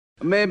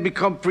A man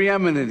become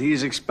preeminent, he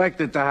is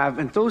expected to have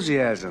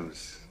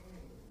enthusiasms.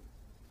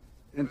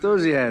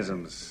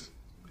 Enthusiasms.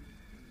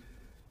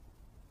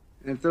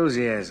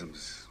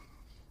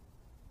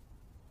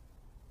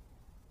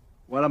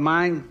 What are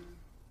mine?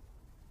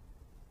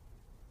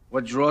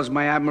 What draws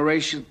my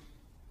admiration?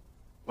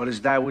 What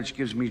is that which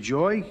gives me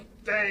joy?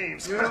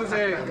 Thanks.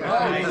 Music.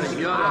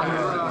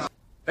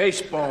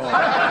 Baseball.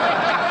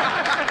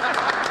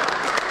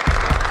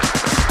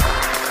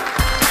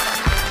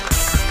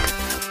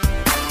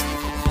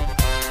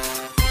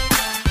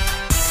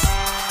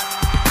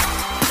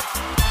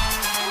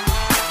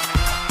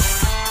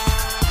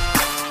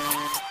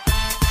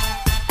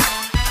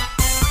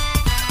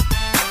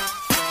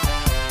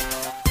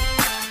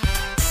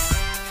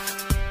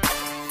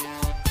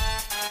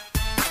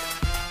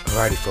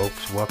 Alrighty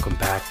folks, welcome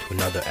back to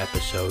another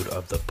episode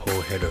of the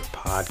Pull Hitter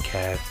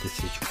Podcast.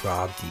 This is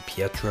Rob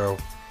DiPietro,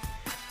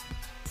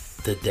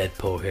 the Dead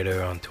Pull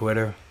Hitter on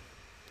Twitter.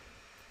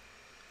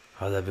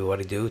 How's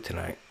everybody do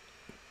tonight?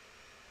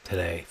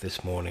 Today,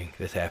 this morning,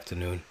 this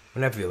afternoon,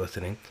 whenever you're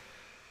listening.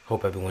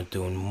 Hope everyone's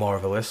doing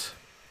marvelous.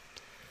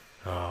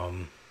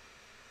 Welcome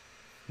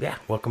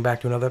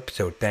back to another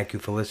episode. Thank you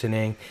for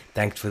listening.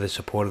 Thanks for the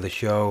support of the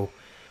show.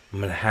 I'm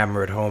going to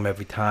hammer it home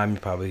every time.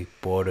 You're probably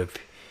bored of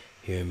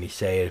hearing me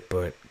say it,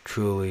 but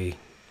truly,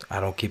 I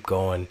don't keep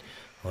going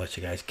unless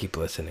you guys keep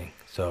listening.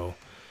 So,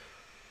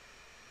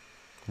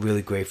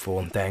 really grateful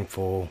and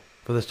thankful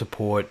for the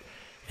support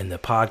in the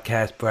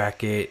podcast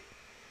bracket.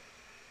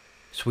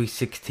 Sweet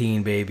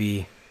 16,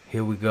 baby.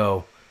 Here we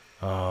go.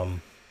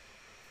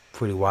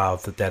 Pretty wild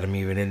that I'm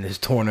even in this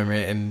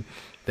tournament and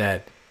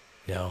that,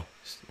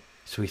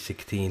 Sweet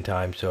 16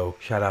 time. So,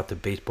 shout out to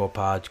Baseball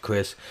Pods,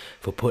 Chris,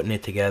 for putting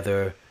it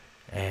together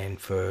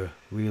and for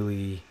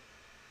really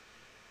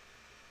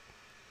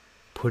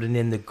putting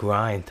in the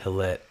grind to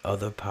let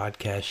other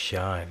podcasts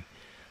shine.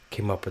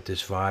 Came up with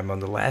this rhyme on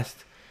the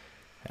last.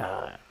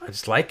 I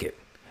just like it.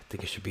 I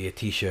think it should be a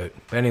t-shirt.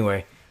 But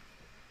anyway,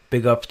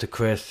 big ups to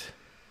Chris.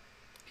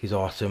 He's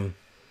awesome.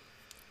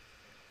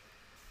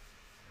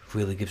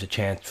 Really gives a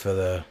chance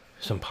for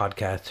some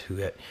podcasts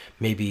who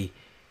maybe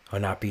are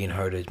not being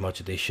heard as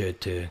much as they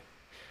should to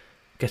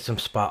get some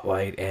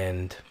spotlight.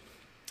 And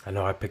I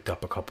know I picked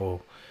up a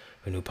couple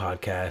of new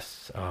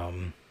podcasts.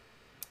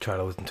 Try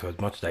to listen to as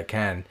much as I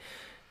can,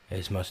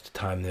 as much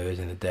time there is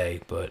in a day.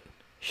 But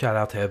shout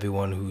out to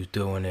everyone who's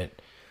doing it,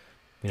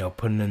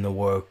 putting in the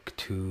work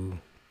to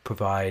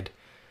provide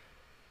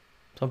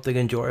something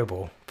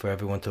enjoyable for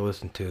everyone to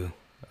listen to.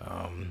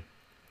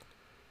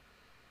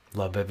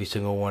 Love every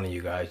single one of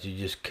you guys. You're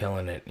just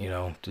killing it,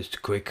 just a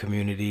great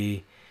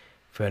community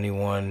for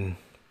anyone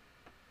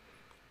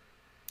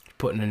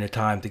putting in the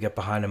time to get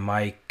behind the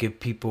mic, give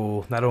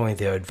people not only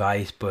their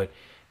advice, but,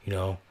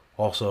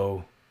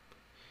 also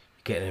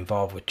getting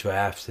involved with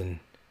drafts, and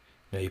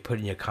you're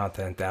putting your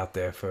content out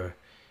there for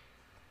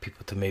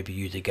people to maybe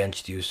use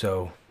against you.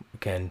 So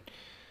again,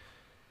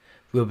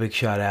 real big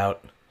shout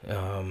out.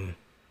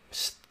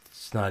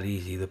 It's not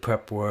easy, the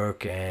prep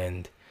work,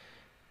 and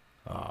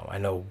I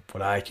know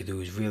what I have to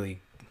do is really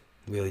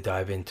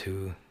dive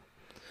into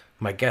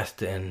my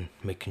guest and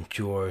making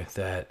sure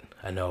that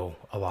I know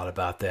a lot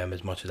about them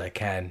as much as I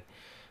can,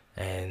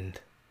 and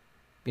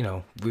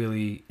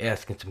really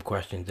asking some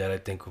questions that I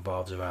think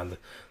revolves around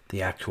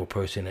the actual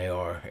person they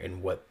are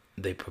and what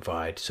they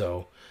provide.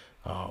 So,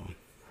 not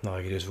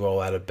like you just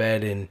roll out of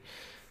bed and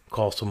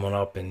call someone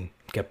up and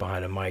get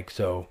behind a mic.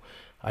 So,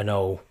 I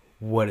know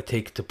what it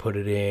takes to put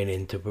it in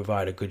and to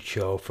provide a good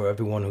show for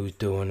everyone who's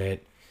doing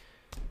it.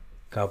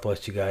 God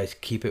bless you guys.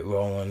 Keep it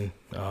rolling.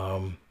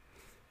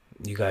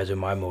 You guys are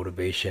my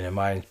motivation and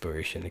my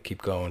inspiration to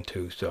keep going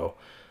too. So,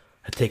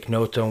 I take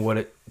notes on what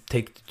it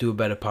takes to do a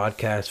better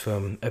podcast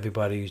from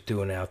everybody who's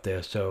doing it out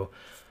there. So,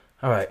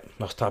 all right,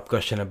 I'll stop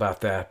gushing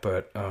about that.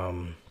 But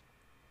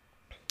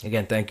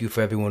again, thank you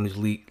for everyone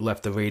who's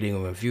left a rating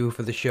and review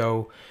for the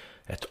show.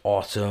 That's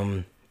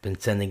awesome. Been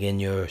sending in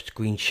your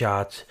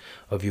screenshots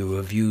of your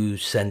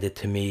reviews. Send it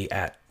to me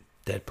at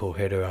Deadpool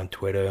Hitter on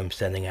Twitter. I'm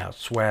sending out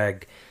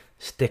swag,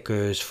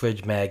 stickers,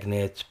 fridge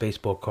magnets,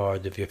 baseball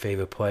cards of your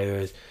favorite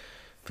players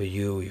for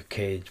you, your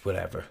kids,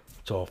 whatever.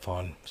 It's all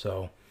fun.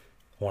 So,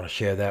 I want to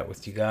share that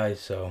with you guys,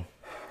 so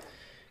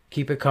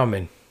keep it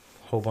coming.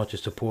 Whole bunch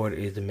of support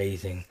is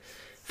amazing.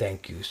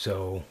 Thank you.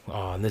 So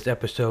in this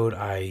episode,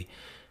 I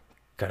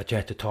got a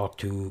chance to talk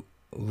to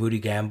Rudy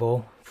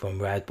Gamble from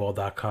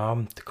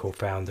Razzball.com, the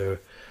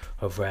co-founder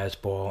of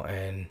Razzball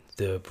and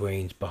the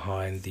brains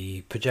behind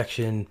the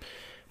projection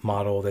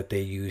model that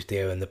they use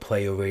there, and the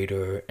player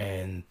rater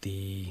and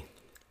the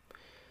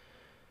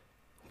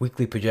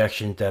weekly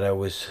projections that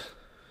I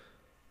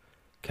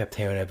kept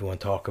hearing everyone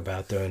talk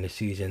about during the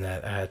season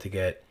that I had to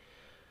get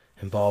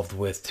involved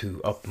with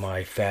to up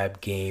my fab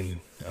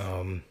game.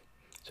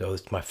 So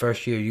it's my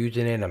first year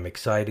using it. I'm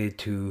excited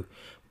to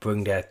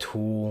bring that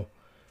tool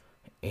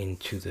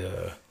into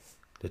the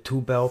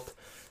tool belt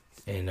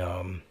and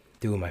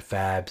doing my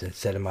fabs and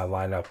setting my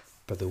lineup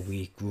for the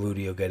week.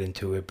 Rudy will get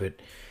into it, but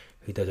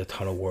he does a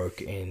ton of work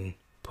in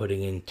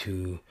putting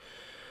into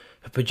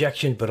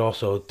projections, but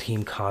also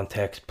team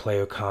context,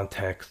 player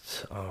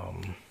context.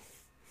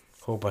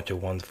 Whole bunch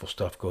of wonderful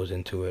stuff goes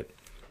into it.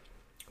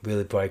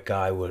 Really bright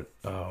guy with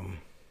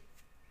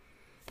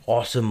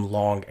awesome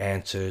long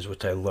answers,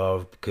 which I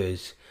love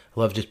because I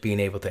love just being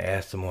able to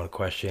ask them one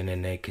question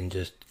and they can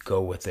just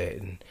go with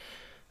it. And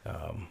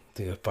I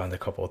think I found a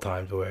couple of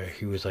times where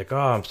he was like, "Oh,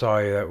 I'm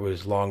sorry that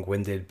was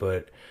long-winded,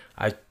 but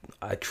I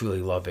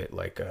truly love it.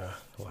 Like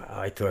I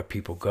like to let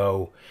people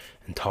go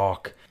and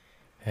talk."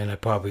 And I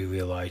probably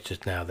realized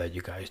just now that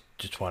you guys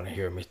just want to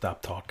hear me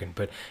stop talking.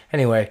 But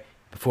anyway,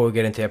 before we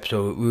get into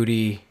episode with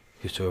Rudy,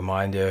 just a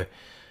reminder,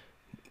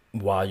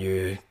 while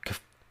you're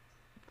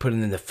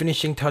putting in the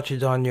finishing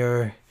touches on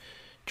your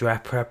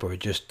draft prep or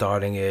just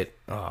starting it,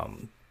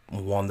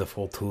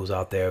 wonderful tools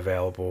out there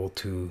available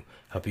to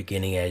help you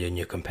getting edge on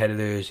your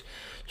competitors.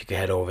 You can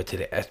head over to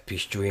the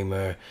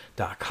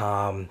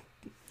spstreamer.com.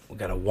 We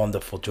got a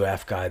wonderful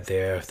draft guide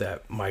there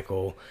that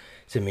Michael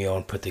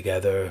Simeone put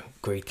together.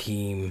 Great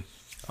team,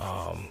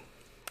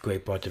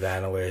 great bunch of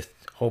analysts,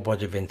 whole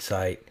bunch of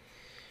insight.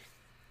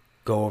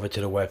 Go over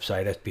to the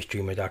website,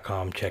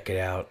 spstreamer.com, check it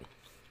out.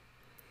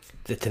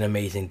 It's an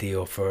amazing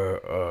deal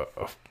for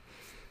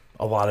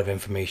a lot of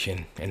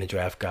information in the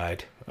draft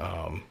guide.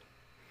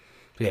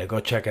 Yeah, go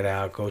check it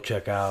out. Go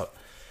check out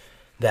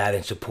that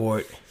and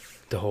support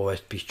the whole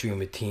SP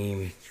Streamer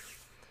team.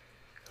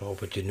 A whole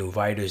bunch of new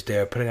writers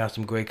there, putting out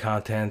some great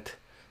content.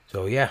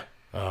 So yeah,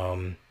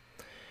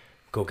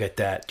 go get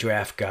that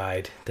draft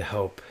guide to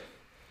help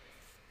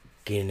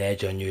gain an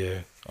edge on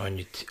your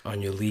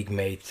league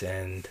mates,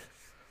 and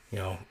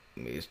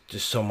it's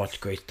just so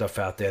much great stuff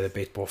out there. The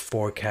Baseball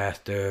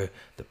Forecaster,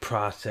 the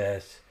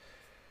process.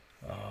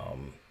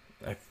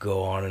 I could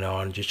go on and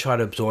on. Just try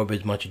to absorb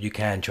as much as you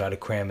can. Try to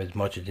cram as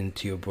much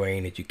into your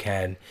brain as you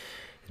can.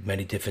 As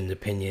many different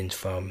opinions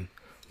from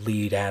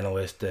lead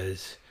analysts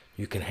as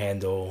you can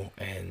handle,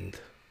 and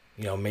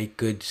make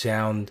good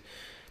sound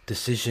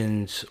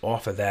decisions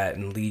off of that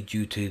and lead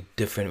you to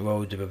different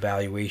roads of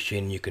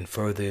evaluation. You can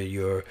further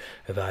your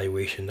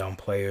evaluation on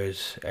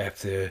players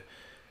after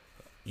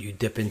you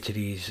dip into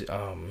these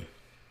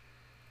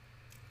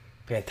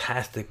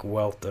fantastic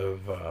wealth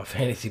of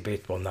fantasy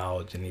baseball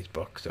knowledge in these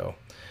books. So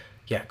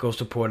yeah, go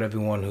support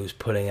everyone who's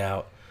putting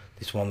out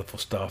this wonderful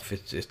stuff.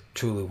 It's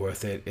truly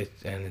worth it. It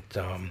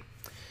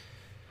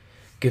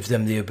gives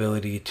them the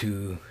ability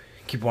to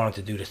keep wanting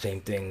to do the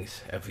same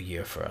things every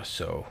year for us.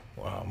 So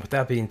with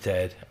that being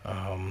said,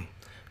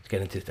 let's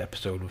get into this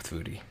episode with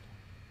Rudy.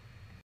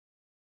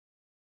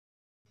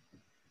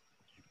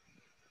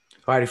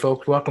 Alrighty,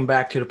 folks, welcome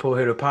back to the Pull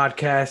Hitter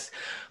Podcast.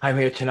 I'm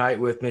here tonight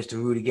with Mr.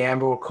 Rudy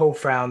Gamble,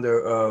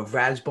 co-founder of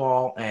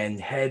Razzball and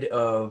head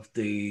of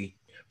the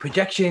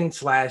projection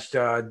 /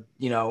 all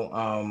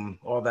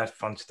that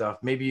fun stuff.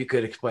 Maybe you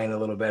could explain a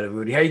little better,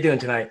 Rudy. How you doing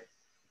tonight?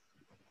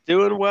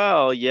 Doing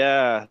well,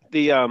 yeah.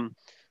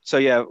 So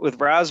yeah, with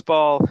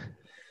Razzball,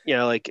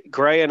 like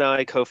Gray and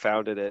I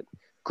co-founded it.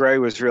 Gray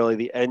was really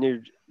the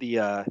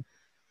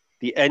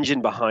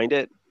engine behind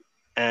it,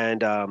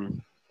 and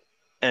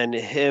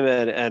him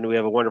and we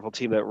have a wonderful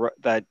team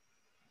that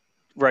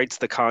writes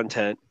the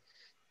content.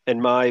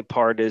 And my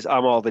part is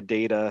I'm all the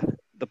data,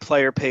 the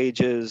player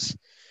pages,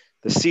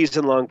 the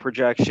season-long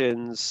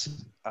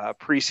projections,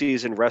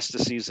 preseason, rest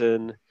of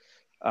season,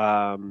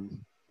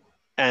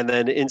 and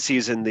then in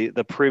season,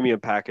 the premium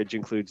package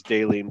includes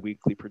daily and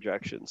weekly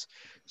projections.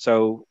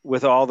 So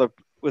with all the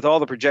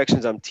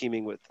projections, I'm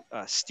teaming with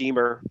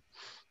Steamer,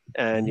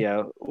 and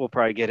we'll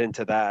probably get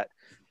into that.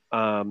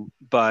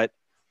 But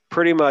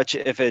pretty much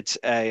if it's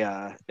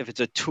a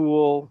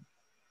tool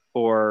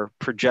or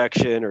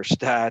projection or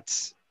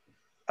stats,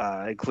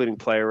 including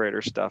player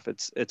rater stuff,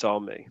 it's all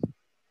me.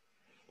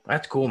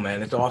 That's cool,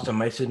 man. It's awesome.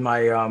 This is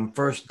my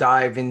first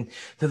dive into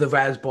the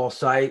Razzball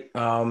site,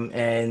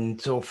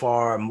 and so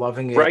far I'm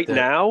loving it. Right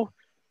now.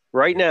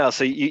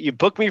 So you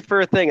booked me for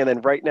a thing, and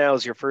then right now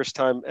is your first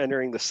time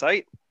entering the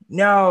site?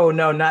 No,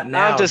 not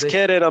now. I'm just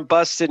kidding. I'm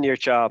busting your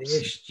chops.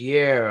 This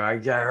year,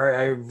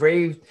 I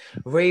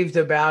raved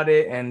about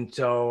it, and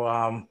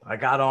so I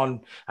got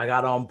on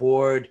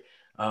board.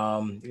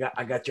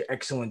 I got your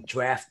excellent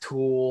draft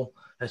tool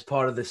as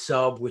part of the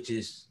sub, which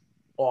is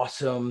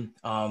awesome.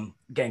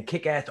 Again,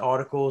 kick-ass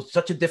articles,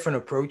 such a different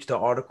approach to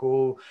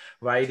article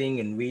writing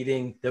and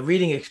reading. The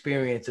reading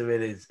experience of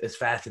it is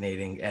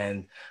fascinating.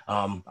 And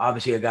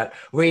obviously I got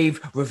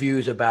rave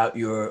reviews about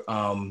your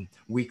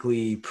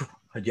weekly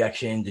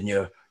projections and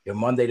your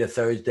Monday to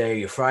Thursday,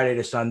 your Friday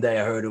to Sunday.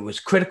 I heard it was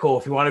critical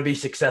if you want to be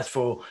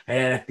successful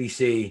at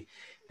NFBC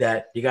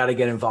that you got to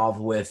get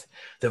involved with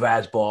the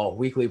Razzball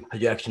weekly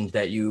projections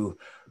that you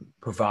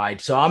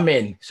provide. So I'm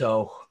in.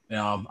 So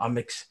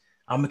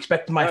I'm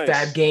expecting my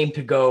fab game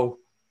to go,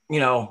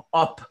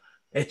 up.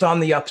 It's on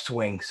the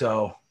upswing,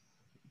 so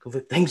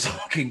things are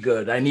looking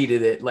good. I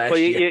needed it last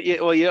year.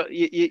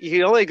 You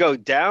can only go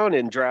down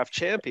in draft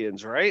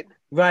champions, right?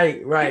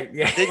 Right.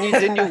 Yeah.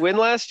 Didn't you win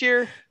last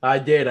year? I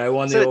did. I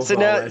won the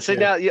overall. So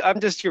now I'm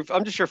just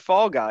your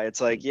fall guy.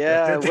 It's like,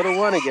 I would have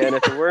won again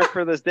if it weren't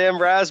for this damn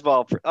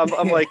Razzball.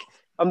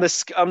 I'm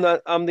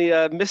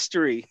the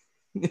mystery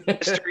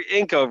Mystery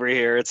Inc. over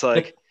here. It's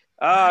like,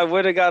 I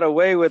would have got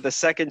away with the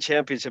second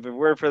championship if it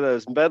weren't for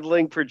those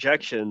meddling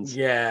projections.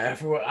 Yeah,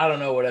 I don't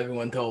know what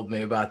everyone told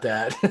me about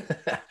that.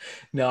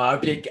 No, I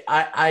think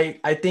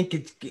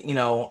it's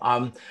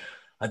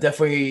I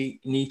definitely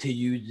need to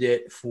use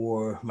it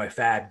for my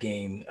fab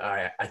game.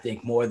 I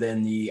think more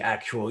than the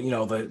actual,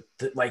 the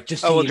like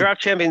just Oh well, seeing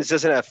Draft Champions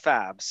doesn't have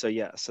Fab, so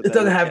yeah. So it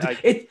then doesn't have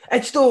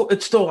it's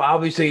still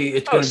obviously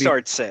it's going to be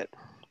start sit.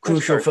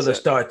 crucial Start for the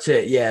sit start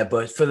sit, yeah,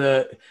 but for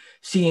the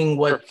seeing for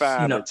what's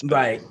Fab, it's big.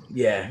 right,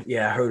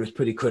 yeah, I heard it's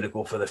pretty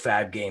critical for the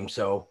fab game.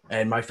 So,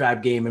 and my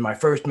fab game in my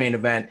first main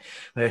event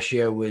last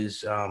year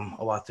was a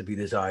lot to be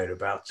desired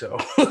about. So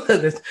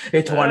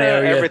it's one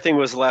area, Everything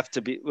was left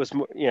to be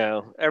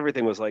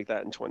everything was like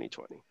that in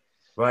 2020.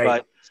 right?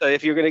 But so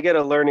if you're going to get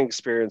a learning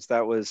experience,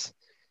 that was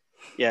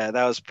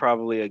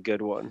probably a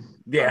good one.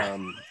 Yeah,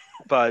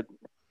 But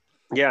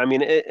yeah, I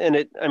mean,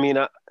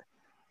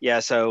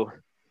 so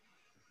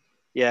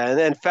yeah, and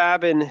then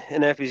Fab and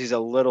FEC is a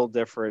little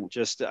different.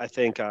 Just I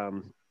think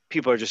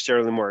people are just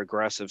generally more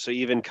aggressive. So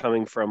even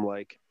coming from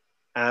like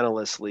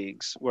analyst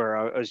leagues where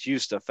I was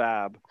used to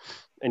Fab,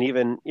 and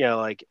even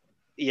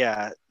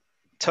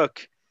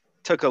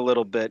took a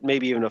little bit,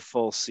 maybe even a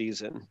full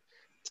season,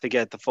 to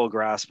get the full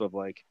grasp of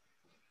like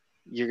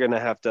you're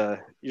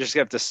just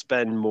have to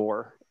spend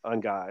more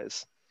on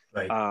guys.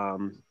 right,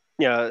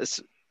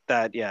 It's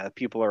that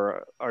people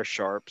are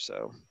sharp.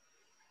 So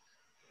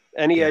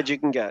any yeah, edge you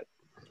can get.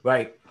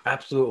 right.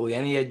 Absolutely,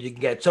 any edge you can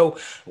get. So,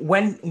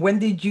 when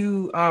did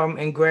you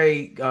and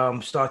Gray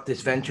start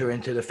this venture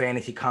into the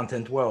fantasy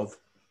content world?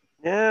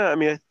 Yeah, I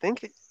mean, I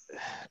think it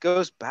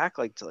goes back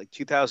like to like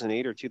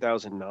 2008 or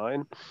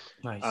 2009.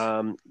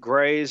 Nice,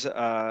 Gray's,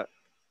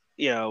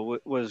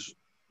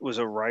 was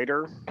a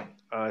writer,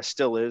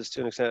 still is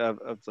to an extent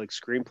of like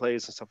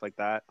screenplays and stuff like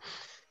that.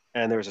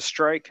 And there was a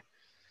strike,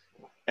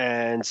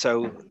 and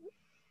so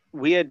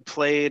we had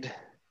played.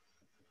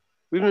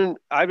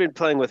 I've been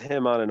playing with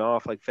him on and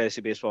off like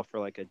fantasy baseball for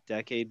like a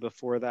decade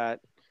before that.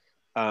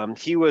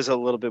 He was a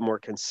little bit more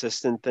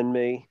consistent than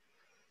me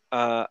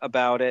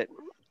about it.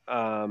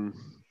 But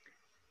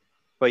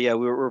yeah,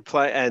 we were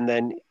playing, and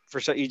then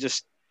you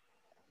just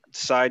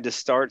decide to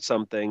start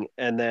something,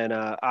 and then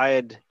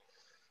I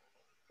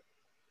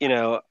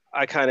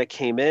kind of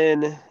came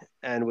in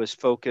and was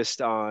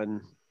focused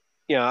on,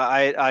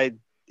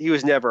 he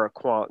was never a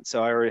quant,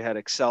 so I already had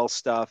Excel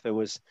stuff and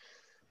was,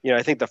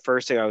 I think the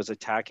first thing I was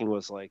attacking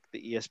was like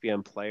the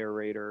ESPN player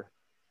rater,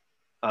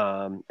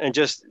 and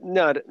just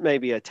not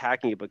maybe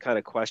attacking it, but kind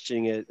of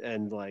questioning it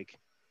and like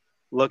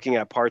looking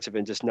at parts of it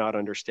and just not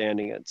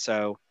understanding it.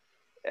 So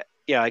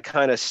yeah, I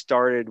kind of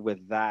started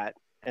with that,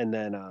 and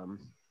then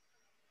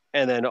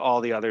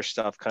all the other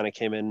stuff kind of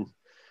came in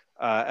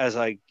as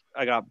I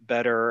got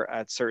better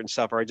at certain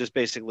stuff, or I just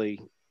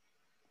basically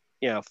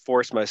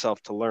forced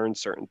myself to learn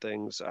certain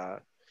things.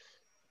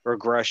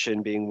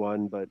 Regression being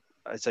one, but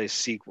I'd say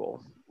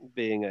SQL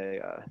being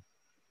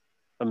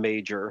a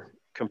major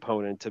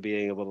component to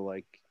being able to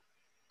like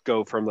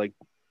go from like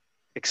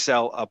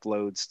Excel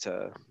uploads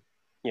to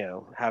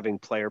having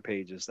player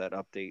pages that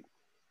update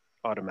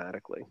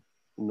automatically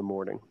in the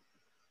morning.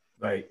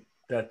 right.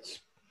 That's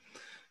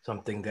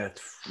something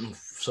that's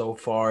so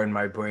far in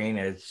my brain.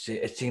 It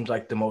seems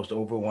like the most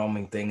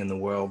overwhelming thing in the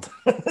world.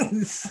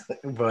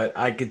 But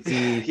I could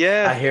see, I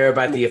Yeah, hear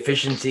about the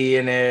efficiency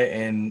in it,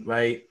 and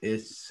right,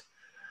 it's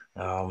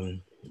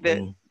that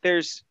and,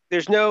 there's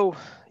no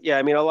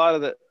I mean a lot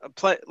of the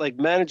play like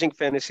managing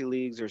fantasy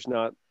leagues there's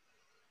not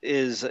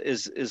is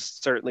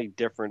certainly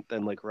different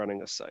than like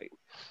running a site.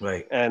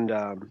 right, And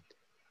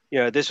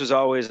this was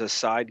always a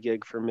side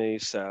gig for me,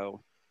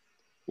 so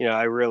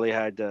I really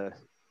had to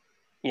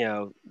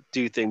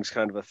do things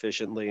kind of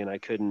efficiently, and I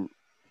couldn't.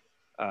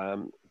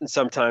 And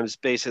sometimes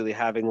basically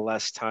having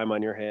less time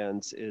on your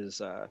hands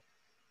is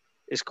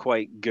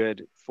quite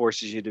good.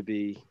 Forces you to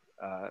be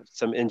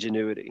some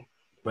ingenuity.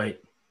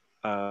 right,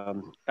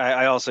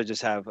 I also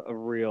just have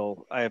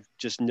I have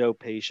just no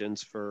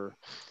patience for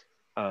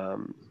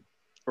um,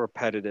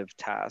 repetitive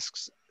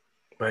tasks.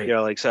 right,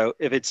 Like, so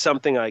if it's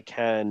something I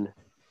can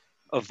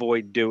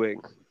avoid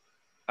doing,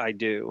 I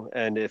do.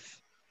 And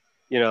if,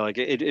 like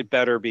it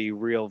better be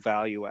real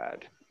value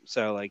add.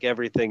 So like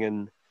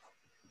everything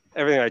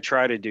I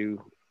try to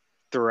do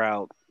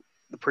throughout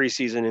the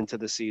preseason into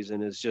the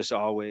season is just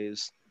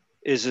always,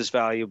 is this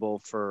valuable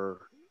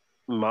for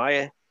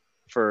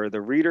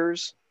the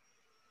readers,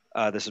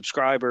 the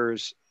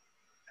subscribers,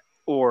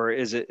 or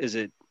is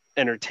it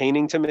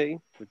entertaining to me,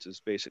 which is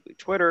basically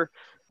Twitter,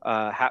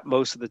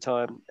 most of the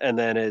time, and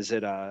then is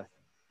it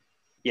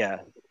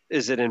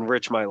is it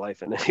enrich my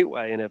life in any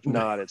way? And if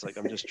not, it's like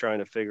I'm just trying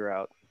to figure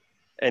out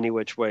any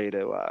which way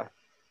to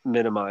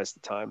minimize the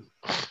time.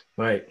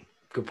 right.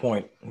 Good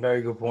point.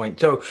 Very good point.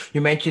 So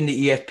you mentioned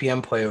the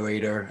ESPN player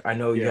rater. I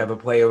know you Yeah. have a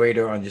player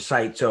rater on your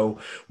site. So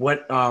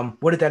what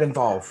did that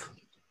involve?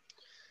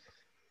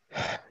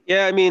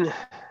 Yeah, I mean,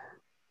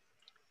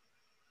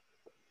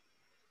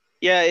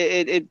 yeah,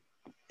 it it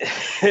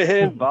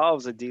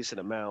involves a decent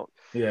amount.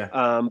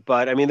 Yeah.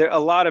 But I mean, a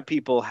lot of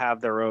people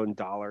have their own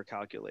dollar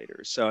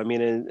calculators. So I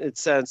mean, in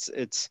its sense,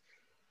 it's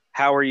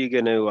how are you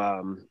going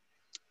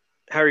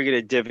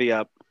to divvy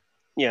up,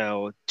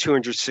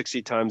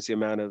 260 times the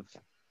amount of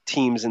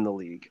teams in the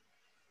league?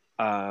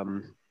 How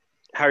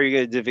are you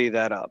going to divvy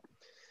that up?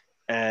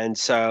 And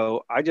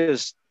so at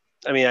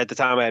the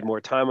time I had more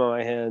time on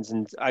my hands,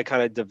 and I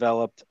kind of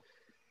developed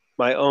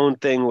my own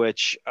thing,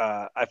 which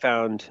I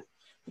found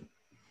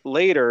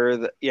later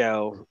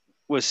that,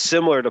 was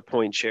similar to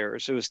point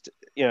shares. It was,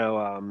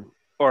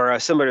 or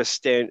similar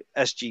to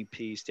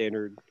SGP,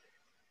 standard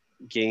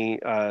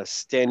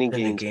standing And the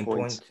gains game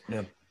points.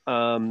 points.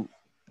 Yeah.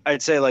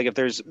 I'd say like if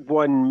there's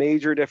one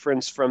major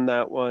difference from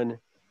that one,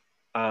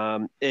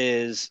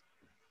 is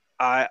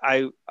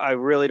I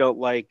really don't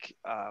like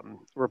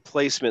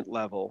replacement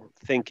level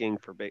thinking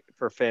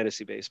for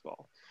fantasy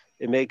baseball.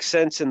 It makes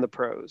sense in the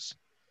pros,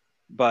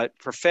 but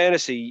for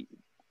fantasy,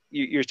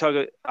 you're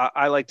talking.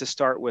 I like to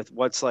start with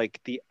what's like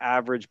the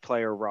average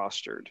player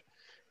rostered,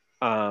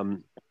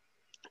 and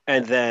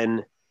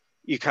then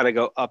you kind of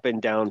go up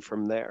and down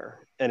from there.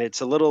 And it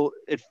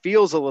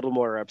feels a little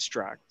more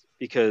abstract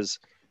because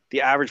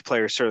the average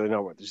player is certainly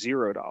not worth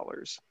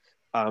 $0.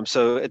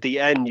 So at the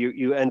end,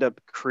 you end up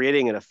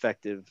creating an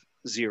effective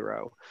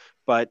zero.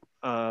 But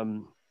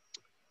the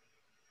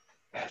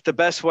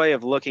best way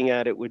of looking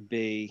at it would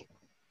be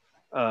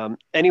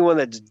anyone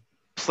that's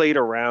played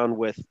around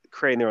with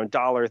creating their own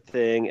dollar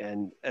thing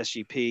and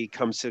SGP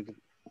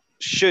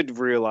should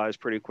realize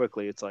pretty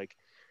quickly it's like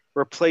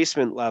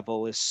replacement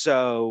level is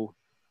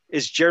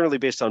generally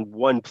based on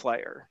one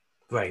player.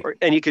 Right.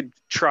 And you could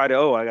try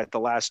to, I got the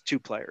last two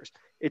players.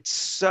 It's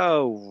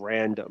so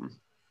random.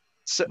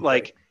 So,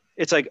 Right.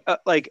 it's like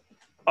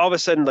all of a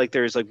sudden, like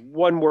there's like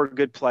one more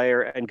good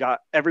player and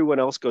everyone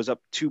else goes up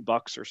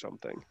 $2 or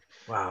something.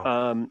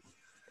 Wow.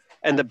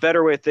 And the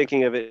better way of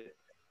thinking of it.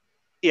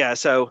 Yeah.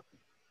 So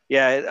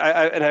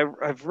yeah,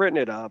 I've written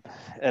it up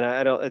and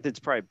I don't, it's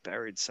probably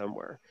buried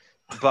somewhere,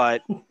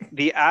 but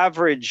the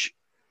average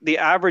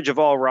of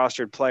all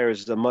rostered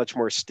players is a much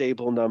more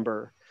stable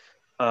number.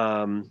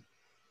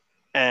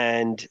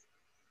 And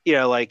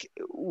like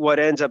what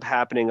ends up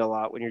happening a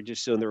lot when you're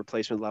just doing the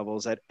replacement level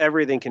is that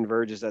everything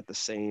converges at the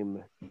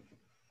same.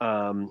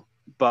 I'm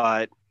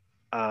probably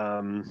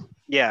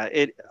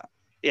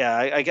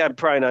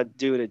not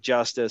doing it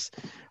justice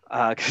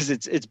because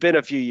it's been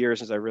a few years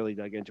since I really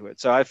dug into it.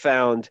 So I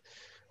found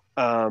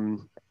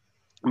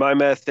my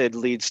method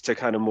leads to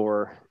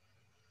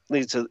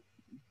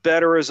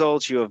better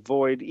results. You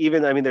avoid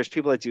there's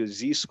people that do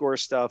Z-score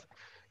stuff.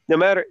 No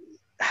matter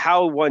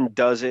how one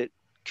does it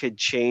could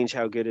change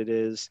how good it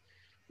is.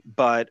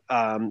 But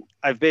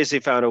I've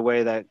basically found a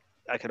way that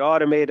I could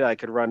automate it. I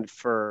could run it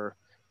for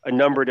a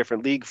number of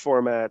different league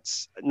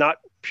formats, not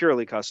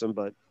purely custom,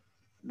 but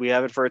we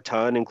have it for a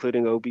ton,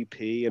 including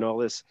OBP and all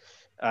this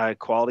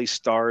quality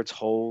starts,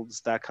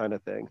 holds, that kind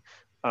of thing.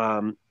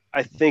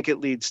 I think it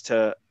leads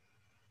to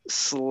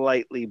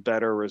slightly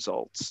better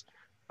results.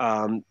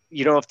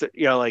 You don't have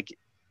to,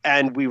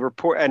 and we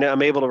report, and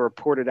I'm able to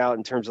report it out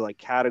in terms of like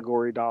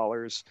category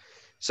dollars.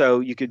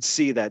 So you could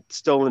see that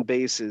stolen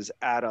bases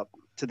add up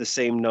to the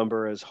same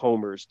number as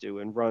homers do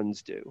and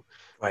runs do.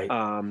 Right.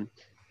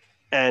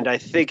 And I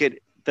think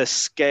the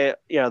scale,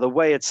 the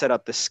way it's set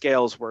up, the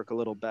scales work a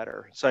little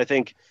better. So I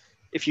think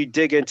if you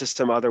dig into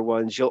some other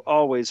ones, you'll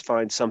always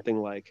find something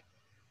like,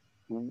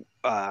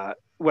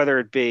 whether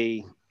it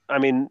be,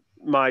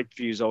 my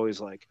view is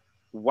always like,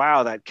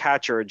 wow, that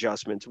catcher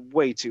adjustment's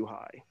way too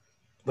high.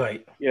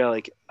 Right.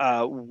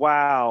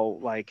 Wow,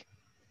 like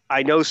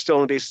I know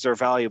stolen bases are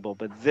valuable,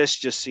 but this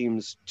just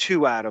seems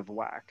too out of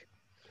whack.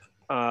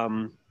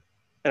 And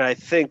I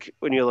think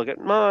when you look at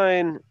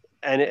mine,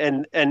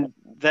 and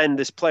then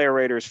this player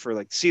raters for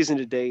like season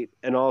to date,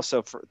 and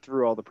also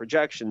through all the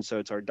projections, so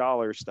it's our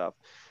dollar stuff.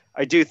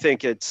 I do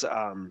think it's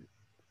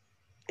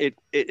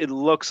it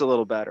looks a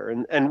little better,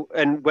 and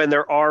when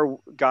there are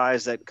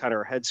guys that kind of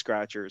are head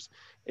scratchers,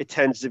 it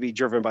tends to be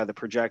driven by the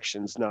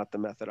projections, not the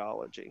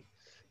methodology.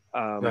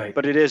 Right.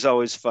 But it is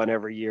always fun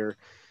every year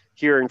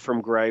hearing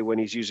from Gray when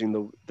he's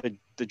using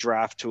the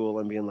draft tool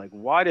and being like,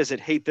 why does it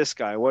hate this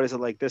guy? Why does it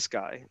like this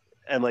guy?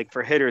 And like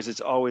for hitters,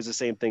 it's always the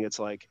same thing. It's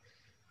like,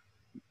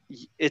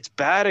 it's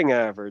batting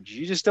average.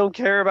 You just don't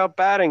care about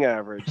batting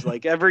average.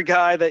 Like every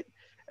guy that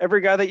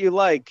you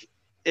like,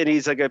 and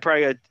he's like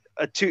probably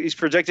he's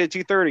projected at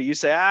 230. You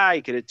say,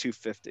 he could hit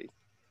 250.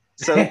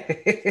 So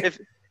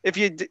if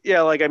you,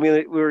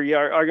 we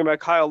were arguing about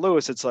Kyle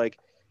Lewis. It's like,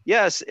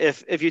 yes,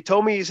 if you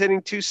told me he's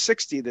hitting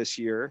 260 this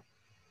year,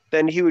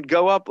 then he would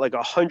go up like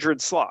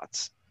 100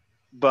 slots.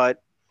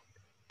 But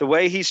the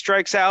way he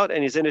strikes out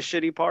and he's in a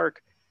shitty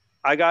park,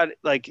 I got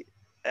like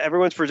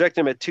everyone's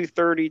projecting him at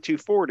 230,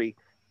 240.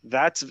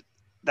 That's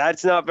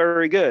not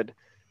very good.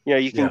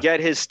 You can get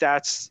his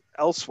stats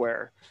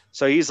elsewhere.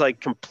 So he's like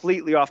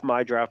completely off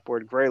my draft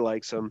board. Gray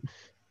likes him.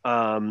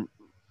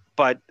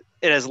 But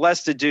it has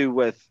less to do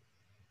with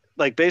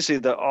like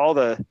basically all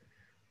the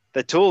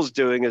tool's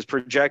doing is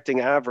projecting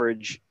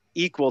average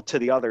equal to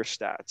the other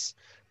stats.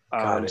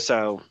 Got it.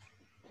 So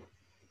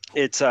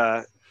it's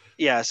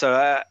yeah,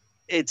 so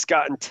it's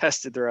gotten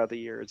tested throughout the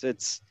years.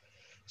 It's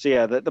so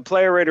yeah, the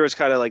player rater is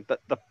kind of like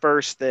the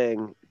first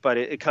thing, but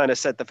it kind of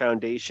set the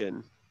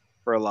foundation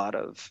for a lot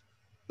of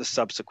the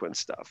subsequent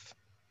stuff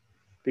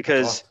That's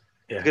because awesome.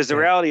 Yeah. because the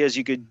Good. reality is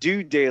you could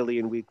do daily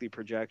and weekly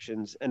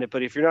projections,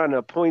 but if you're not in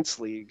a points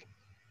league,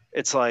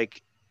 it's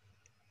like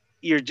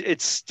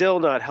it's still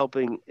not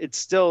helping. It's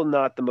still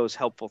not the most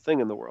helpful thing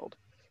in the world.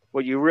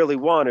 What you really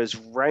want is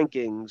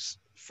rankings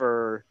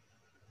for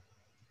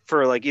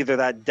like either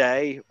that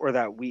day or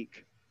that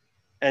week.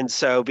 And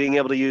so being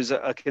able to use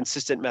a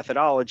consistent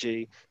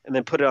methodology and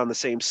then put it on the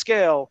same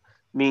scale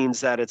means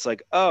that it's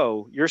like,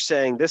 oh, you're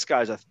saying this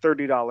guy's a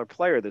 $30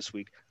 player this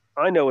week.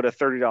 I know what a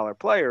 $30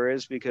 player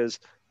is because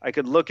I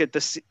could look at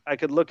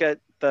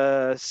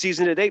the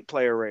season to date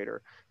player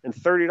rater, and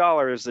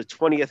 $30 is the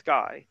 20th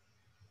guy.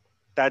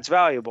 That's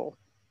valuable.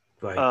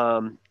 Right.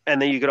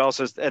 And then you could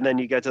also, and then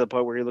you get to the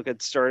point where you look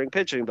at starting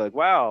pitching and be like,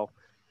 wow,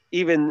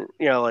 even,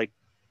 like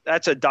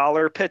that's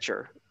 $1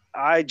 pitcher.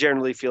 I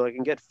generally feel I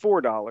can get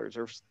 $4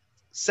 or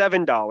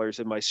 $7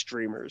 in my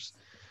streamers.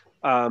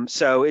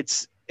 So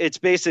it's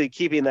basically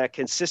keeping that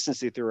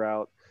consistency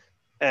throughout.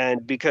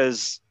 And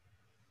because,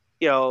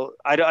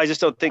 I just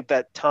don't think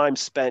that time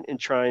spent in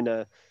trying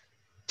to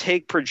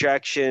take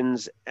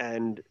projections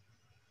and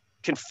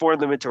conform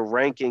them into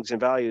rankings and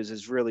values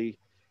is really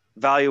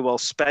value well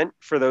spent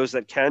for those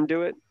that can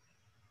do it.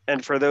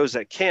 And for those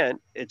that can't,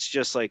 it's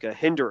just like a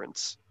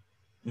hindrance.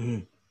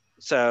 Mm-hmm.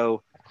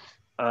 So,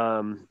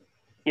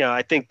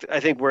 I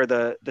think where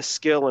the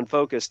skill and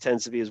focus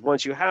tends to be is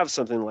once you have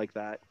something like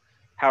that,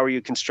 how are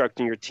you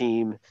constructing your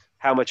team?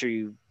 How much are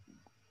you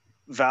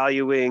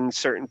valuing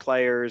certain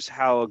players?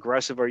 How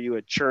aggressive are you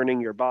at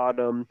churning your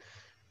bottom?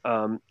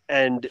 And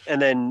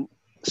then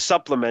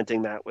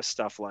supplementing that with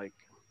stuff like,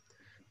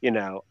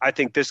 I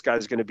think this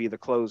guy's going to be the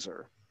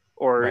closer,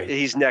 or Right.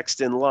 he's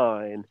next in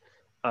line.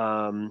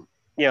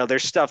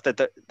 There's stuff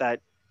that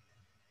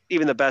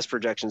even the best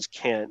projections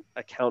can't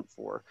account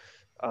for.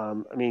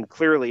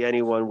 Clearly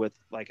anyone with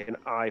like an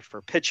eye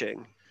for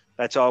pitching,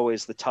 that's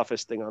always the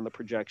toughest thing on the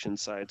projection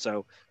side.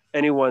 So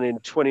anyone in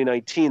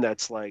 2019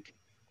 that's like,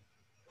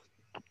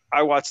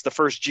 I watched the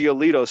first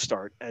Giolito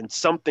start and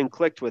something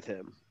clicked with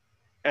him.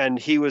 And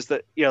he was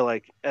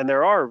and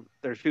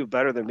there's people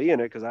better than me in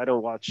it because I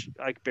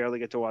barely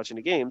get to watch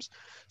any games.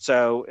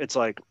 So it's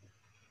like,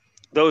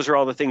 those are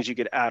all the things you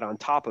could add on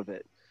top of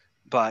it.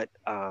 But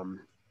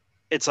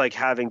it's like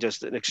having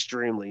just an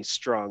extremely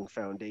strong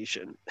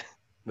foundation.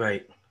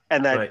 Right.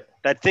 And Right.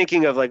 that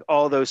thinking of like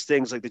all those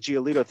things, like the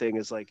Giolito thing,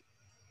 is like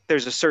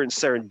there's a certain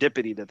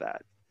serendipity to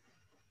that.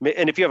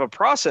 And if you have a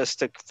process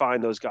to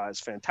find those guys,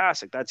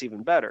 fantastic. That's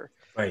even better.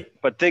 Right.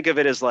 But think of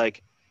it as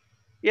like,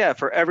 yeah,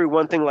 for every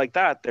one thing like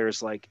that, there's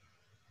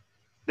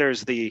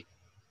the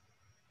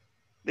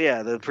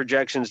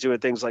projections doing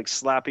things like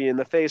slapping you in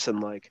the face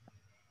and like,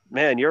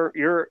 man,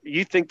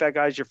 you think that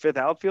guy's your fifth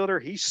outfielder?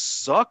 He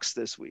sucks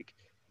this week.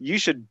 You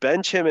should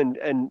bench him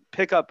and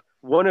pick up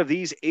one of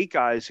these 8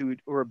 guys who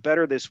are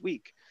better this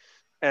week.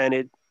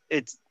 And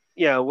it's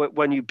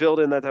when you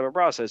build in that type of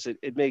process,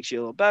 it makes you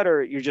a little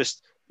better.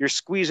 You're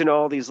squeezing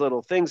all these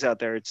little things out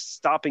there. It's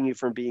stopping you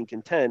from being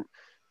content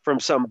from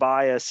some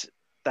bias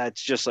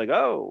that's just like,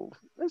 oh,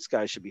 this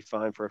guy should be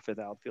fine for a fifth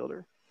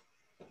outfielder.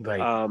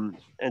 Right.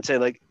 And say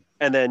like,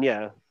 and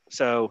then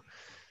so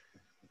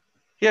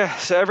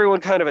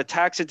everyone kind of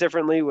attacks it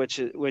differently, which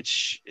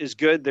is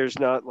good. There's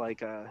not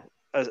like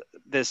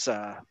this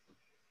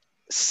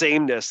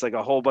sameness, like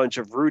a whole bunch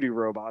of Rudy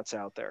robots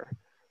out there.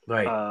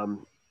 Right.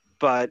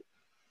 But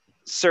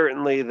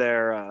certainly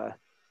they're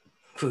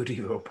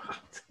Foodie robot.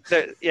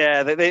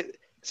 they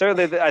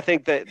certainly, I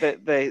think that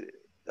they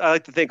I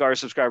like to think our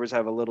subscribers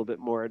have a little bit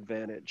more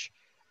advantage.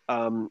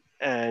 And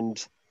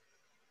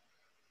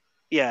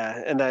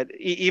that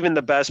even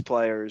the best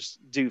players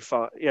do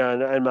fine.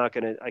 And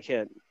I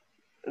can't,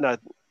 not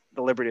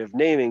the liberty of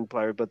naming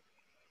player, but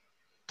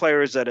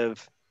players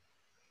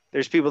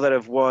there's people that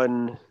have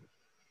won,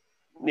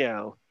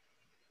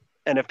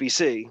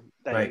 NFBC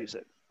that Right. use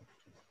it.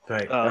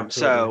 Right.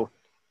 So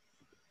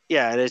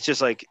and it's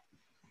just like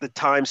the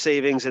time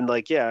savings and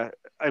like,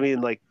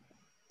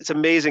 it's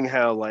amazing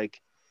how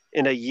like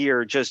in a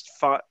year,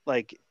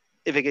 like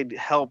if it could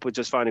help with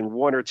just finding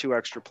 1 or 2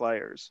 extra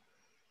players,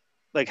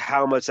 like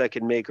how much that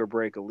can make or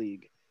break a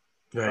league.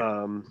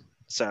 Right.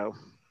 So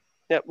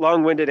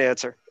long-winded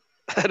answer.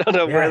 I don't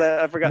know where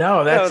that, I forgot.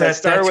 No, that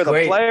started with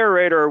great. a player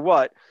rate or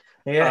what?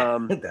 Yeah.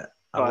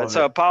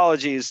 So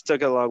apologies,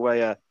 took it a long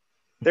way.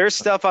 There's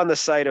stuff on the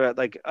site about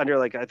like under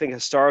like I think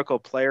historical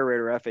player rate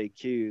or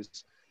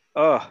FAQs.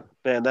 Oh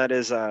man, that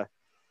is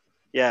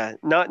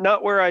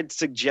not where I'd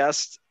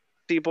suggest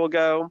people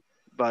go,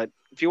 but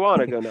if you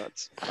want to go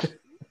nuts.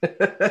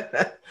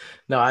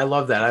 No, I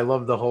love that. I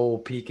love the whole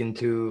peek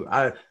into.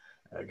 I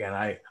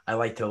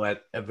like to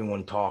let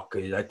everyone talk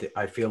because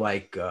I feel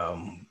like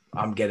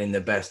I'm getting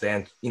the best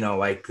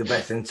like the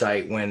best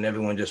insight when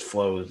everyone just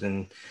flows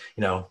and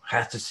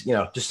has to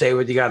just say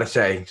what you got to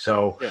say.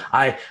 So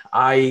Yeah.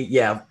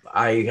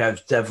 I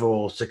have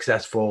several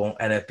successful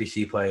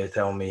NFBC players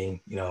tell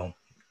me you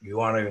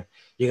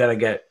got to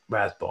get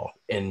Razzball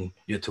in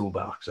your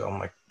toolbox. So I'm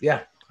like,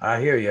 yeah, I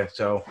hear you.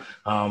 So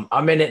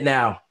I'm in it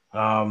now.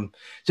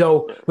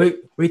 So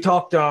we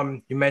talked.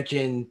 You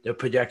mentioned the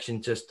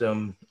projection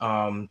system.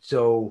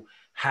 So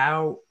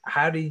how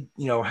do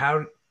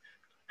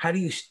how do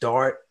you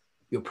start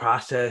your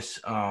process?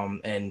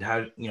 And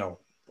how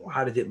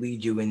did it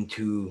lead you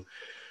into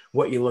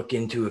what you're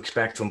looking to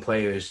expect from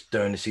players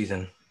during the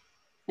season?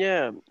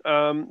 Yeah.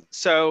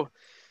 So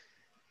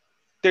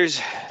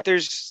there's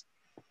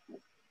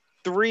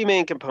three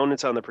main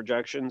components on the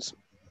projections.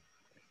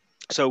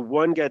 So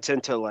one gets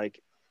into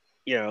like,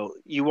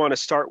 you want to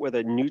start with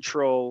a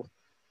neutral,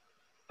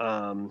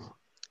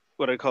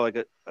 what I call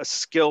like a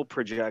skill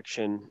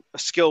projection. A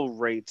skill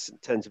rates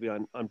tend to be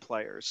on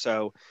players.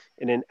 So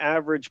in an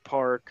average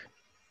park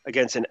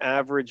against an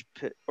average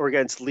or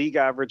against league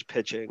average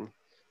pitching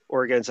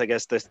or against, I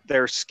guess,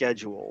 their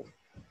schedule.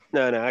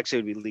 No, actually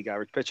it would be league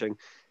average pitching.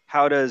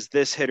 How does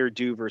this hitter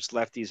do versus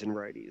lefties and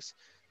righties?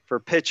 For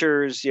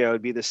pitchers,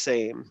 it'd be the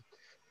same.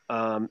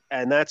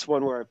 And that's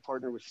one where I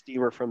partnered with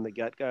Steamer from the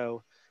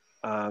get-go.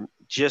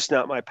 Just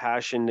not my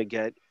passion to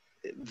get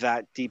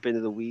that deep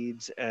into the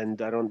weeds.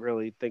 And I don't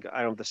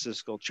have the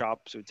statistical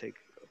chops. It would take,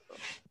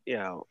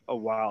 a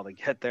while to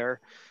get there.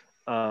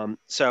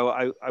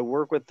 So I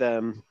work with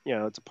them,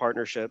 it's a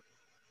partnership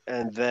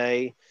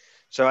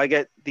so I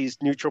get these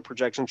neutral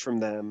projections from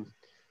them.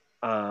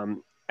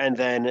 And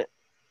then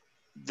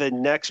the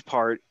next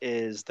part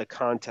is the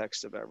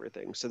context of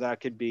everything. So that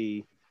could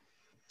be,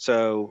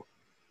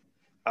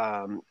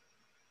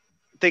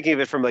 thinking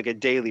of it from like a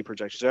daily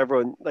projection. So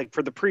everyone, like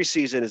for the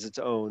preseason is its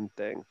own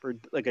thing. For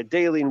like a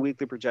daily and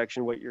weekly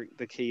projection,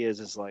 the key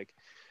is like,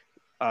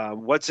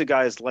 what's a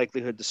guy's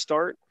likelihood to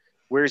start?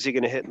 Where is he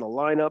going to hit in the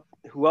lineup?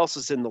 Who else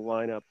is in the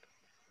lineup?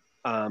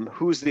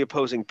 Who's the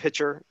opposing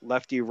pitcher,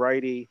 lefty,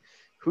 righty?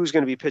 Who's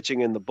going to be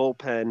pitching in the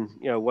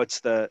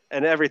bullpen?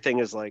 And everything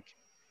is like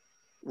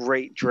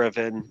rate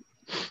driven,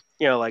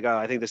 like, oh,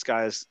 I think this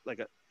guy is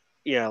like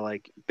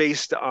like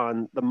based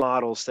on the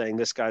model saying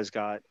this guy's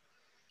got,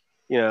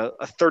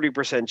 a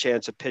 30%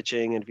 chance of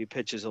pitching. And if he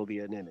pitches, it'll be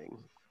an inning.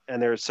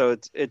 And that's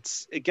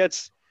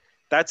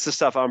the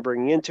stuff I'm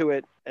bringing into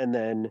it. And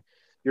then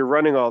you're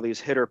running all these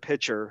hitter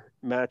pitcher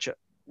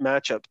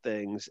matchup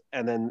things.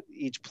 And then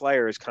each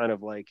player is kind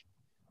of like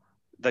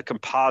the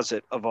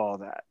composite of all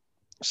that.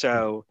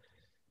 So,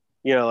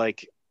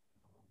 like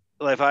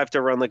if I have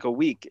to run like a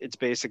week, it's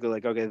basically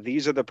like, okay,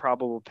 these are the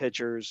probable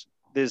pitchers.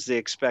 This is the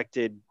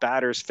expected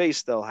batters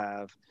face they'll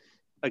have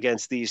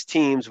against these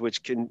teams,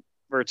 which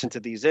converts into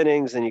these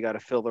innings. And you got to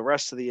fill the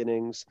rest of the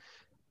innings.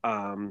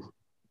 And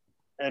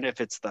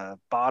if it's the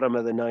bottom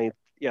of the ninth,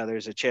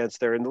 there's a chance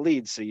they're in the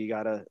lead. So you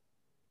got to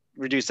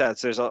reduce that.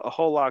 So there's a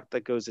whole lot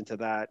that goes into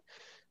that.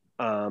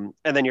 And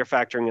then you're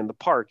factoring in the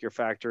park, you're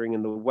factoring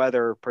in the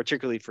weather,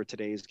 particularly for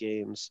today's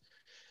games.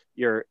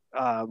 Your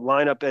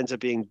lineup ends up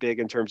being big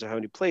in terms of how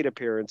many plate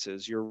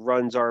appearances, your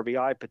runs,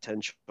 RBI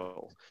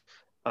potential.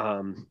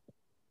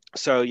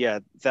 So yeah,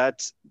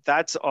 that's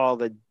all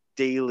the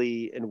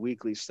daily and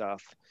weekly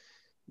stuff.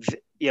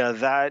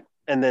 That,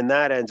 and then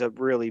that ends up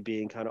really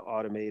being kind of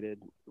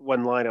automated.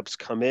 When lineups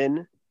come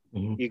in,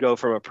 you go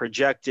from a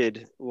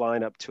projected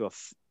lineup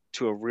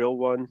to a real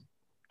one.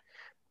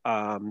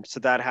 So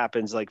that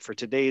happens like for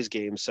today's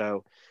game.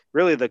 So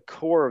really the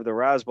core of the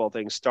Razzball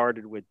thing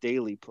started with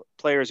daily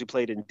players who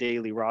played in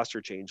daily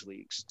roster change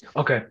leagues.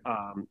 Okay.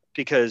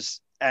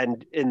 Because,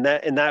 and in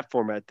that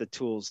format, the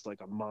tool's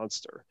like a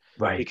monster.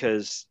 Right.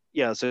 Because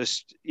the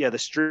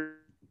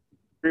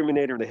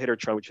Streaminator and the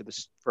Hittertron, which are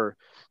for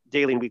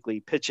daily and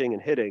weekly pitching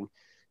and hitting.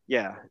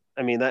 Yeah.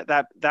 I mean,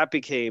 that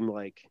became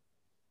like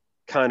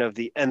kind of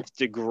the nth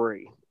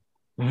degree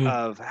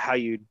of how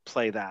you'd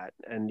play that.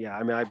 And yeah,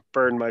 I mean, I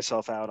burned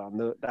myself out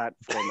on that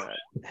format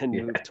and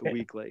moved to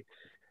weekly.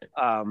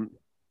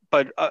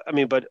 But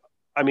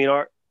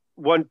our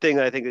one thing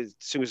I think as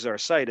soon as our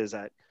site is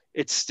that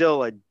it's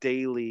still a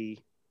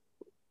daily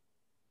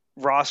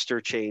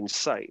roster change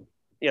site.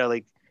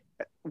 Like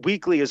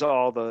weekly is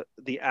all the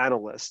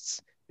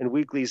analysts and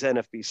weekly is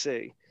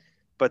NFBC,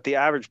 but the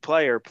average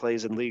player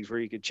plays in leagues where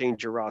you could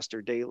change your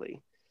roster daily.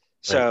 Right.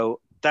 So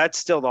that's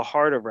still the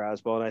heart of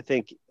Razzball. And I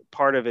think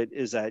part of it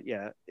is that,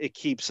 it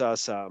keeps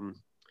us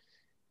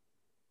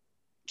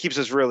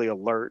really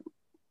alert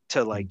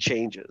to like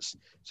changes.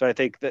 So I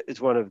think that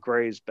it's one of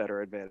Gray's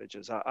better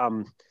advantages.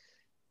 And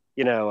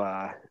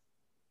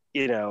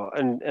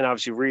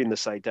obviously reading the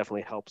site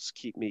definitely helps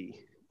keep me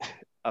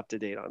up to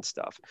date on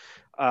stuff.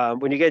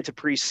 When you get into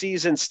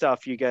preseason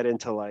stuff, you get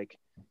into like,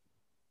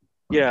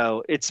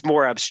 it's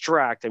more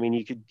abstract. I mean,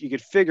 you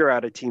could figure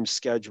out a team's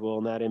schedule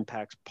and that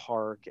impacts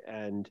park,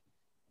 and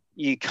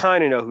you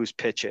kind of know who's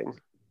pitching,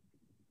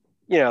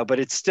 but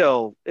it's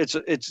still, it's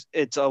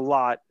a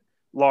lot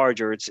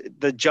larger.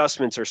 The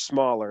adjustments are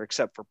smaller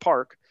except for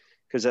park,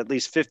 because at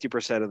least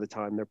 50% of the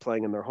time they're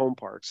playing in their home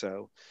park.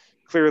 So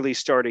clearly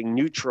starting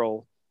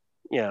neutral,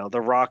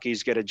 the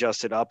Rockies get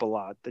adjusted up a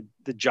lot,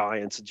 the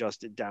Giants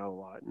adjusted down a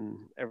lot,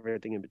 and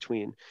everything in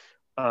between.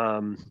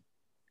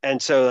 And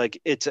so like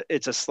it's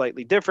a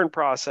slightly different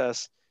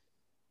process,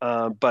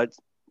 but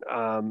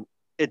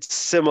it's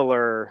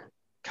similar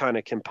kind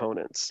of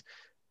components.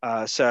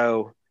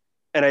 So,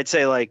 and I'd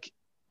say like,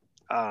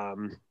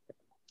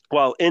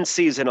 well, in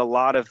season, a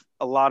lot of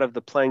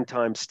the playing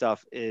time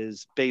stuff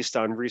is based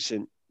on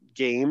recent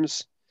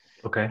games,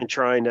 Okay. and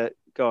trying to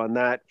go on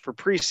that. For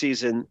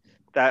preseason,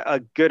 that a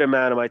good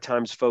amount of my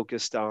time's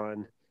focused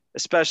on,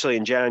 especially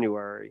in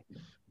January,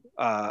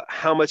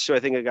 how much do I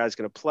think a guy's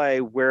going to play?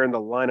 Where in the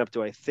lineup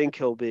do I think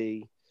he'll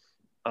be?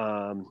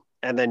 And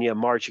then,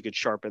 March, you could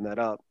sharpen that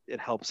up. It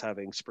helps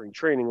having spring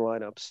training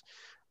lineups.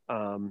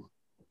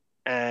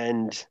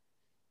 And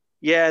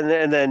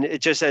then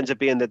it just ends up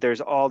being that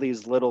there's all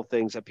these little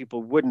things that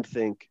people wouldn't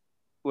think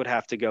would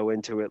have to go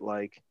into it.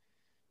 Like,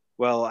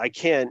 well, I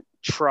can't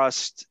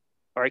trust,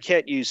 or I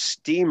can't use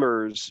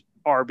Steamer's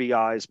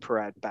RBIs per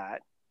at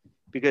bat,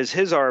 because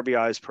his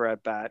RBIs per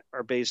at bat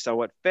are based on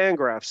what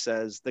Fangraphs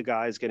says the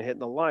guy's going to hit in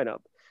the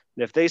lineup.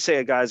 And if they say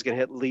a guy's going to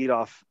hit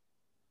leadoff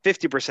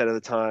 50% of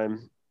the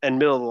time and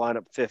middle of the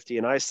lineup 50,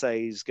 and I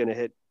say he's going to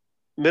hit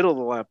middle of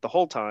the lineup the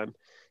whole time,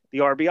 the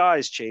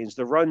RBIs change,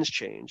 the runs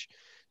change.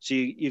 So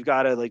you've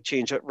got to like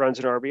change runs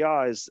and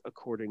RBIs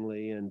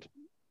accordingly. And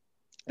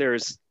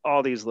there's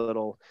all these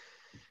little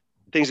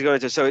things that go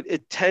into it. So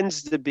it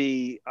tends to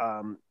be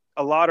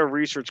a lot of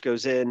research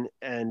goes in,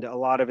 and a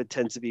lot of it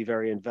tends to be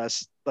very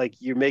like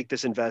you make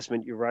this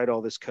investment, you write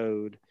all this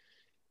code,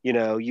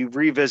 you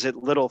revisit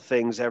little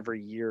things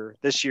every year.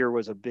 This year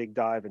was a big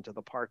dive into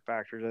the park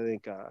factors. I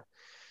think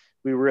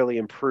we really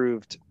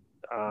improved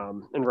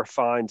and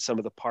refined some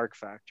of the park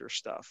factor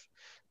stuff.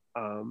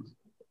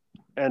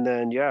 And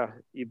then, you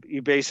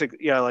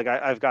basically, like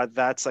I've got,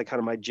 that's like kind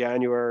of my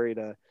January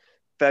to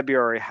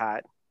February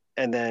hat.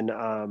 And then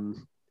I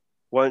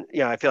feel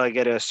like I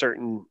get a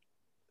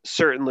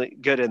certainly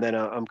good. And then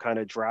I'm kind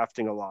of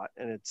drafting a lot,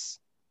 and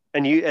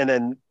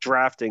then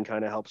drafting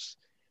kind of helps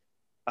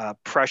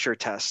pressure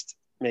test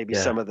maybe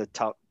some of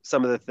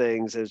the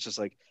things. It's just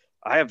like,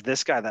 I have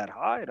this guy that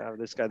high and I have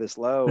this guy this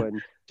low. And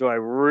do I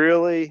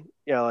really,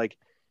 there's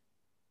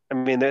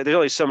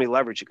only so many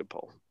leverage you could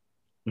pull.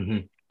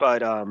 Mm-hmm.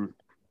 But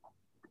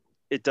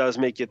it does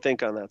make you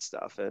think on that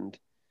stuff. And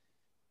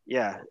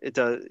it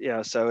does.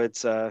 So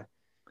it's a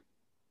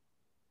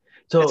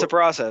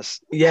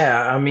process.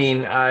 Yeah. I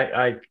mean,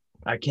 I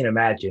can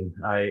imagine.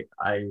 I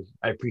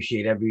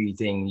appreciate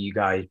everything you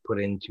guys put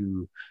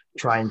into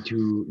trying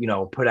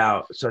to, put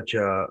out such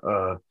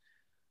a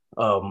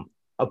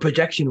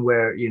projection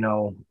where,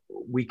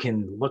 we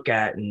can look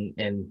at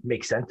and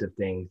make sense of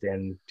things.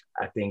 And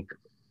I think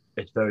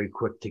it's very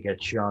quick to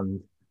get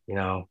shunned,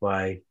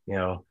 by,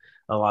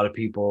 a lot of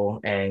people.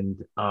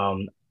 And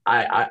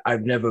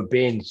I've never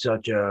been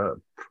such a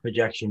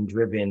projection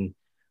driven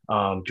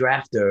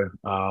drafter,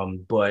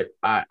 but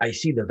I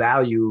see the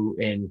value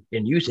in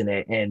using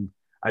it. And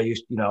I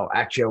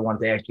actually I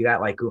wanted to ask you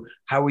that, like,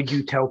 how would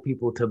you tell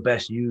people to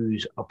best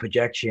use a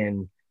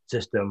projection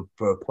system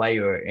for a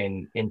player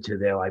and into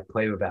their like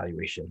player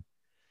evaluation?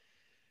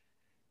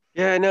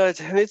 Yeah, no,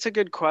 it's a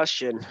good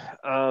question.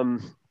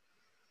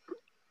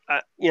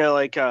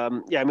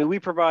 We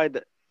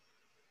provide,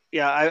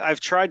 I've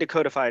tried to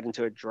codify it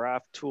into a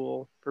draft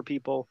tool for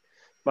people.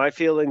 My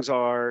feelings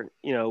are,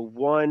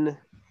 one,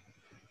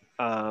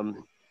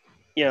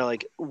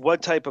 like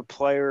what type of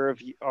player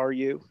are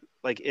you,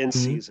 like in Mm-hmm.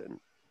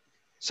 season?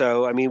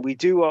 So,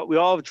 we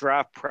all have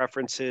draft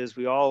preferences.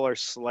 We all are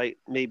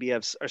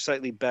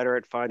slightly better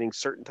at finding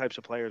certain types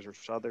of players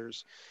versus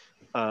others.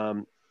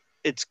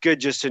 It's good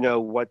just to know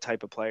what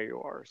type of player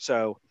you are.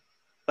 So,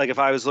 like if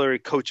I was literally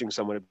coaching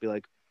someone, it'd be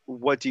like,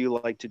 what do you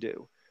like to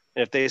do?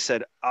 And if they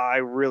said, I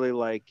really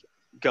like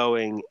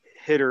going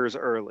hitters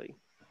early,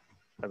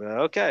 I'd be like,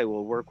 okay,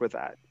 we'll work with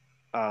that.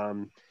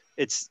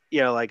 It's,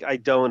 like I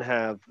don't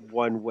have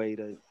one way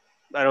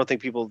I don't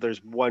think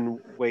there's one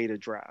way to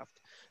draft.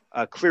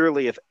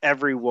 Clearly, if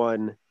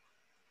everyone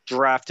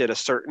drafted a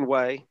certain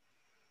way,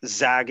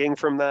 zagging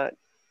from that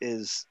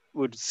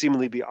would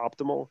seemingly be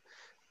optimal.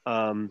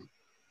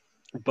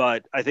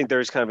 But I think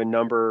there's kind of a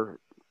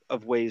number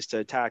of ways to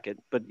attack it,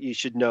 but you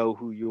should know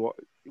who you are,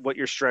 what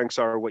your strengths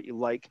are, what you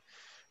like.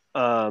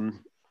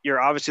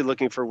 You're obviously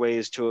looking for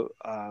ways to,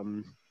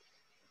 part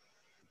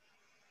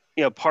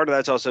of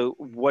that's also,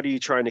 what are you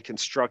trying to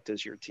construct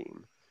as your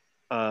team?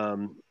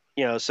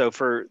 So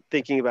for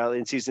thinking about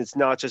in season, it's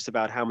not just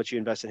about how much you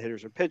invest in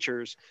hitters or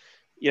pitchers,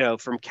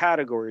 from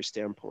category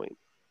standpoint.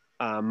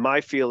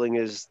 My feeling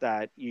is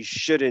that you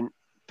shouldn't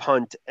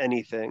punt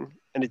anything,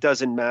 and it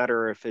doesn't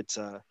matter if it's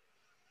what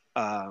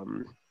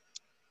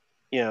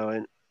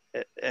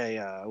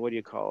do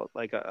you call it?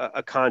 Like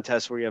a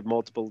contest where you have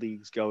multiple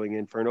leagues going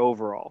in for an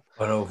overall.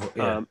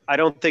 I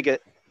don't think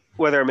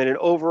whether I'm in an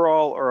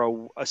overall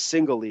or a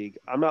single league,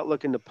 I'm not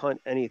looking to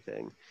punt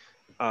anything.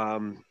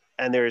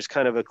 And there's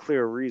kind of a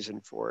clear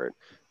reason for it.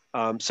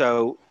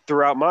 So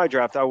throughout my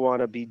draft, I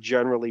want to be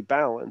generally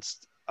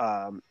balanced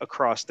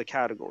across the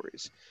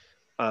categories.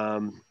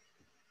 Um,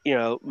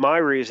 my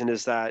reason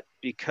is that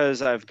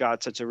because I've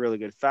got such a really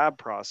good fab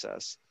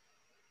process,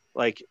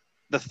 like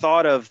the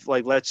thought of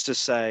like, let's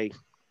just say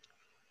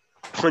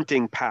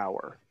punting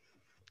power.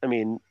 I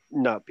mean,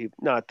 not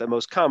the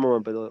most common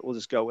one, but we'll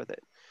just go with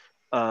it.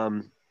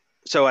 Um,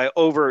 so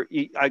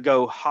I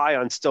go high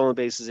on stolen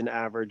bases and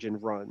average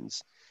and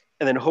runs,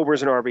 and then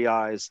homers and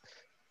RBIs.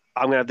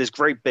 I'm gonna have this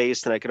great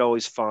base, and I could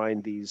always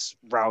find these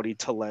Rowdy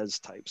Tellez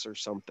types or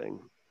something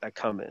that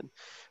come in.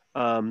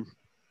 Um,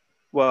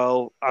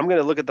 well, I'm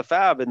gonna look at the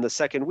fab in the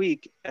second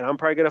week, and I'm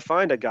probably gonna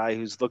find a guy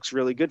who looks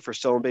really good for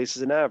stolen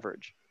bases and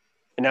average.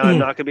 And now I'm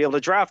not gonna be able to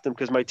draft him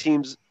because my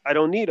teams I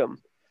don't need him.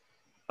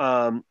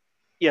 Um,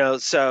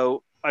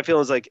 so I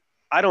feel it's like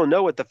I don't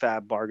know what the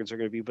fab bargains are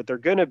going to be, but they're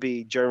going to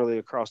be generally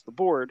across the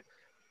board.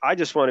 I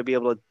just want to be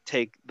able to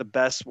take the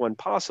best one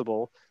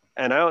possible,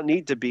 and I don't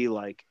need to be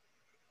like,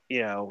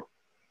 you know,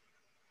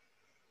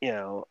 I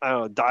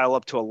don't know, dial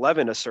up to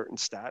 11 a certain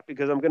stat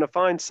because I'm going to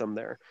find some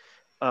there.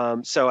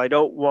 So I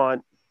don't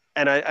want,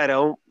 and I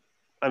don't.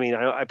 I mean,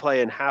 I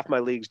play in half my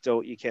leagues.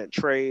 You can't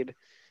trade.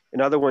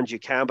 In other ones you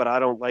can, but I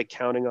don't like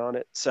counting on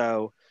it.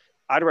 So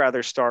I'd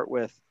rather start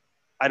with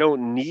I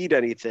don't need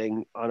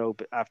anything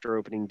after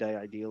opening day,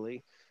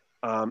 ideally,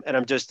 and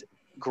I'm just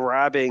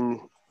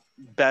grabbing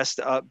best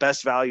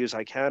values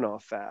I can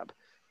off Fab.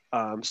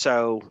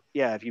 So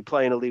yeah, if you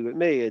play in a league with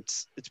me,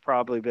 it's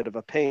probably a bit of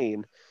a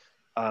pain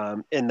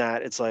in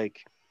that it's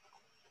like,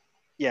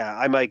 yeah,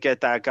 I might get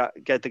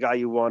the guy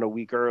you want a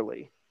week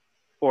early,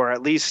 or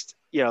at least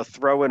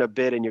throw in a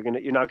bid, and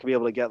you're not gonna be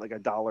able to get like a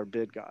dollar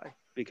bid guy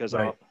because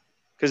Right.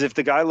 Because if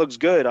the guy looks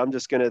good, I'm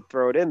just going to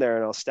throw it in there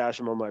and I'll stash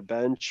him on my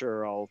bench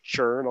or I'll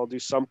churn. I'll do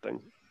something.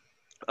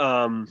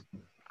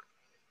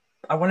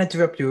 I want to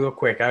interrupt you real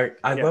quick. I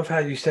Yeah. love how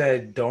you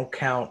said don't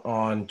count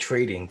on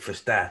trading for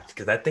stats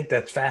because I think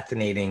that's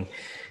fascinating.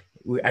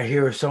 I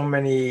hear so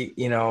many,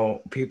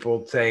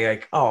 people say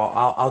like, "Oh,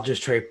 I'll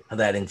just trade for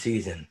that in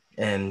season,"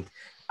 and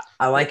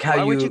I like how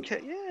Why would you?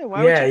 you, Yeah.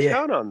 Why would yeah, you yeah,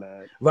 count on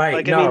that? right.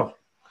 Like, No,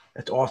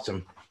 that's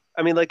awesome.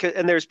 like,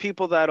 and there's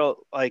people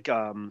that'll like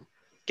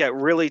get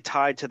really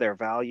tied to their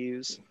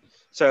values.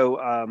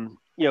 So,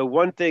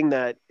 one thing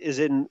that is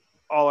in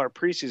all our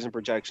preseason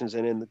projections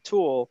and in the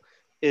tool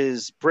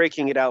is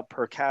breaking it out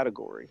per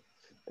category.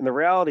 And the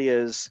reality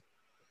is,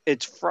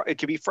 it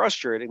can be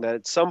frustrating that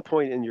at some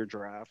point in your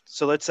draft.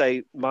 So let's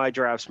say my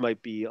drafts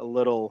might be a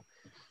little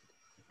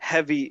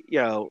heavy,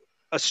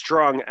 a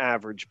strong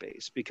average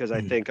base because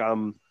I think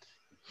I'm.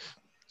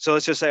 So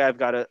let's just say I've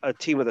got a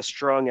team with a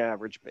strong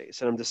average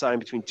base, and I'm deciding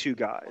between two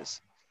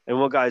guys, and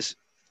one guy's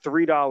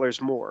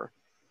 $3 more,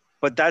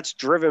 but that's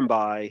driven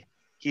by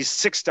he's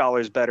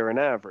 $6 better in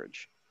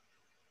average.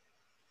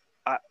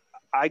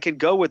 I could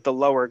go with the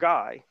lower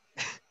guy,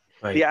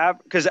 Right.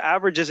 because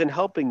average isn't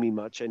helping me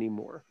much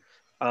anymore.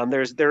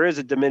 There is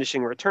a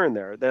diminishing return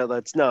there.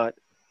 That's not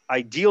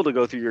ideal to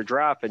go through your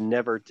draft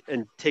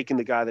and taking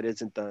the guy that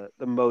isn't the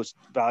most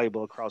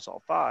valuable across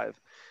all five.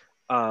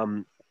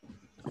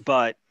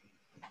 But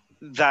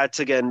that's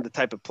again the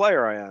type of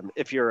player I am.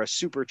 If you're a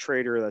super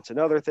trader, that's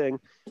another thing.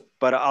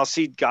 But I'll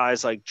see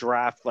guys like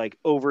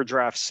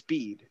overdraft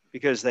speed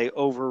because they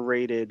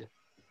rated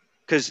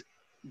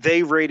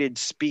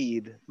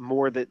speed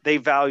they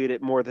valued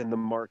it more than the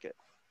market.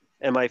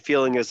 And my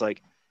feeling is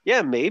like,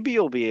 yeah, maybe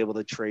you'll be able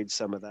to trade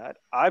some of that.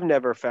 I've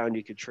never found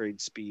you could trade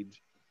speed.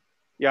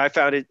 Yeah, I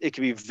found it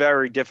can be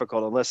very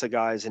difficult unless a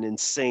guy is an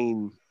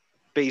insane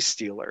base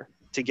stealer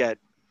to get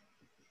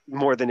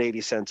more than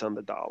 80 cents on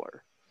the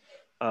dollar.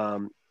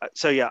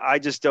 So yeah, I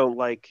just don't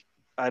like.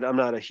 I'm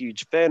not a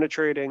huge fan of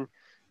trading.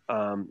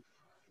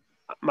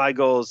 My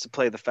goal is to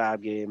play the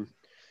fab game.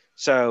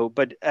 So,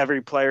 but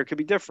every player could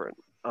be different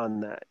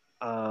on that.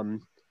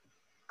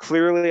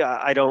 Clearly,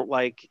 I don't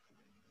like.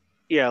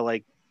 Yeah,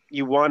 like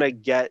you want to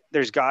get.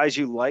 There's guys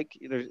you like.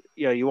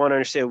 You want to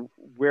understand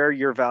where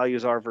your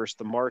values are versus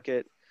the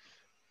market.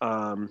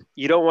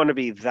 You don't want to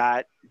be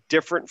that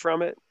different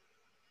from it.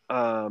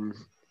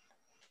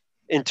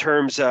 In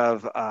terms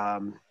of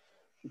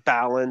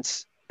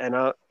balance,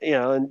 and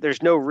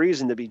there's no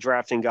reason to be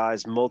drafting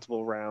guys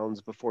multiple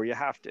rounds before you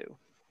have to.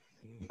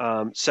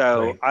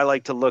 So Right. I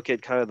like to look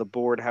at kind of the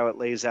board, how it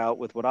lays out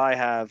with what I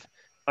have,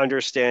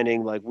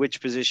 understanding like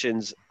which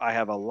positions I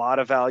have a lot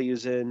of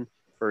values in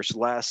versus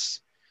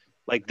less.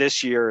 Like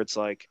this year, it's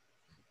like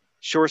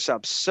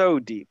shortstop's so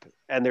deep,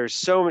 and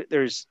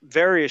there's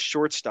various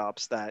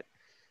shortstops that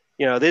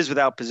it is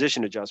without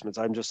position adjustments.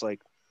 I'm just like,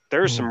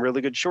 there's some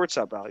really good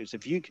shortstop values.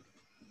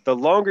 The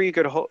longer you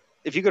could hold,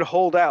 if you could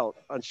hold out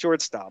on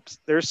shortstops,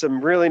 there's some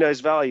really nice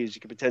values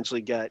you could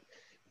potentially get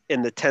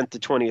in the 10th to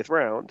 20th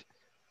round.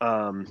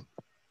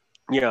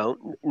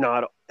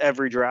 Not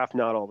every draft,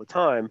 not all the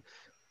time.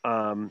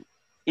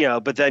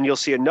 But then you'll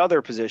see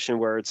another position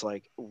where it's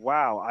like,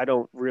 wow, I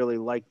don't really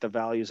like the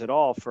values at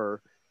all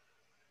for,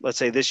 let's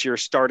say this year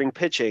starting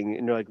pitching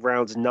in like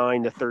rounds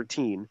 9 to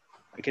 13.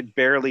 I could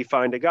barely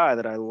find a guy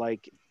that I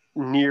like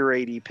near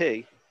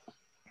ADP.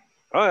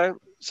 All right.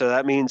 So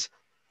that means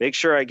make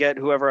sure I get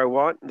whoever I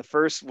want in the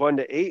first 1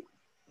 to 8.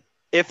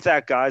 If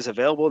that guy's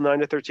available, 9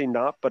 to 13,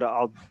 not, but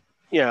I'll,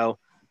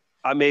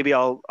 maybe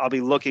I'll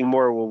be looking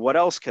more. Well, what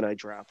else can I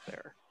draft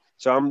there?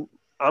 So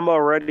I'm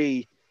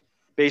already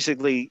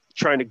basically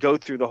trying to go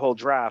through the whole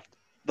draft.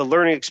 The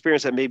learning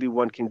experience that maybe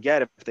one can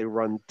get if they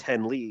run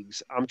 10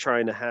 leagues, I'm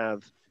trying to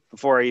have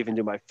before I even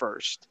do my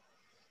first.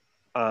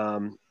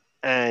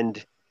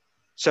 And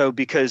so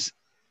because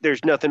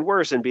there's nothing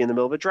worse than being in the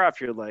middle of a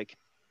draft, you're like,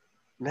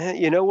 man,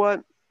 you know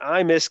what?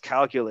 I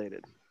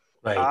miscalculated.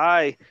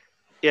 Right.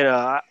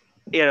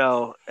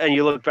 And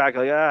you look back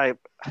like, I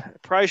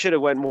probably should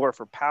have went more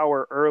for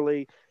power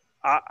early.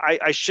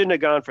 I shouldn't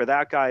have gone for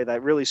that guy.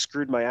 That really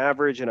screwed my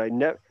average, and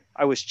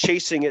I was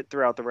chasing it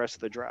throughout the rest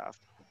of the draft.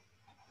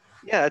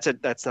 Yeah,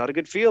 that's not a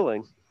good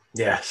feeling.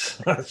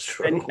 Yes, that's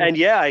true. And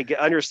yeah, I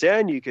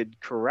understand you could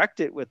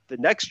correct it with the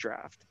next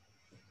draft,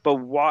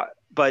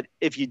 but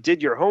if you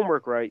did your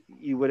homework right,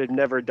 you would have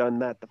never done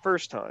that the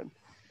first time.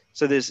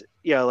 So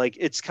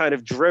it's kind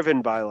of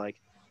driven by like,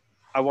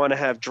 I want to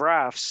have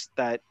drafts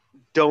that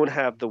don't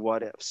have the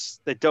what ifs,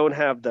 that don't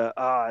have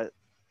the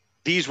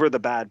these were the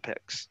bad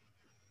picks.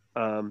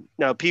 Now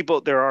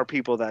there are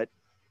people that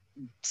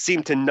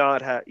seem to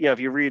not have, if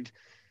you read,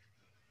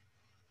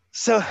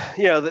 so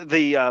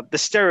the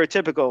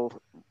stereotypical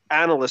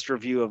analyst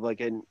review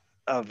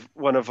of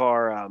one of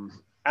our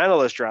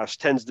analyst drafts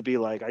tends to be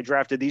like, I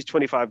drafted these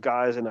 25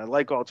 guys and I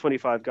like all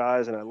 25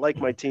 guys and I like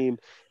my team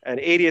and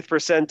 80th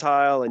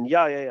percentile and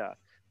yeah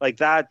like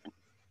that.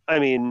 I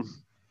mean,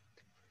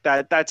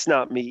 that's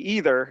not me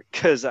either,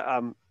 because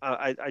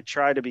I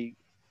try to be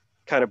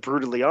kind of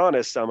brutally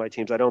honest on my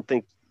teams. I don't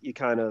think you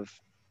kind of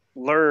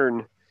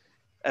learn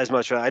as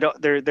much.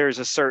 There's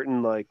a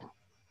certain, like,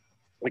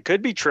 it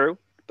could be true,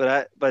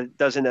 but it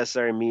doesn't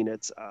necessarily mean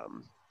it's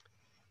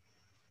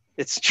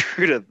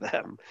true to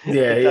them.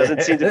 Yeah, it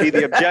doesn't seem to be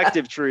the yeah.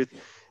 objective truth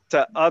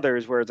to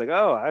others, where it's like,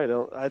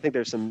 I think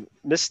there's some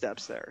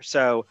missteps there.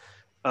 So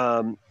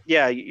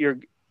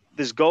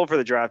this goal for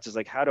the draft is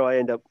like, how do I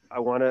end up? I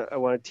want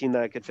a team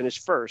that I could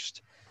finish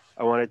first.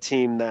 I want a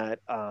team that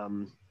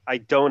I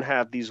don't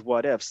have these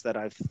what ifs, that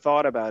I've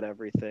thought about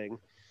everything,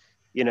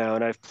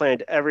 and I've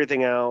planned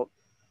everything out,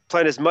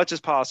 planned as much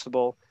as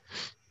possible,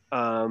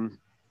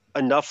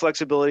 enough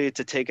flexibility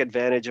to take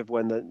advantage of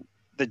when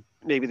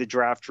maybe the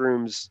draft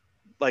rooms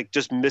like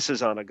just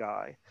misses on a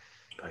guy.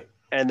 Right.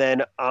 And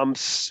then I'm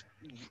set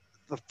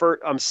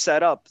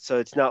up. So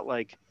it's not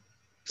like,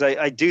 because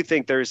I do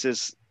think there's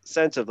this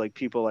sense of like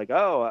people like,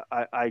 oh,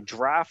 I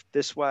draft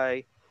this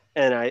way,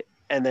 and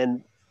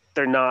then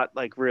they're not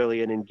like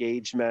really an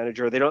engaged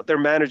manager. Their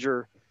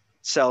manager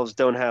selves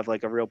don't have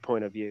like a real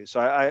point of view. So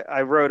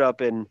I wrote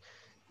up in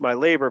my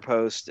labor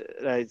post,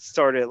 and I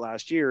started it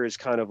last year, is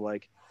kind of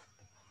like,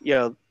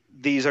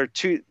 these are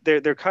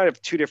they're kind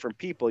of two different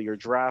people, your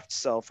draft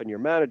self and your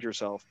manager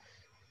self.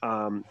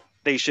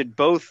 They should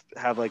both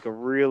have like a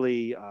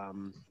really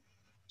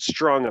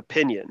strong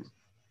opinion.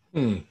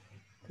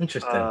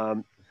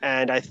 Interesting.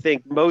 And I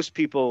think most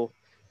people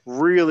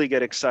really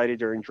get excited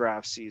during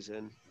draft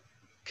season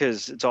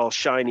because it's all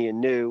shiny and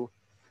new.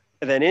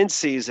 And then in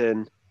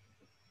season,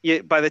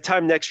 by the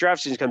time next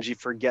draft season comes, you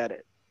forget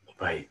it.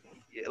 Right.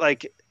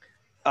 Like,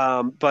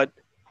 but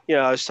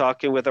I was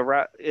talking with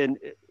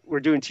we're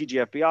doing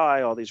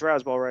TGFBI, all these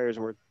Razzball writers,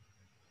 and we're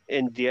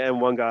and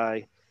one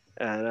guy,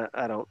 and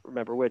I don't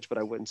remember which, but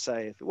I wouldn't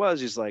say if it was.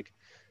 He's like,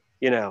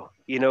 you know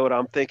what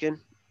I'm thinking?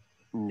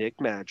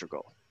 Nick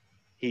Madrigal.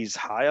 He's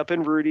high up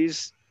in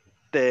Rudy's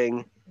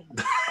thing.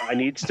 I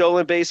need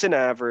stolen base and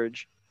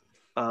average,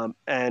 and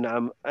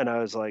I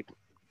was like,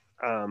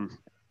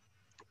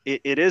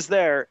 it is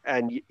there,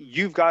 and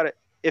you've got it.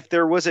 If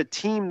there was a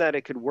team that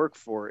it could work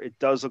for, it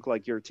does look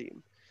like your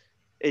team.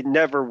 It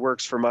never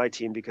works for my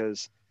team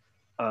because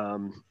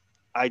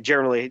I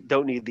generally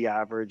don't need the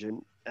average,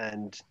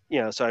 and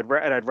so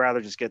I'd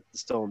rather just get the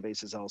stolen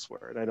bases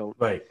elsewhere, and I don't.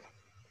 Right.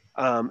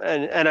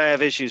 And I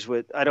have issues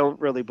with, I don't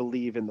really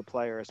believe in the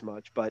player as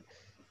much, but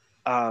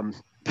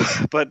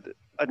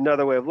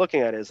another way of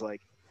looking at it is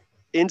like,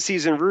 in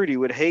season Rudy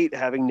would hate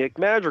having Nick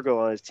Madrigal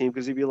on his team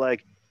because he'd be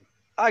like,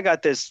 I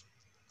got this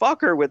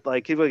fucker with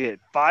like, he would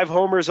get 5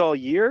 homers all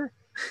year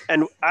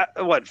and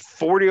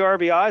 40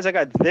 RBIs. I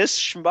got this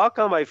schmuck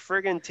on my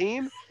friggin'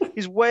 team.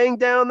 He's weighing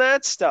down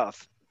that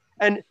stuff.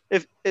 And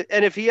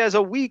if he has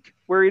a week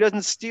where he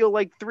doesn't steal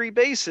like 3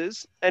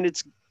 bases, and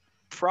it's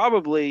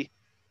probably,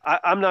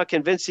 I'm not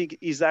convinced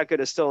he's that good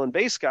a stolen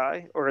base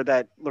guy, or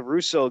that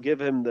LaRusso will give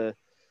him the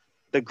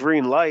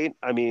green light.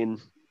 I mean,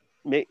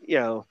 right.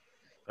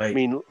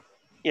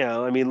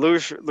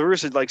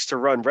 LaRusso likes to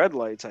run red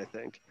lights, I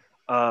think.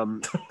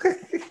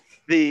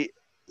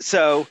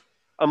 So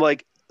I'm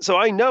like, so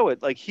I know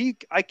it. Like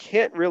I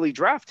can't really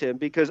draft him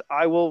because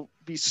I will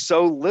be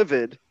so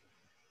livid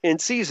in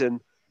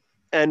season.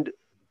 And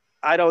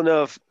I don't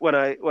know if when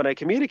I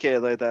communicated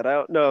like that, I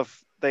don't know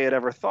if they had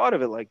ever thought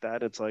of it like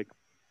that. It's like,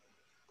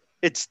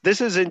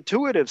 this is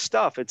intuitive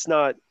stuff. It's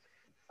not,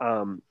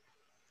 but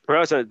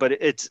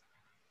it's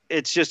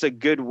it's just a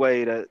good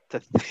way to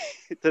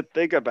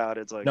think about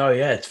it. It's like, No,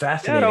 yeah, it's yeah, I don't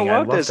fascinating. I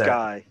want love this that.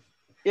 guy.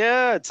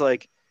 Yeah, it's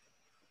like,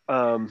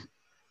 so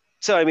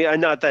I mean,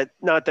 not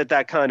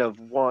that kind of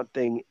want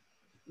thing.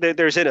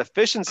 There's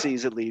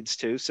inefficiencies it leads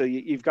to. So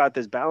you've got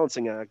this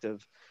balancing act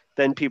of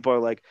then people are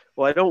like,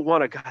 well, I don't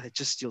want a guy that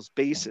just steals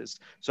bases,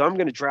 so I'm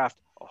going to draft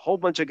a whole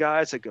bunch of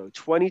guys that go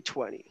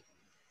 20-20.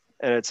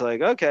 And it's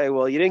like, okay,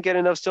 well, you didn't get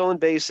enough stolen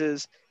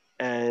bases,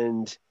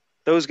 and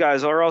those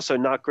guys are also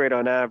not great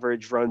on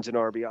average runs and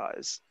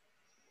RBIs.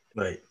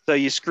 Right. So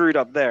you screwed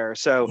up there.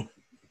 So,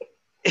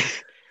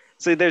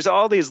 so there's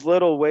all these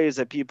little ways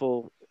that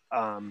people,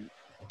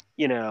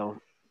 you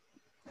know,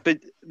 but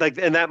like,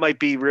 and that might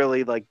be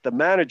really like the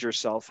manager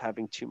self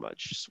having too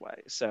much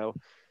sway. So,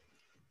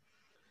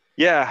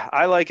 yeah,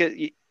 I like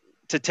it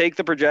to take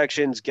the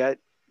projections, put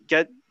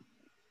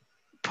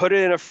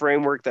it in a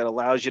framework that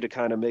allows you to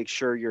kind of make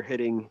sure you're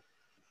hitting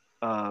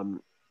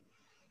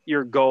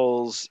your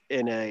goals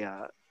in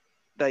a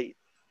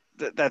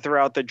that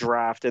throughout the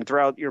draft and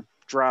throughout your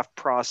draft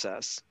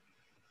process,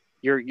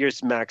 you're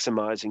just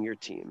maximizing your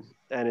team,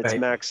 and it's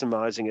Right.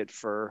 maximizing it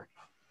for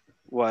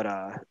what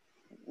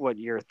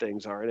your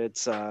things are. And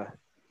it's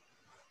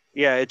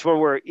yeah, it's one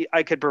where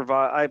I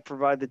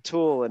provide the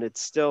tool, and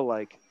it's still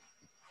like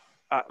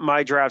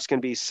my drafts can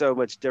be so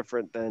much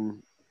different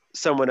than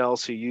someone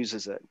else who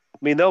uses it. I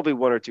mean, there'll be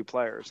one or two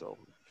players though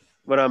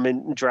when I'm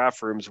in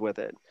draft rooms with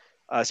it,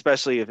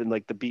 especially if in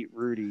like the Beat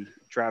Rudy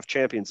Draft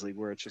Champions League,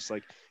 where it's just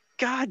like,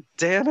 God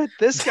damn it,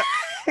 this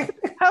guy!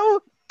 How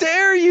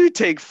dare you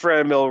take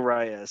Franmil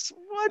Reyes?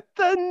 What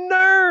the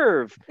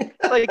nerve!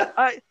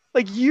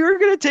 Like you're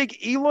gonna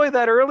take Eloy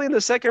that early in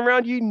the second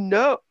round? You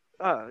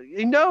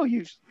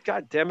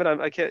God damn it!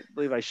 I can't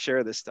believe I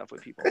share this stuff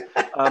with people.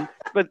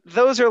 But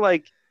those are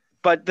like,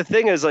 but the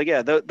thing is, like,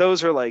 yeah,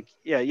 those are like,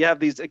 yeah, you have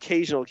these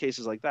occasional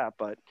cases like that,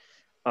 but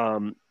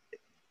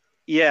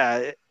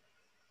yeah,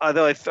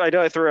 although I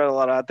know I threw out a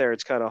lot out there,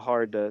 it's kind of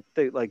hard to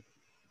think. Like,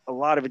 a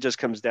lot of it just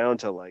comes down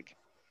to like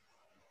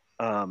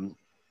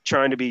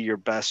trying to be your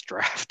best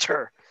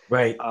drafter.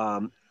 Right.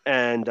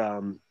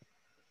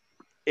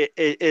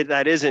 It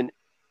that isn't,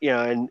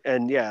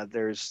 and yeah,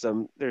 there's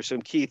some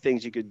key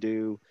things you could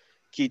do,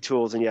 key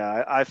tools, and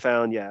yeah, I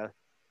found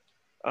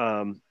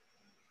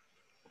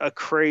a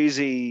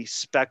crazy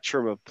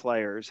spectrum of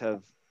players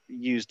have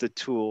used the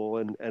tool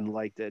and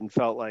liked it and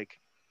felt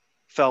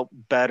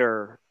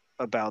better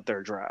about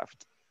their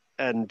draft.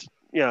 And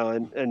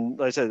and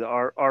like I said,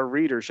 our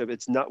readership,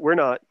 it's not we're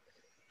not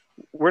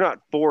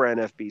for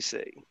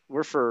NFBC.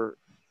 We're for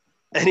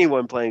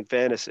anyone playing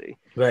fantasy.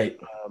 Right.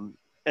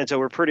 And so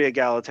we're pretty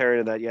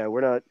egalitarian in that. Yeah,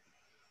 we're not,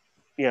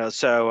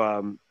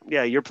 so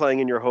yeah, you're playing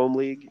in your home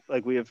league.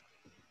 Like, we have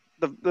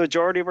the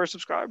majority of our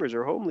subscribers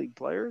are home league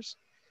players.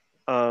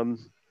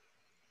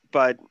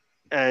 But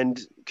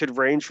could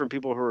range from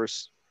people who are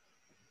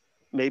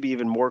maybe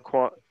even more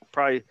quant,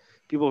 probably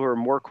people who are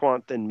more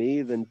quant than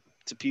me, than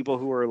to people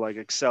who are like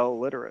Excel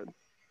literate.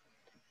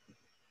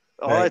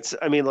 Right.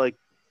 I mean, like,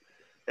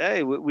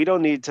 hey, we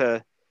don't need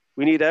to.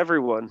 We need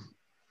everyone,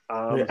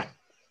 Yeah.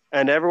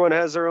 and everyone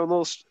has their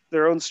own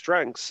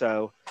strengths.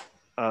 So,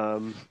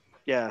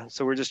 yeah.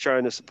 So we're just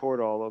trying to support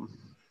all of them.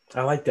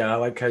 I like that. I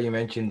like how you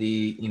mentioned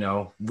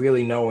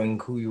really knowing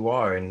who you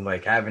are and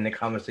like having the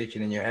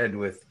conversation in your head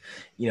with,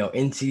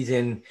 in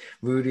season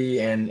Rudy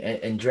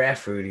and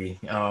draft Rudy.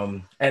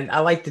 And I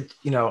like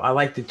I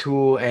like the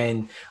tool,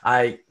 and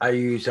I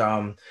use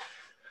the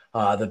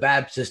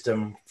BAB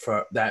system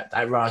for that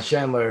Ron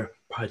Chandler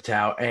puts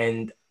out,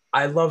 and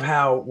I love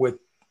how with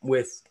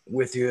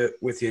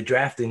your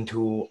drafting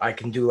tool, I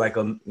can do like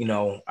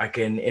I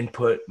can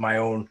input my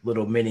own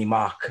little mini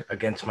mock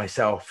against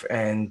myself,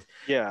 and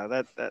Yeah,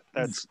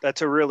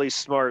 that's a really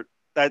smart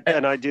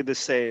and I do the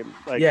same.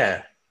 Like,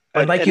 yeah.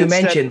 And but like and you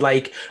instead, mentioned,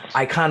 like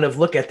I kind of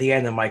look at the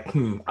end, I'm like,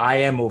 I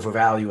am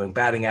overvaluing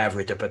batting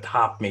average up at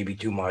top, maybe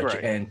too much.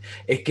 right, And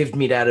it gives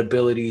me that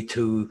ability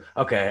to,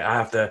 okay, I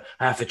have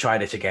to try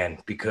this again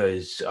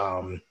because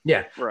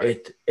yeah,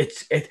 right.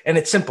 and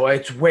it's simple.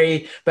 It's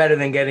way better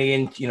than getting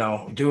in,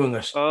 doing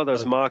Oh,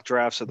 those a mock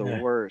drafts are the yeah,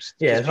 worst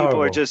yeah, because it's horrible.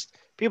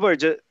 people are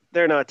just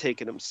they're not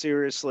taking them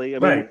seriously.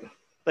 Right.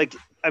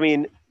 I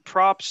mean,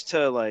 props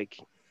to like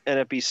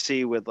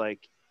NFBC with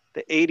like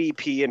the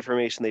ADP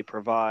information they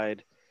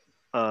provide,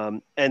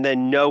 and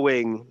then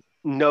knowing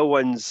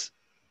knowing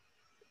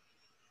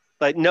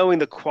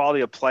the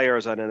quality of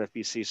players on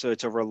NFBC, so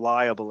it's a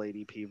reliable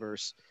ADP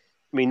versus.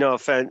 I mean, no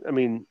offense. I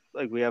mean,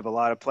 like, we have a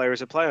lot of players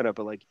that play on it,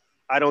 but like,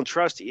 I don't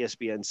trust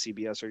ESPN,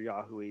 CBS, or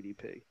Yahoo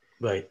ADP.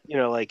 Right.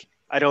 Like,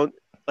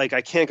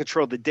 I can't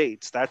control the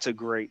dates. That's a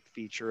great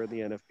feature in the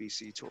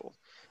NFBC tool.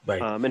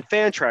 Right. And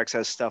Fantrax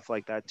has stuff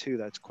like that too.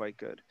 That's quite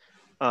good.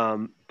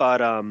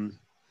 But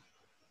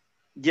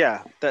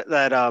yeah,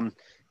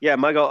 yeah,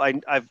 my goal.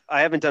 I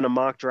haven't done a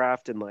mock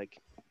draft in like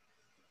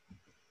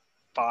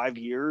 5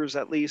 years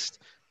at least.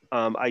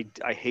 I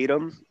hate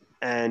them,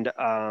 and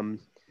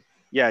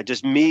yeah,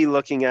 just me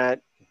looking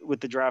at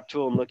with the draft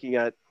tool and looking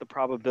at the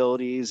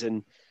probabilities,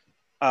 and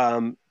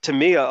to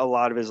me, a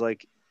lot of it is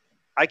like,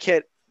 I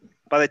can't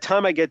by the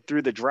time I get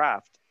through the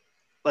draft,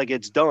 like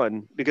it's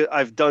done because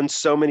I've done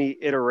so many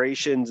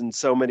iterations and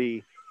so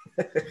many.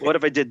 What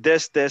if I did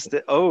this?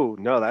 Oh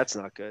no, that's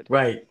not good.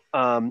 Right.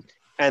 And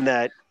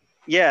that,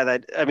 yeah,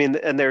 that I mean,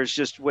 and there's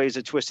just ways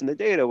of twisting the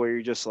data where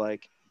you're just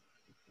like,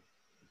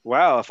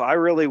 wow, if I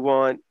really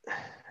want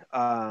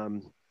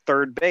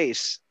third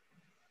base,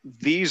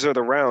 these are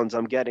the rounds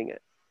I'm getting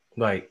it.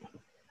 Right.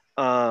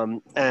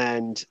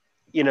 And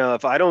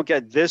if I don't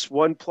get this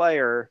one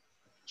player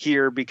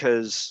here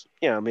because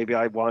maybe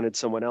I wanted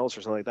someone else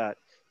or something like that,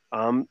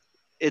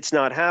 it's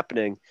not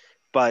happening.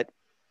 But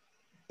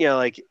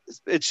like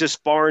it's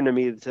just foreign to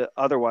me to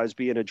otherwise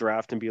be in a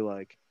draft and be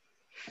like,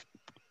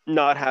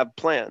 not have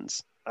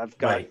plans. I've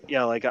got,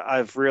 like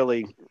I've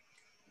really,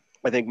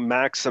 I think,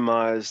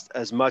 maximized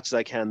as much as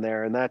I can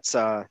there. And that's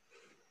a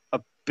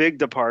big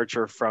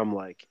departure from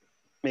like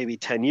maybe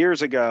 10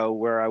 years ago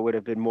where I would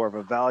have been more of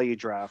a value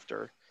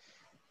drafter.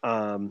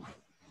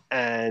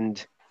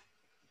 And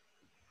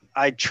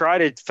I try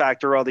to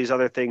factor all these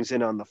other things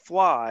in on the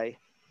fly,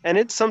 and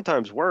it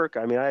sometimes work.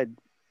 I mean, I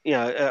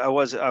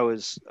was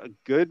a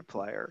good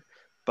player,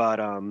 but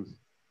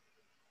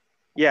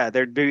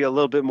there'd be a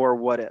little bit more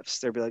what ifs.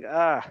 There'd be like,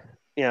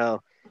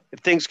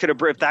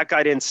 if that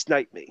guy didn't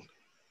snipe me,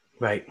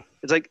 right?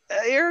 It's like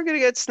you're gonna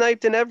get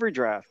sniped in every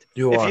draft.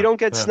 If you don't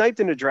get sniped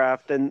in a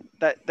draft, then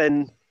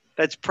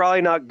that's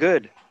probably not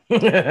good.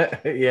 Yeah,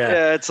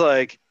 it's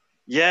like,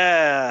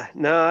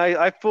 no,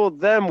 I fooled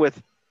them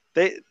with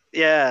no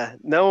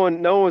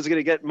one was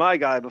gonna get my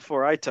guy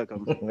before I took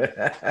him.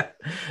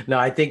 No,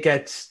 I think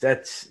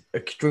that's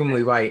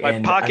extremely right.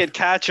 My pocket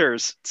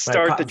catchers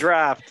start the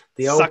draft.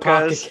 The old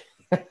pocket.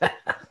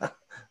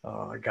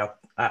 Oh,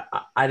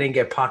 I didn't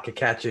get pocket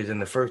catchers in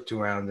the first 2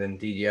 rounds in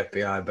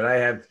DGFBI, but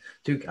I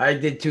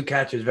did 2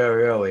 catchers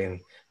very early,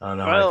 and I don't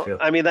know how I feel.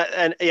 I mean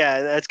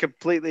that's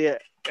completely.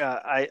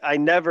 I've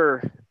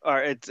never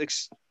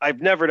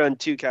done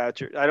 2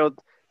 catchers.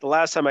 The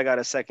last time I got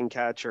a second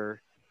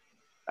catcher,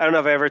 I don't know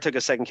if I ever took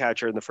a second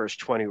catcher in the first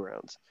 20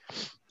 rounds.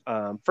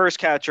 First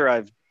catcher,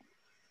 I've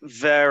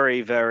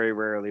very, very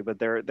rarely, but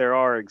there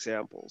are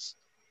examples.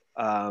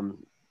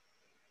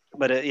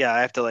 But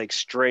I have to like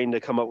strain to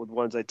come up with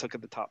ones I took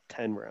at the top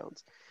 10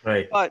 rounds.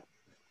 Right. But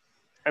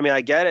I mean,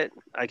 I get it.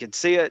 I can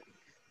see it.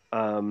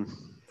 I'm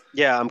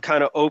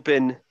kind of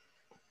open.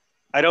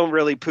 I don't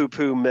really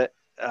poo-poo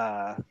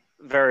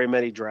very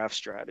many draft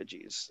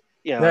strategies,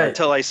 right,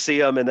 until I see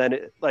them and then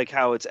like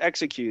how it's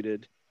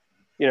executed,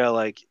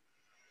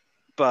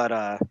 but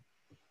I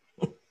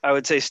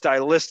would say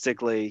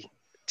stylistically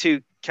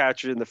 2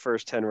 catchers in the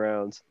first 10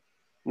 rounds,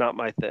 not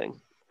my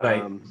thing.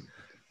 Right.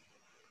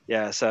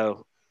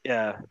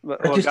 I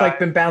just like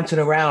been bouncing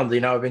around,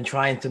 I've been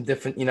trying some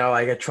different,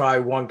 like I try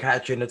one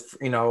catcher and it's,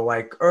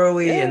 like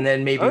early and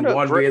then maybe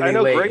one really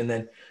late and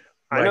then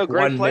I know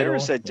great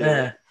players that do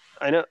it.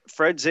 I know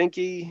Fred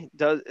Zinke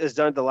has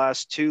done the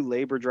last 2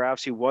 labor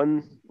drafts. He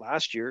won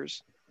last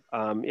year's.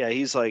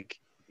 He's like,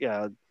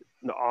 an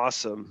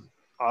awesome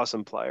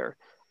player.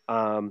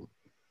 I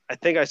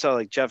think I saw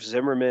like Jeff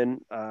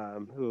Zimmerman,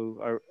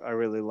 who I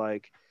really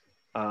like.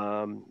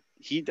 I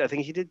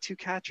think he did 2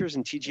 catchers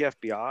in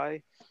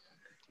TGFBI.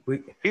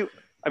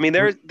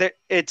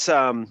 It's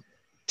to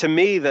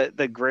me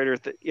the greater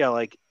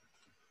like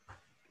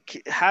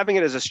having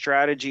it as a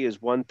strategy is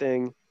one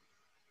thing.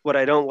 What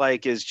I don't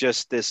like is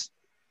just this,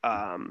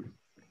 the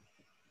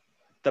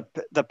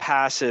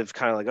passive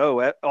kind of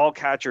like, all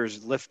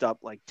catchers lift up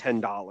like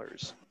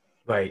 $10.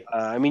 Right.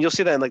 You'll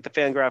see that in like the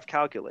Fangraph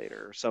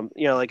calculator or some,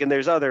 and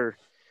there's other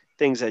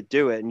things that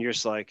do it, and you're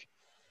just like,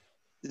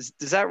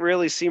 does that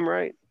really seem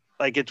right?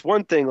 Like it's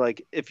one thing,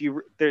 like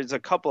there's a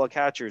couple of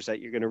catchers that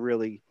you're going to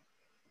really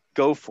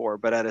go for,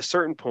 but at a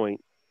certain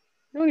point,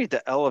 you don't need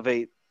to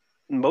elevate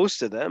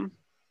most of them.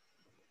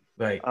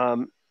 Right.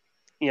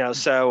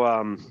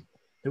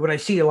 What I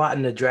see a lot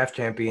in the draft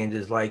champions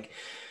is like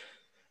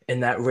in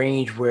that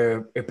range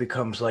where it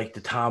becomes like the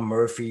Tom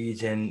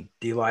Murphys and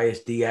the Elias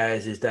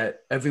Diaz, is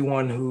that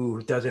everyone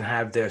who doesn't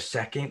have their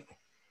second,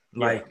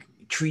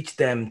 treats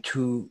them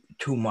too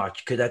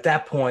much. Because at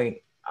that point,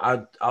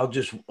 I'll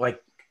just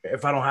like,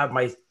 if I don't have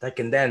my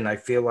second, then I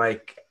feel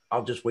like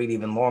I'll just wait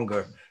even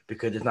longer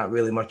because it's not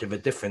really much of a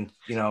difference,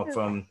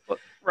 from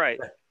right.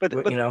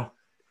 But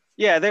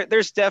Yeah,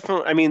 there's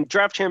definitely.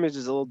 Draft champions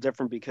is a little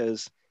different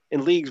because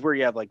in leagues where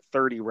you have like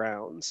 30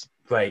 rounds,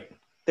 right?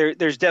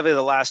 There's definitely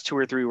the last 2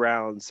 or 3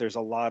 rounds. There's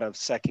a lot of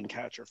second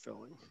catcher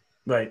filling,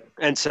 right?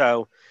 And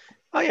so,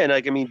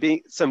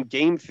 being some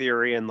game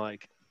theory and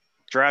like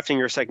drafting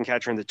your second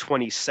catcher in the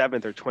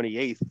 27th or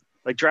 28th,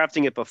 like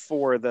drafting it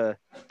before the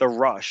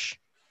rush,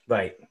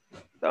 right?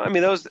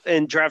 Those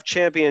in draft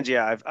champions,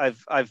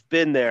 I've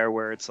been there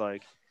where it's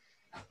like,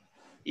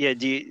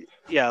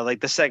 like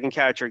the second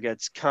catcher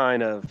gets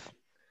kind of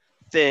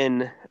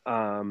thin,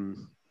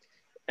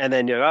 and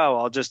then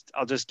I'll just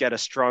get a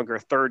stronger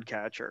third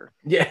catcher.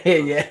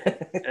 Yeah.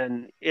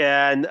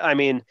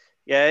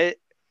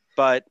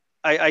 But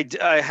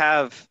I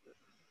have,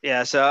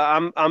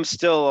 so I'm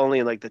still only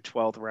in like the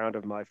 12th round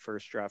of my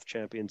first draft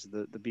champions,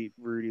 the Beat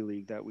Rudy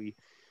League that we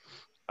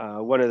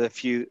One of a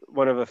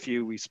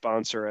few we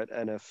sponsor at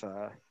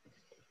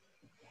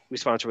we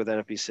sponsor with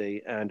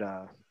NFBC, and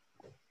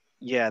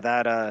yeah,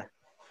 that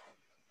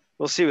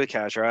we'll see with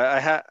catcher.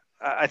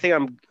 I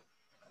think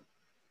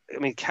I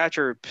mean,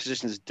 catcher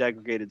position is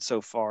degraded so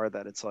far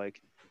that it's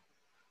like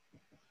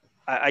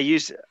I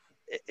use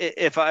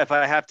if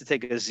I have to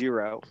take a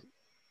zero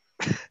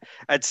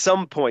at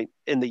some point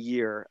in the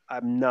year,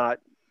 I'm not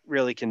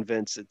really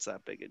convinced it's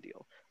that big a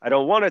deal. I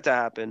don't want it to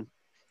happen.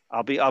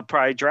 I'll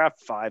probably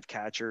draft 5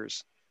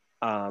 catchers.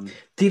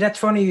 See, that's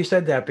funny you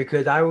said that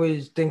because I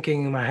was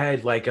thinking in my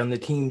head, like on the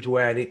teams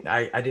where I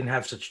didn't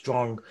have such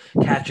strong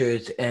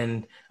catchers,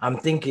 and I'm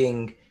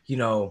thinking,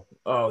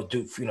 oh,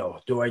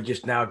 do I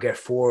just now get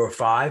 4 or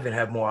 5 and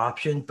have more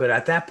options? But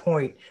at that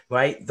point,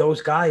 right,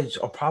 those guys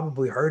are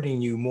probably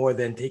hurting you more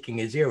than taking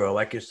a zero,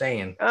 like you're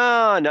saying.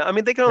 Oh no, I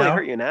mean they can only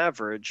hurt No? you in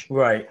average.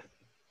 Right.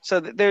 So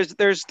there's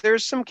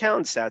some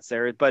count stats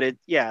there, but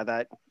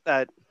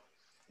that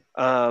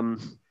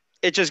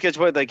it just gets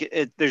what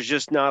like there's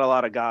just not a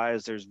lot of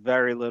guys. There's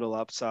very little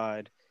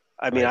upside.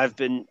 I mean,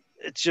 Right.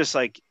 it's just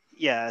like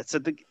it's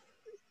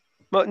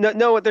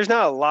no, there's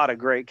not a lot of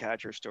great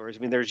catcher stories. I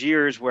mean, there's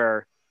years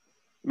where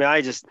I mean,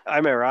 I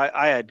remember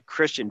I had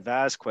Christian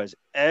Vasquez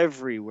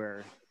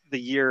everywhere the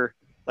year,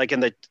 like in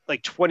the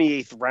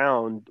 28th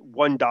round,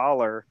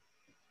 $1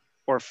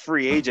 or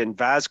free agent.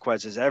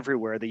 Vasquez is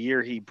everywhere the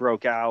year he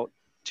broke out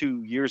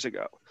 2 years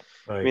ago.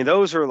 I Right. mean,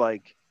 those are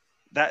like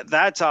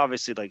that's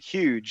obviously like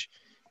huge,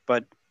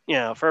 but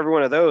for every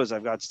one of those,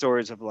 I've got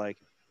stories of like,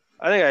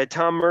 I think I had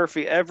Tom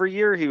Murphy every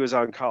year he was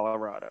on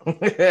Colorado. How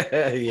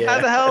the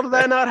Yeah. hell did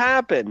that not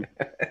happen?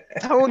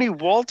 Tony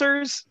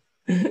Walters?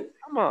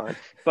 Come on.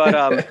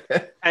 But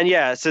and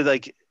yeah, so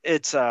like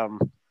it's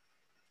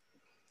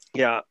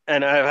yeah,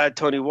 and I've had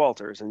Tony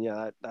Walters, and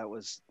yeah, that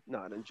was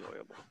not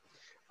enjoyable.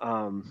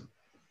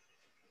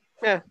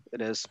 Yeah,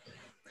 it is.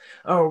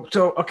 Oh,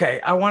 so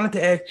okay. I wanted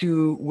to ask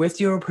you,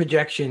 with your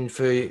projection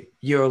for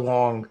year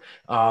long,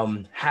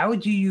 how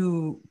do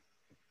you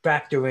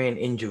factor in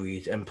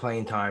injuries and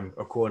playing time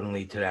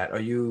accordingly to that?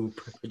 Are you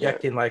Yeah.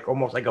 projecting like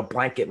almost like a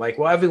blanket, like,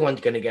 well,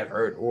 everyone's going to get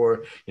hurt,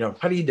 or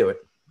how do you do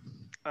it?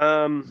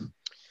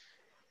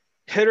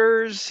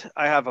 Hitters,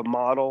 I have a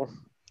model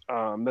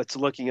that's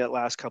looking at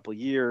last couple of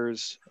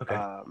years, Okay.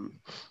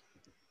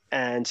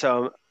 and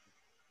so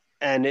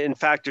and it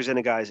factors in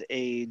a guy's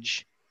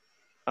age.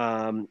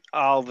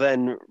 I'll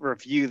then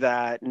review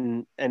that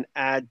and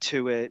add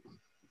to it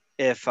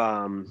if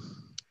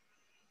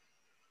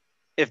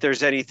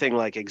there's anything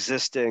like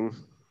existing.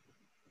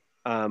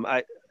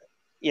 I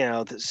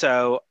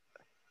so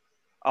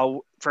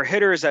I'll for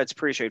hitters that's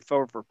pretty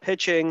straightforward. For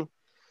pitching,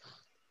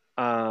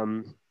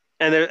 and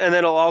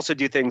then I'll also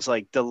do things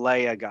like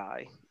delay a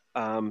guy.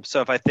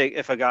 So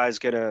if a guy's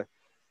gonna,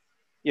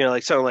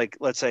 like so like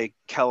let's say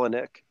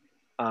Kellenic,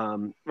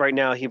 right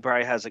now he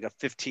probably has like a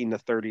 15 to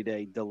 30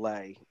 day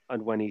delay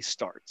on when he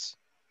starts,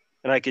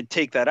 and I could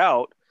take that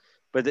out,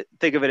 but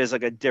think of it as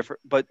like a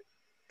different. But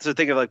so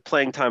think of like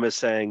playing time as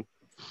saying,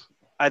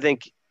 I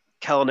think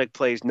Kellenic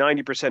plays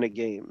 90% of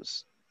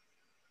games,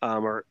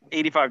 or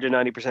 85 to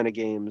 90% of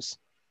games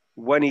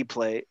when he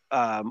play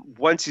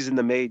once he's in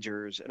the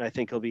majors, and I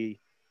think he'll be.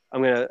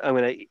 I'm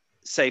gonna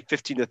say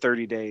 15 to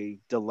 30 day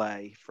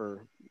delay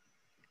for,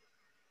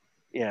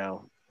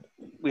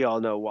 we all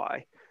know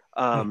why,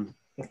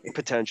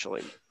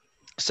 potentially.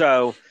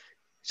 So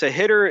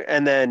hitter,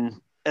 and then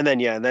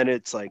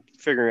it's like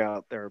figuring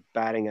out their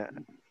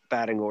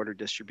batting order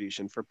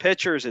distribution. For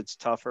pitchers, it's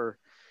tougher.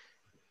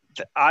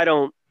 I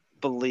don't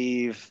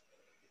believe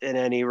in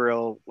any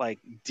real like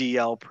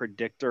DL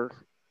predictor.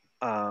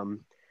 But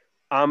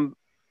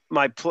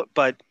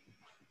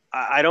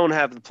I don't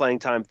have the playing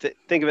time.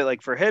 Think of it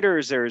like for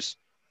hitters, there's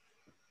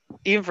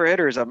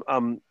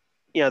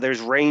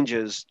there's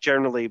ranges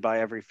generally by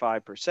every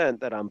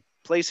 5% that I'm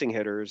placing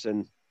hitters,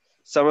 and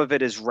some of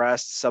it is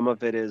rest, some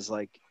of it is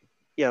like,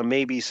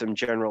 maybe some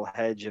general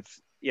hedge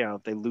if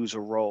they lose a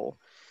role.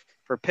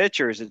 For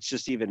pitchers, it's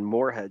just even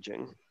more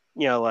hedging,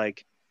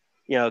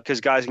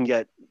 because guys can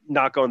get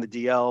not go on the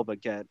DL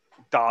but get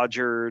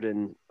dodgered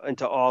and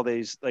into all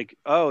these like,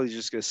 oh, he's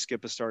just gonna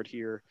skip a start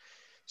here.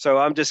 So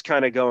I'm just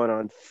kind of going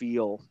on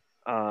feel,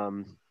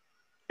 and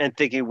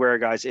thinking where a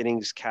guy's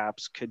innings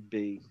caps could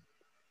be.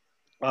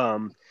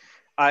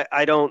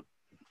 I don't.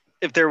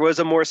 If there was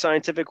a more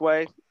scientific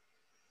way,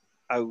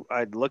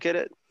 I'd look at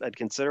it. I'd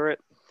consider it.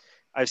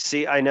 I've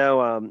seen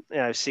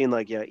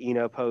like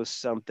Eno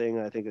post something.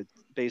 I think it's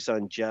based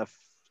on Jeff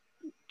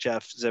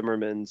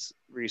Zimmerman's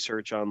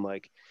research on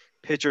like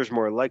pitchers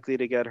more likely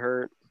to get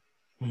hurt.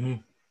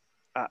 Mm-hmm.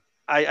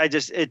 I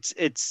just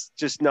it's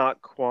just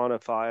not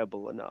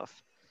quantifiable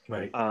enough.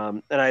 Right.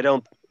 And I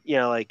don't,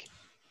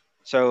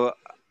 so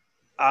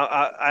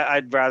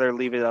I'd rather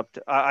leave it up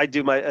to, I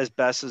do my as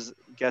best as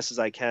guess as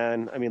I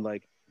can. I mean,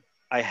 like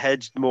I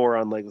hedged more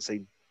on like, let's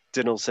say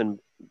Dinelson,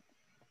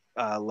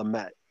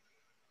 Lamet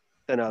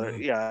than other.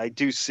 Mm-hmm. Yeah, I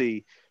do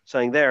see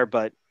something there,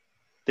 but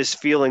this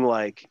feeling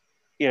like,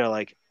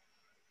 like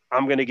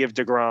I'm going to give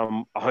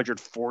DeGrom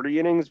 140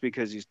 innings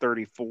because he's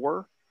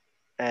 34,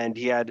 and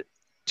he had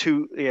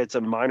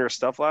some minor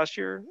stuff last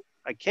year.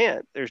 I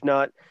can't. There's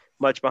not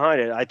much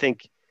behind it. I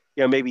think,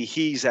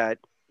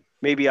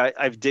 maybe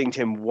I've dinged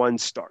him one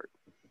start.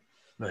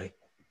 Right.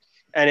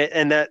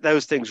 And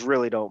those things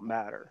really don't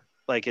matter.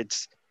 Like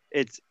it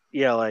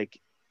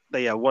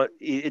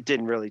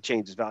didn't really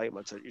change his value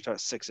much. You're talking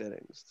 6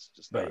 innings. It's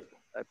just not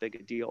that big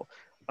a deal.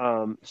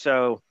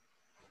 So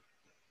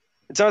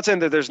it's not saying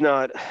that there's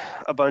not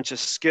a bunch of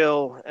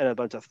skill and a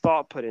bunch of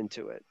thought put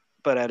into it,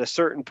 but at a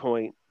certain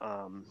point,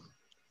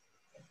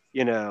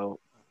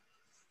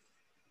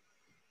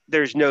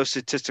 there's no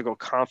statistical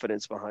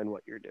confidence behind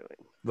what you're doing.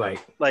 Right.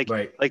 Like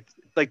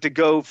to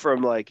go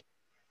from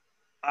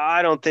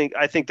I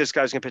think this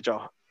guy's going to pitch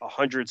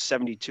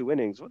 172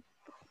 innings.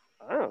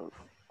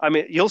 I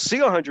mean, you'll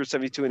see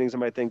 172 innings in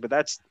my thing, but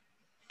that's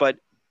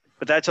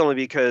only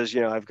because,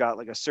 I've got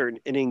like a certain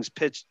innings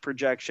pitched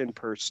projection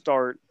per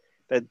start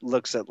that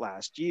looks at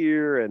last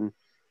year, and,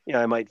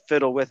 I might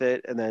fiddle with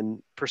it and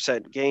then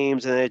percent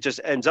games, and it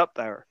just ends up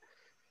there.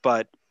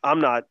 But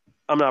I'm not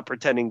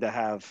pretending to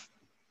have,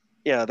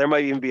 there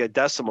might even be a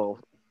decimal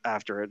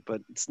after it,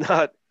 but it's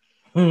not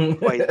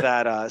quite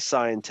that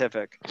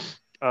scientific.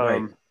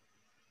 Right.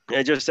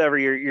 And just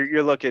every year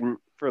you're looking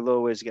for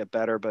little ways to get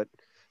better. But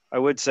I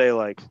would say,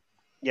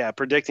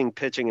 predicting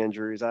pitching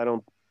injuries,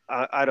 open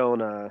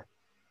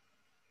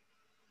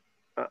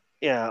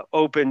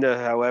to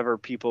however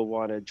people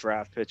want to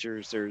draft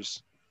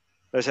pitchers.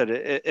 Like I said,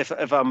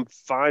 if I'm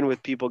fine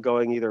with people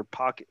going either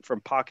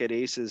pocket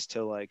aces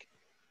to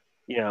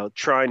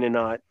trying to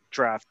not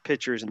draft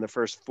pitchers in the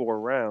first 4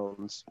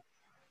 rounds,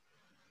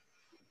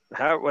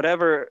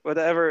 however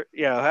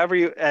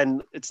you,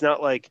 and it's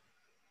not like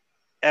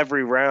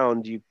every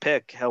round you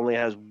pick only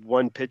has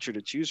one pitcher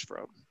to choose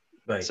from.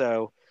 Right.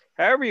 So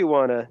however you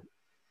want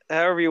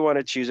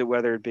to choose it,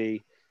 whether it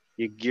be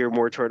you gear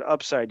more toward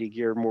upside, you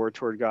gear more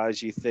toward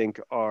guys you think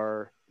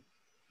are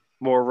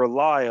more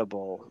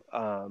reliable.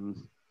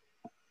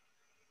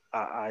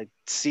 I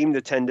seem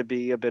to tend to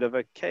be a bit of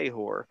a K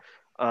whore,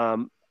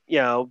 but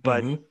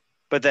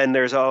then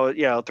there's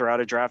throughout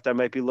a draft, I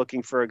might be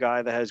looking for a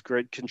guy that has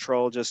grid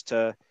control just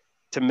to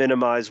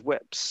minimize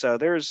whips. So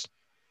there's,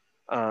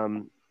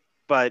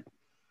 but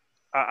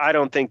I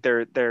don't think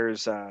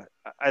there's I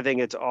think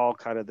it's all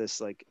kind of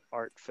this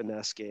art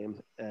finesse game.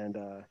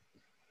 And,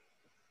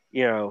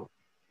 you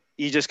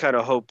just kind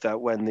of hope that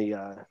when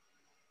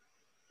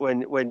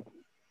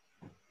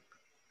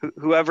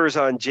whoever's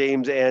on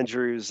James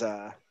Andrews'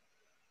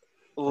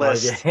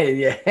 list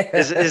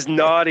is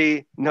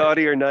naughty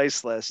or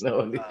nice list,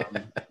 you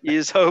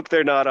just hope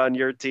they're not on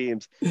your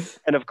teams.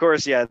 And of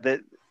course,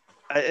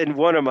 in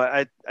one of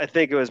my, I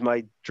think it was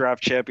my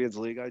draft champions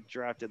league, I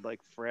drafted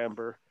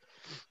Framber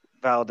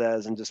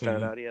Valdez and just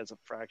found out he has a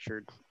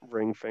fractured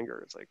ring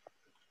finger. It's at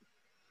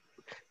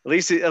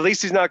least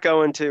he's not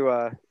going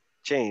to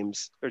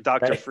James, or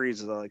Dr.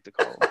 Freeze, as I like to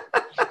call him.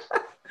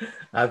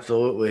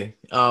 Absolutely.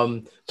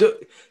 So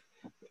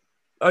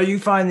are you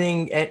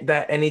finding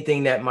that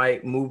anything that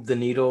might move the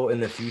needle in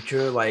the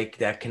future,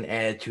 that can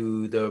add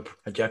to the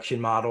projection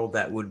model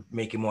that would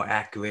make it more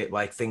accurate,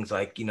 things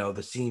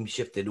the seam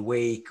shifted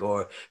wake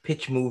or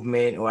pitch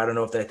movement, or I don't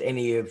know if that's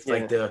any of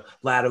the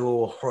lateral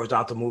or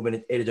horizontal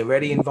movement, it is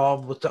already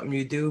involved with something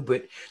you do,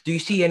 but do you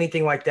see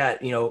anything like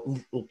that,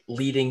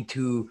 leading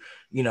to,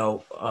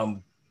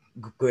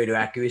 greater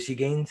accuracy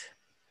gains?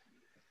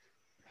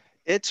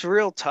 It's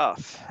real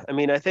tough. I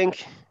mean, I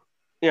think,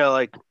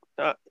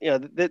 that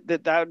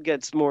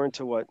gets more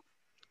into what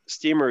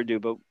Steamer would do,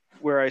 but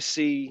where I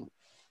see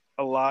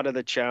a lot of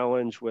the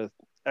challenge with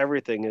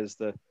everything is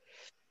the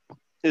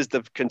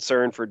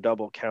concern for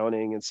double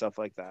counting and stuff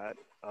like that.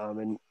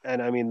 And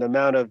I mean, the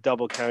amount of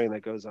double counting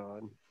that goes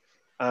on.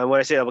 When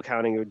I say double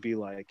counting, it would be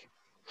let's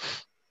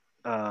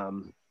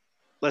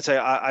say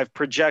I've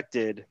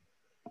projected,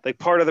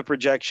 part of the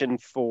projection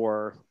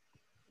for,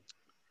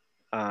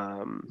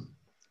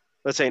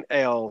 let's say an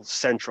AL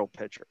Central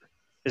pitcher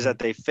is that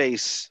they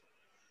face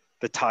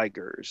the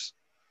Tigers.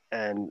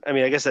 And I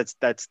mean, I guess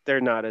they're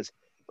not as,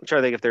 I'm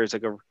trying to think if there's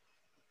a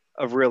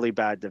really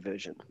bad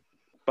division,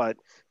 but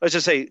let's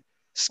just say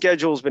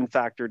schedule's been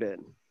factored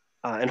in,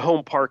 and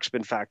home park's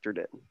been factored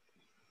in.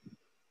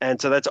 And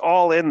so that's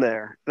all in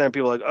there. And then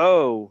people are like,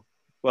 oh,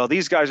 well,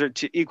 these guys are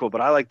equal,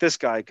 but I like this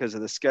guy because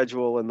of the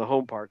schedule and the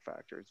home park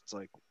factors. It's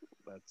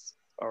that's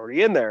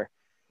already in there.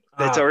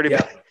 That's already been.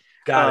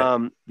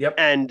 Got it. Yep.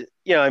 And,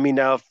 I mean,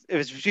 now if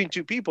it's between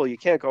two people, you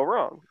can't go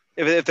wrong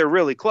if they're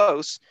really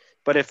close.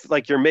 But if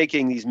you're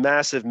making these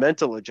massive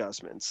mental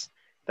adjustments,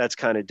 that's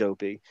kind of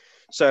dopey.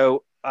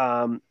 So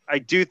I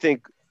do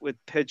think with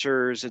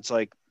pitchers, it's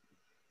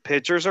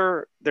pitchers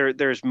are there.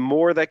 There's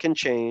more that can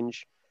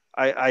change.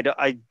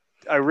 I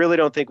really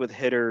don't think with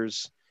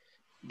hitters,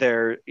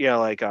 they're,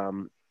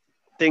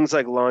 things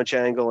like launch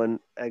angle and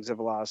exit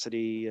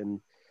velocity.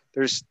 And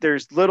there's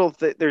there's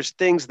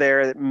things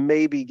there that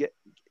maybe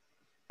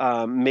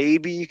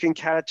you can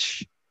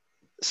catch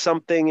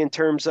something in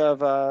terms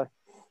of a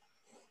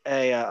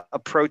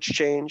approach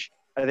change.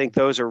 I think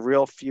those are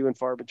real few and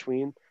far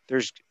between.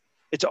 There's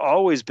it's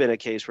always been a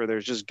case where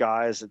there's just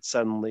guys that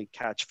suddenly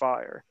catch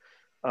fire.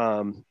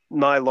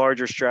 My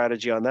larger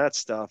strategy on that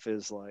stuff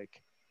is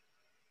like,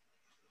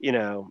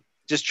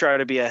 just try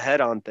to be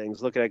ahead on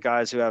things, looking at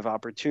guys who have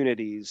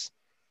opportunities,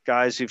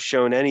 guys who've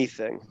shown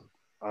anything.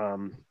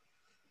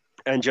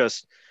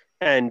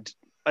 And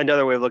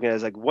another way of looking at it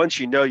is like, once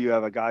you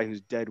have a guy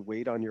who's dead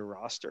weight on your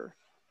roster,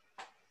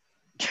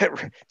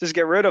 just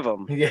get rid of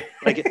them. Yeah.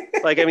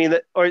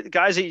 Or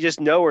guys that you just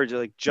know are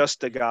like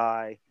just a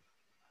guy,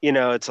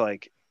 it's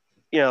like,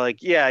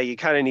 yeah, you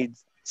kind of need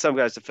some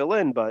guys to fill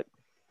in, but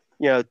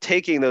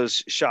taking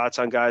those shots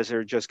on guys that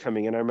are just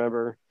coming in. I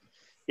remember,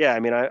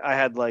 I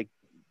had like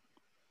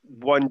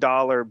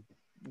 $1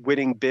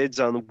 winning bids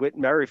on Whit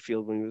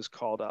Merrifield when he was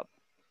called up,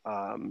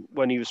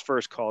 when he was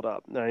first called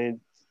up. A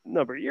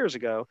number of years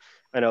ago,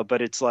 I know,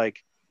 but it's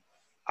like,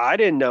 I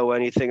didn't know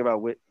anything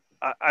about Whit.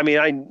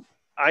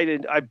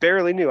 I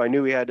barely knew. I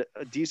knew he had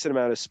a decent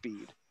amount of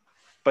speed,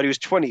 but he was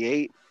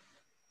 28.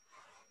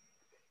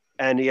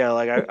 And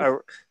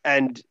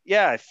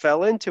I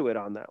fell into it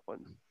on that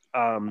one.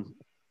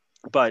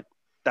 But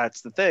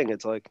that's the thing.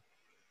 It's like,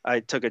 I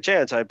took a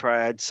chance. I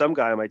probably had some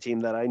guy on my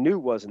team that I knew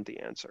wasn't the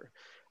answer.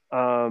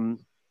 I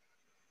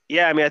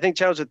think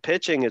challenge with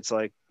pitching, it's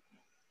like,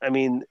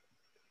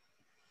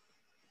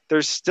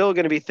 there's still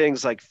going to be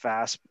things like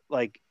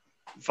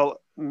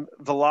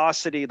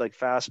velocity, like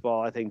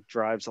fastball, I think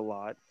drives a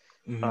lot.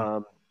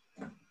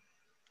 Mm-hmm.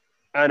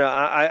 I know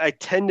I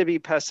tend to be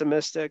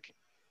pessimistic,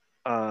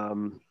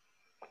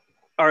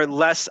 or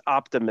less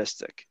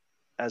optimistic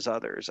as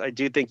others. I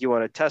do think you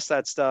want to test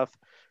that stuff.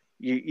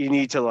 You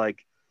need to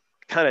like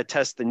kind of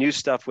test the new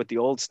stuff with the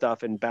old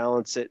stuff and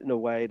balance it in a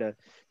way to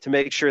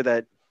make sure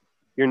that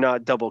you're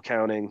not double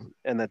counting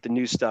and that the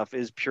new stuff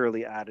is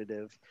purely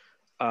additive.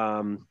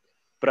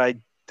 But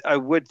I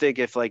would think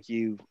if like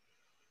when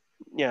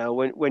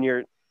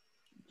you're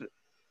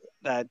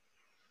that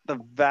the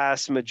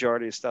vast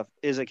majority of stuff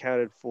is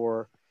accounted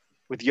for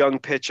with young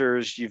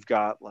pitchers, you've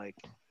got like,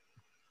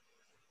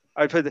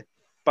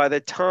 by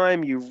the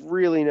time you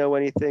really know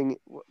anything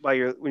when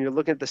you're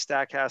looking at the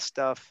StatCast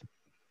stuff,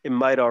 it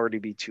might already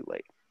be too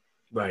late.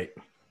 Right.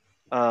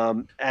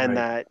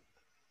 I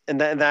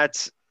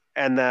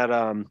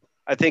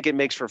think it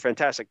makes for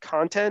fantastic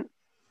content.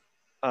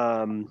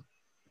 I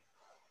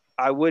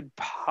would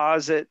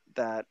posit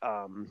that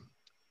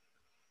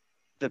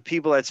the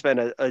people that spend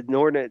an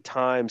inordinate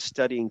time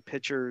studying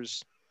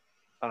pitchers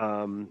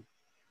do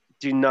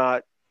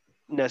not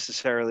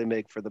necessarily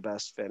make for the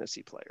best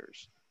fantasy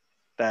players.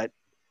 That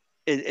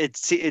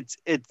it's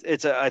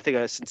I think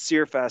a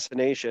sincere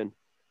fascination,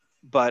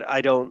 but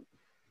I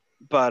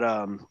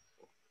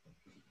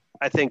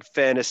think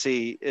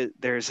fantasy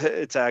it's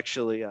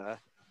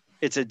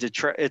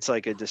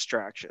like a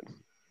distraction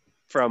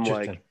from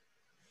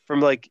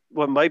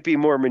what might be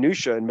more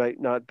minutia and might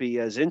not be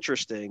as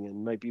interesting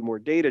and might be more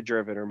data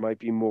driven or might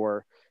be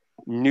more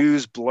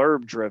news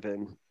blurb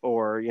driven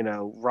or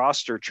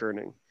roster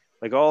churning,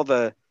 like all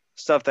the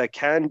stuff that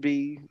can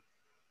be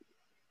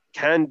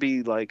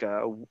like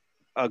a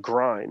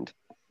grind.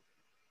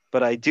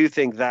 But I do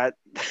think that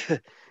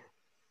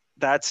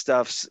that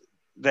stuff's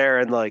there,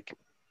 and like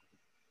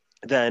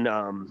then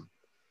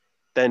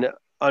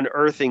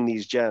unearthing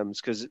these gems,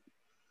 because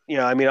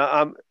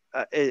I'm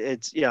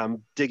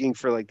digging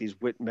for like these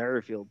Whit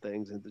Merrifield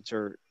things, and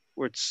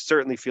which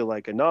certainly feel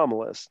like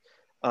anomalous,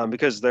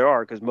 because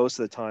most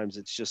of the times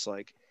it's just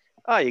like,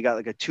 you got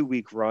like a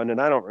 2-week run and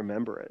I don't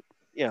remember it.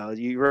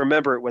 You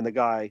remember it when the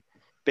guy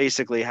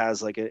basically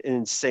has like an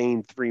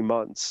insane 3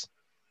 months.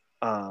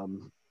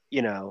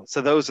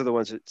 So those are the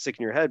ones that stick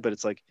in your head, but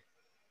it's like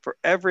for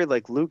every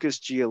like Lucas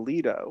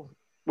Giolito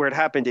where it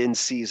happened in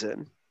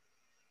season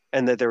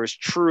and that there was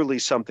truly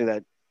something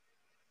that,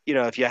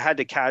 if you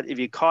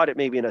caught it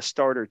maybe in a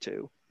start or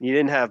two, you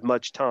didn't have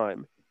much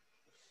time.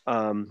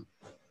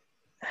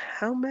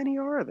 How many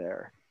are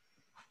there?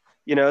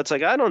 It's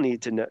like, I don't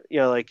need to know,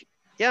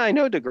 I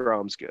know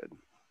DeGrom's good.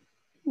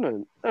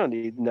 I don't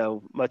need to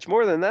know much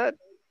more than that.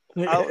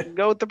 I'll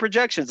go with the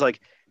projections. Like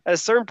at a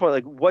certain point,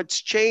 like what's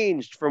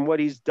changed from what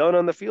he's done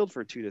on the field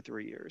for 2 to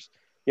 3 years?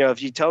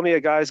 If you tell me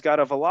a guy's got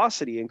a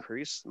velocity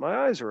increase,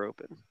 my eyes are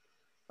open.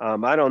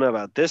 I don't know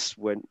about this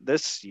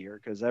year,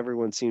 because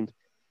everyone seemed,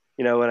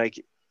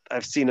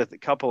 I've seen a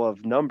couple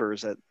of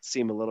numbers that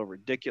seem a little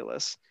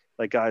ridiculous,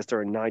 like guys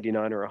throwing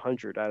 99 or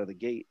 100 out of the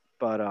gate.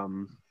 But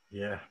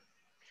yeah.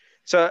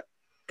 So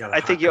I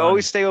think you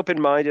always stay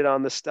open-minded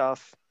on this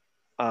stuff.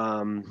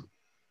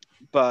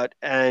 But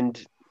again,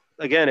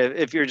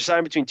 if you're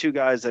deciding between two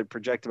guys that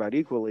project about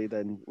equally,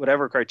 then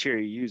whatever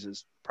criteria you use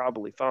is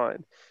probably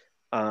fine.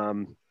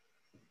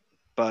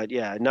 But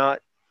yeah,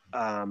 not.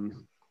 But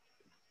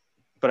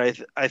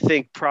I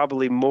think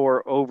probably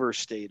more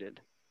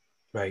overstated,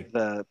 right,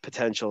 the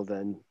potential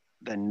than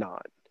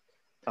not.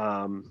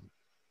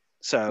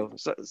 So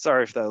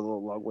sorry if that was a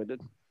little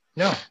long-winded.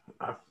 No,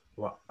 I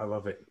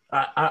love it.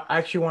 I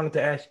actually wanted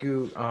to ask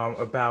you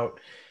about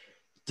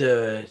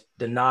the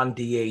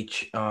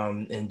non-DH,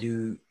 and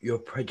do your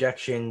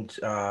projections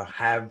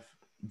have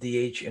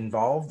DH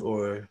involved,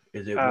 or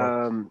is it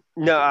more?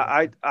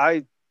 No,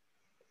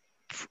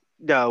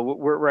 no,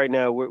 we're right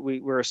now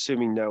we're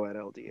assuming no at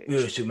You're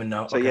LDH. assuming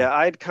no. So Okay. yeah,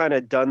 I'd kind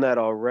of done that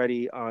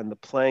already on the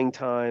playing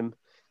time,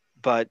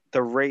 but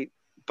the rate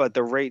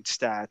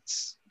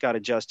stats got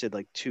adjusted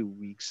like 2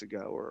 weeks ago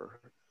or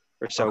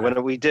so Okay.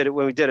 when we did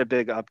a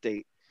big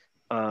update,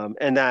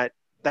 and that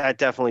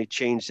definitely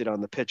changed it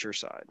on the pitcher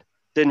side.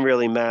 Didn't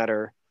really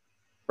matter,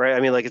 right? I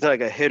mean, like it's not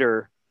like a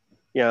hitter,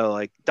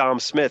 like Dom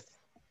Smith.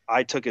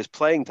 I took his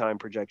playing time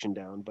projection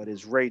down, but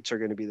his rates are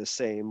going to be the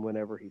same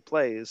whenever he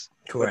plays,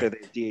 whether they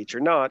Correct. DH or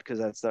not, because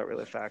that's not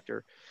really a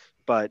factor.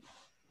 But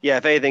yeah,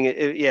 if anything,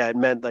 it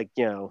meant like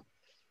you're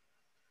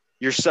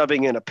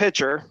subbing in a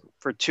pitcher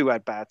for 2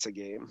 at-bats a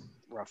game,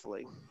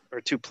 roughly,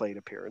 or 2 plate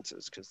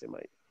appearances, because they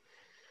might.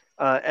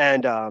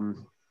 And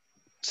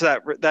so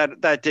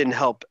that didn't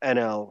help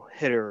NL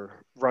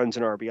hitter runs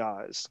and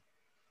RBIs.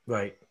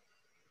 Right.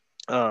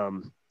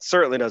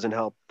 Certainly doesn't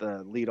help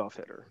the leadoff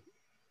hitter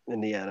in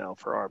the NL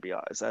for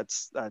RBIs.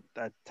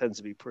 That tends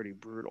to be pretty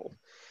brutal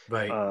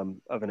Right.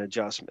 of an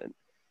adjustment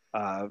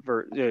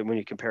when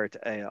you compare it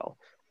to AL.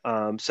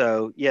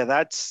 So yeah,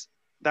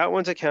 that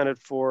one's accounted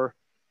for.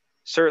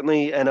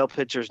 Certainly, NL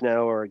pitchers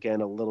now are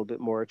again a little bit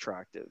more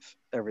attractive.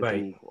 Everything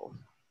Right. equal.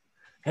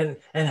 And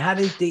how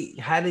did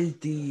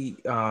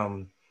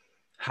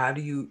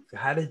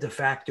the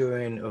factor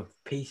in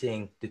of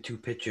pacing the two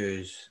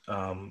pitchers,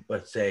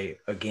 let's say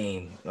a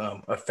game,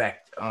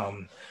 affect?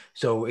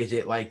 So is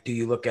it like, do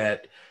you look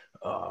at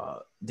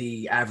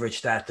the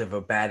average stats of a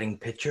batting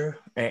pitcher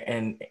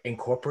and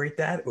incorporate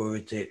that, or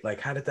is it like,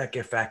 how did that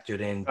get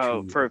factored Oh,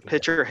 into? for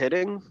pitcher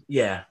hitting?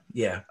 Yeah,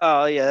 yeah.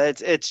 Oh yeah,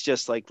 it's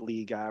just like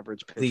league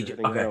average pitcher Legion.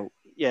 hitting. I Okay, don't.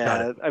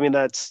 got it. Yeah, I mean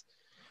that's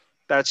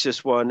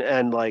just one,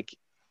 and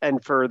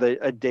for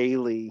a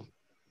daily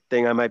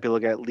thing, I might be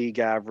looking at league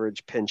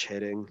average pinch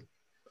hitting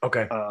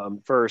Okay,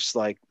 versus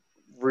like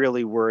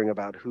really worrying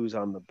about who's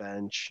on the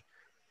bench,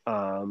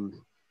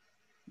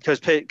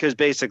 because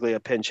basically a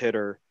pinch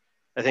hitter,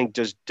 I think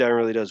just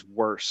generally does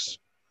worse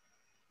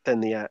than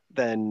the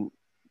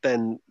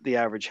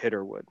average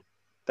hitter would.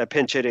 That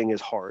pinch hitting is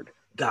hard.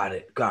 got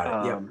it. Got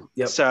it. Yep,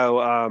 yep.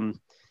 So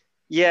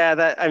yeah,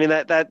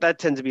 that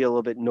tends to be a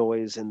little bit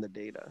noise in the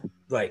data.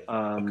 Right.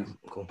 Okay,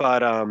 cool.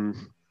 But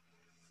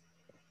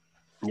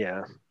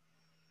yeah.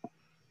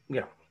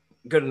 Yeah,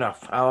 good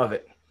enough. I love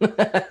it.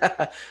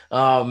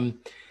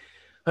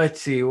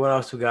 Let's see what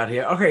else we got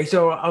here. Okay,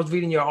 so I was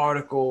reading your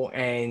article,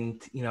 and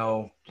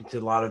it's a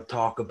lot of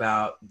talk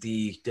about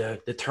the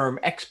term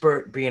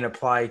expert being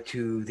applied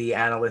to the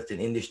analyst and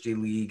industry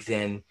leagues,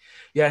 and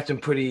you had some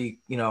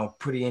pretty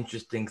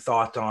interesting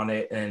thoughts on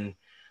it. And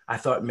I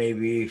thought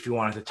maybe if you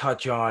wanted to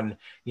touch on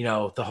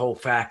the whole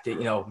fact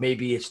that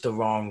maybe it's the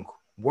wrong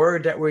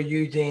word that we're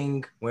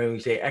using when we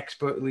say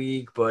expert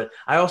league, but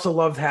I also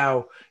loved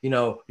how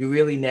you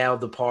really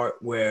nailed the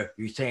part where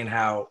you're saying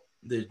how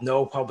there's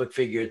no public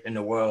figures in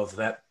the world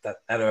that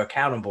are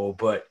accountable,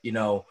 but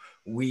you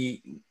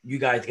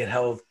guys get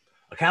held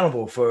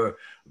accountable for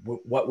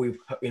what we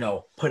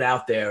put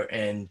out there,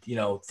 and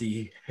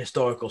the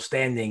historical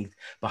standings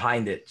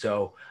behind it.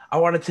 So I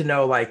wanted to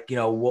know, like,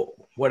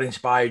 what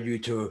inspired you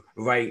to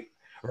write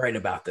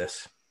about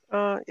this.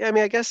 Yeah, I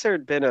mean, I guess there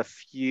had been a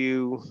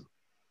few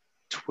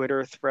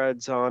Twitter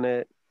threads on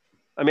it.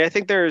 I mean, I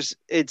think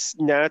it's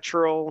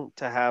natural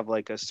to have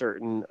like a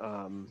certain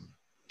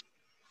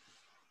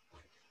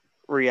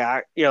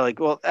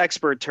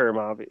expert term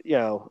of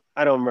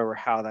I don't remember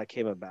how that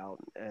came about.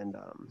 And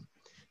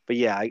but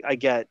yeah, I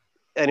get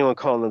anyone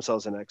calling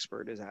themselves an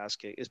expert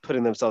is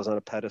putting themselves on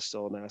a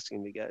pedestal and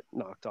asking to get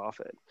knocked off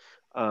it.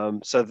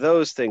 So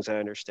those things I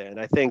understand.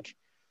 I think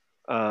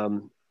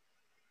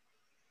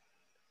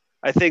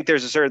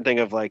there's a certain thing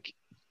of like,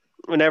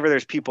 whenever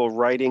there's people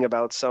writing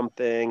about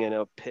something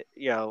and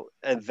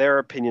and their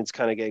opinions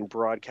kind of getting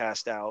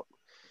broadcast out,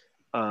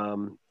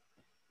 the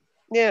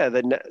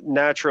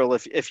natural,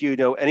 if you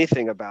know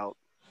anything about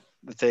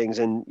the things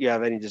and you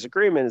have any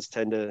disagreements,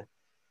 tend to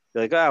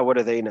be like, what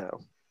do they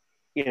know?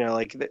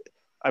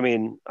 I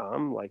mean,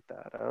 I'm like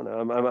that. I don't know.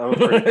 I'm a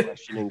pretty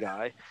questioning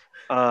guy,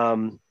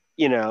 and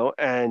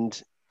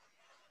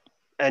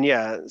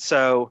yeah.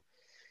 So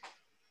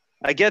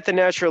I get the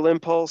natural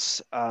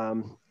impulse.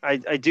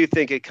 I do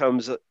think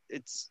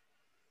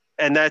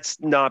and that's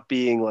not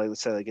being like,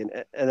 let's say, like,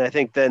 and I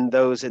think then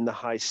those in the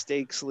high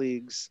stakes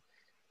leagues,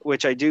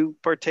 which I do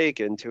partake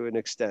in to an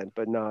extent,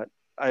 but not,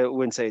 I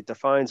wouldn't say it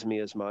defines me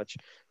as much.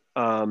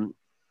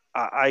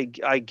 I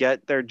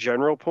get their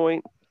general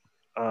point.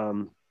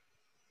 The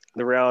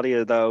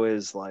reality though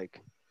is like,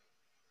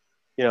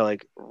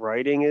 like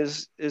writing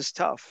is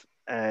tough,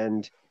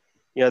 and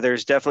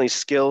there's definitely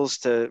skills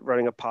to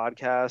running a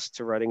podcast,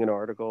 to writing an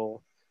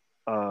article,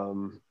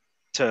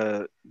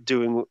 to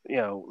doing,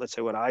 let's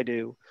say what I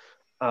do.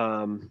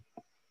 I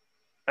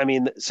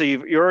mean, so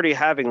you're already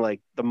having like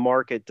the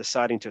market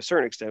deciding to a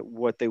certain extent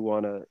what they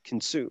want to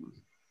consume.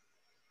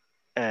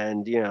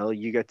 And,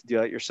 you get to do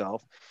that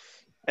yourself.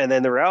 And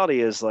then the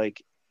reality is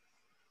like,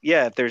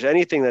 yeah, if there's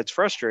anything that's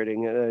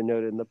frustrating, and I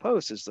noted in the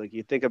post, is like,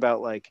 you think about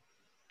like,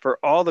 for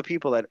all the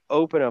people that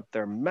open up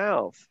their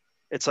mouth,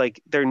 it's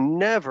like they're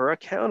never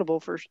accountable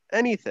for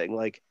anything.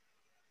 Like,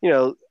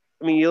 I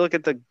mean, you look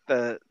at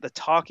the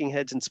talking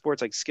heads in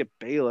sports like Skip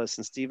Bayless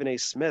and Stephen A.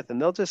 Smith,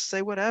 and they'll just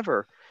say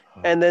whatever,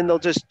 and then they'll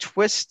just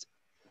twist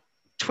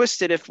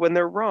it if when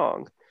they're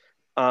wrong.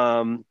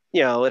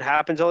 It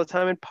happens all the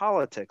time in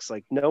politics.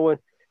 Like no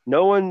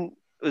one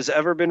has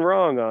ever been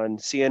wrong on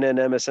CNN,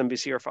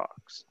 MSNBC, or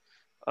Fox.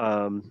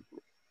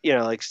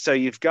 So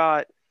you've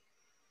got,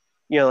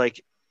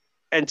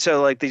 and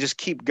so like they just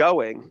keep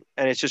going,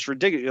 and it's just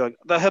ridiculous. You're like,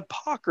 the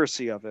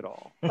hypocrisy of it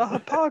all, the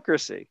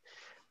hypocrisy.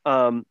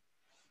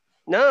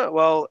 No,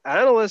 well,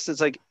 analysts,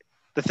 it's like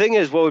the thing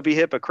is, what would be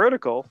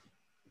hypocritical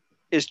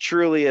is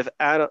truly if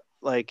and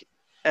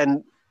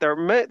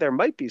there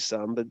might be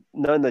some, but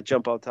none that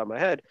jump off the top of my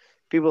head.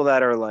 People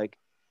that are like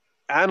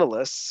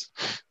analysts,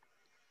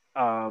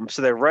 so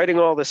they're writing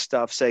all this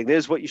stuff saying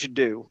this is what you should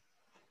do,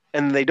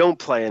 and they don't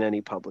play in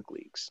any public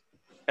leagues,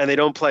 and they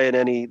don't play in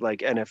any like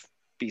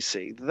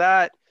NFBC.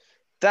 That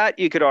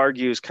you could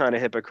argue is kind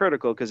of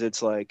hypocritical because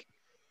it's like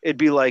it'd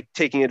be like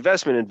taking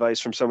investment advice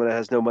from someone that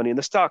has no money in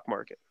the stock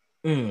market.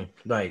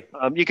 Right.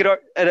 You could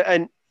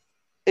and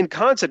in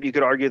concept you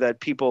could argue that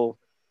people,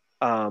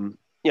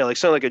 like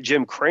someone like a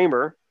Jim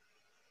Cramer,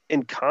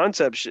 in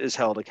concept is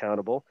held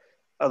accountable,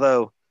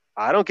 although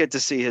I don't get to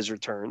see his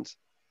returns.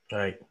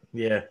 Right.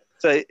 Yeah.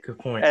 So good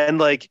point. And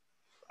like,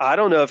 I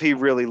don't know if he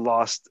really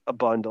lost a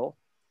bundle,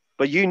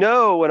 but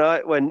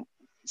when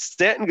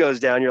Stanton goes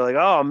down, you're like,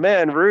 oh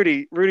man,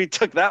 Rudy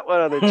took that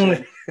one on the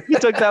chin. He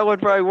took that one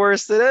probably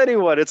worse than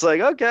anyone. It's like,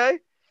 okay,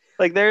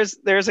 like there's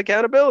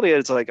accountability.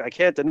 It's like, I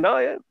can't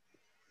deny it.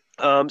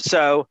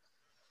 So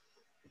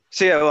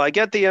yeah, well, I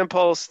get the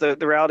impulse. The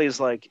reality is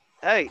like,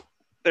 hey,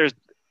 there's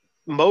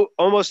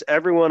almost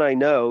everyone I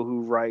know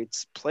who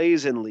writes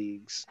plays in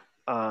leagues.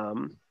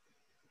 And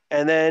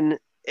then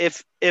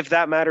if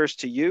that matters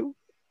to you,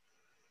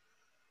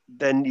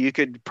 then you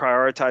could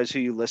prioritize who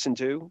you listen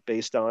to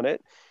based on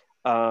it.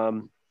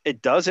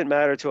 It doesn't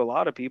matter to a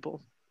lot of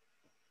people.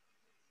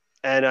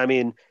 And I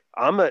mean,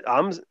 I'm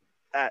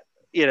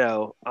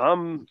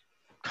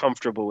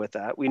comfortable with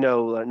that. We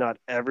know that not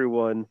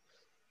everyone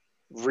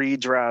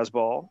reads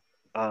Razzball.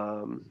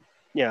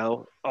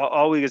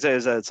 All we can say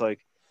is that it's like,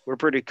 we're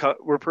pretty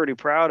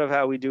proud of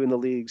how we do in the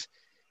leagues.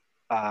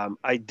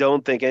 I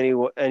don't think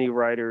any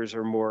writers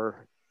are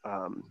more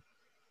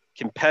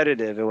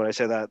competitive. And when I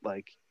say that,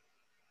 like,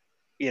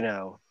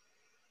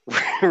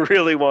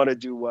 really want to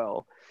do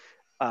well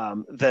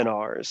than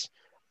ours.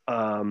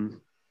 But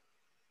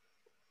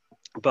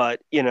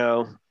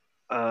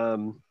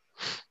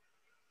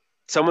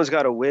someone's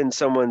got to win.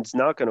 Someone's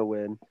not going to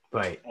win.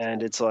 Right.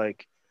 And it's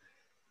like,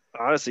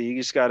 honestly, you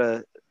just got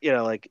to,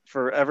 like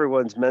for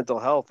everyone's mental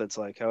health, it's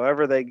like,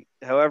 however they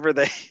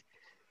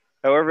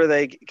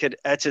could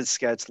etch and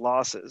sketch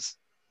losses.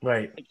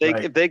 Right.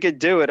 If they could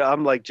do it,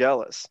 I'm like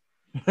jealous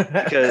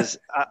because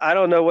I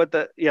don't know what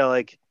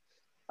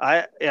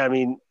I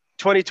mean,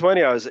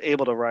 2020, I was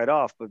able to write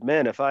off, but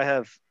man, if I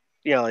have,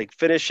 like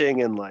finishing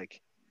in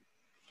like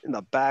in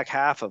the back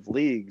half of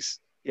leagues,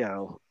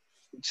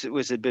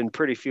 which had been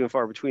pretty few and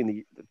far between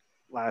the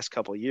last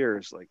couple of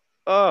years, like,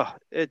 oh,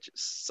 it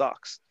just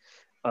sucks.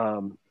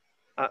 So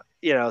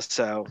yeah,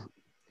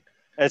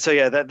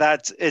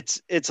 that's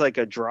it's like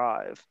a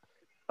drive.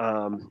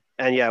 And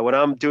yeah, when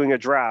I'm doing a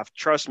draft,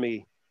 trust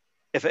me,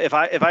 if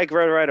I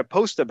write a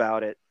post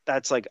about it,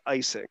 that's like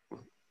icing.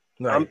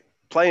 Right. I'm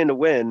playing to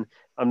win.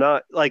 I'm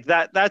not like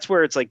that. That's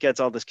where it's like gets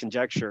all this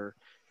conjecture,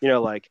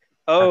 like,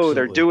 oh, Absolutely.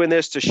 They're doing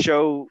this to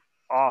show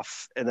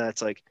off. And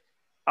that's like,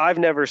 I've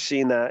never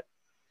seen that.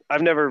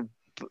 I've never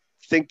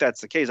think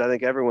that's the case. I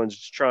think everyone's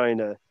just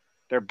trying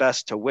their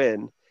best to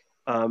win.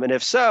 And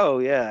if so,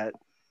 yeah,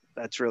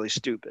 that's really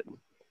stupid.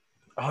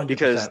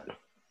 100%.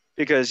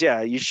 Because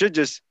yeah, you should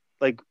just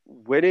like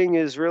winning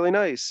is really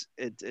nice.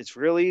 It's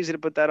really easy to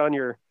put that on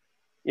your,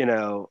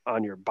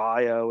 on your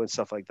bio and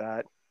stuff like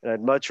that. And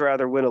I'd much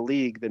rather win a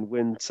league than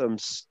win some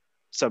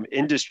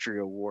industry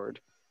award,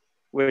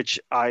 which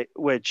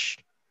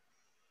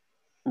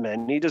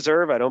many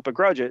deserve. I don't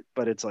begrudge it,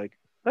 but it's like,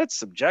 that's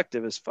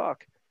subjective as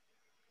fuck.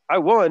 I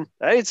won.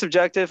 That ain't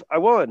subjective. I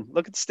won.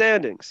 Look at the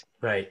standings.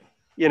 Right.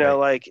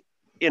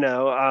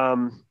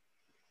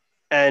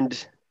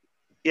 And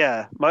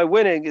yeah, my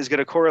winning is going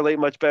to correlate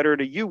much better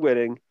to you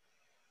winning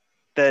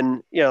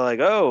than,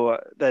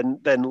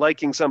 than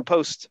liking some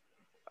post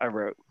I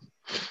wrote.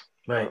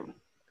 Right.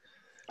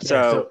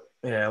 So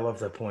I love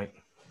that point.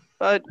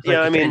 But like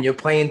I mean, you're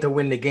playing to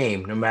win the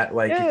game, no matter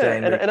like you're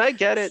saying. And I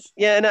get it.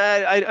 Yeah, and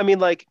I mean,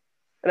 like,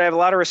 and I have a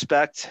lot of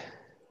respect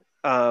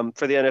for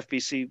the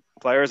NFBC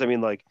players. I mean,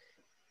 like,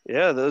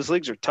 yeah, those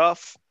leagues are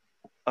tough.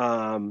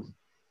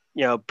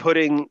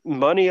 Putting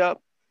money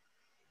up.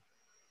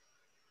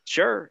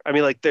 Sure. I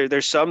mean, like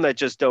there's some that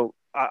just don't.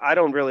 I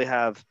don't really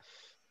have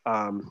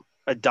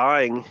a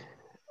dying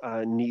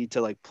need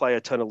to like play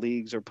a ton of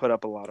leagues or put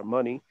up a lot of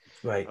money.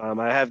 Right.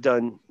 I have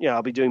done.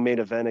 I'll be doing main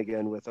event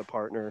again with a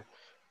partner,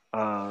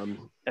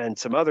 and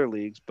some other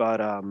leagues.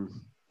 But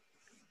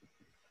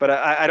but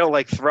I don't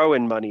like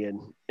throwing money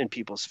in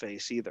people's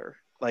face either.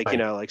 Like, Right.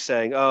 like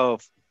saying, oh,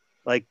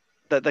 like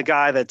the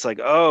guy that's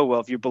like, oh, well,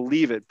 if you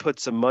believe it, put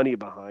some money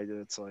behind it.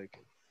 It's like,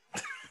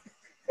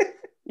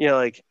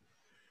 like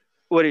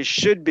what it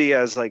should be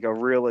as like a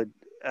real,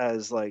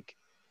 as like,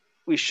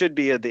 we should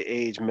be at the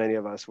age, many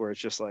of us, where it's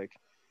just like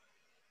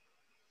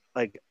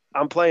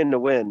I'm playing to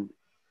win.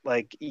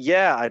 Like,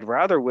 yeah, I'd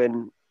rather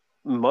win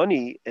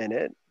money in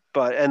it,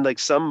 and like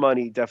some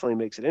money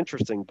definitely makes it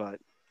interesting, but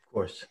Of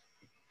course.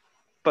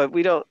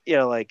 we don't,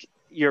 like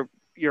your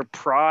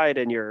pride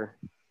and your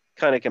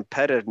kind of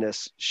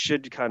competitiveness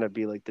should kind of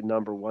be like the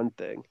number one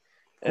thing.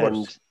 Of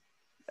course.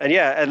 And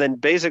yeah, and then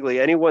basically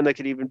anyone that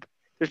could even,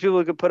 there's people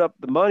who could put up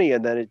the money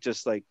and then it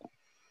just like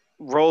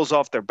rolls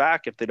off their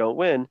back if they don't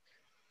win.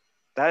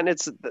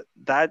 That's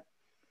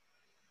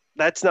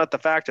not the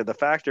factor. The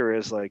factor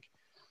is like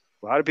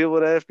a lot of people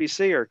at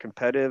FBC are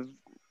competitive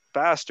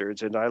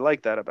bastards, and I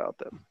like that about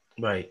them.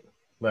 Right.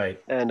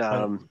 And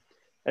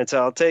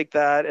so I'll take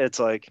that. It's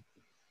like,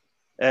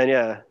 and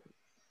yeah,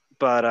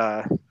 but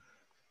I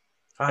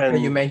know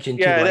you mentioned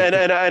too,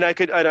 yeah,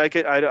 like,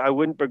 I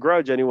wouldn't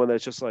begrudge anyone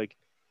that's just like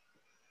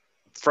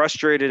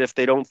frustrated if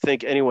they don't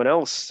think anyone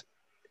else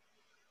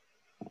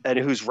and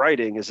who's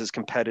writing is as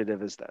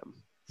competitive as them.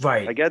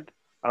 right.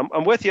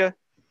 I'm with you.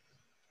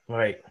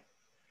 Right.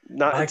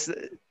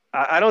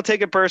 I don't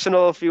take it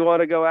personal if you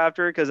want to go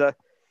after it, because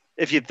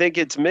if you think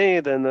it's me,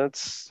 then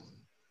that's,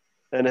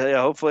 and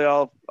hopefully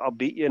I'll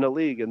beat you in a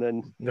league, and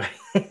then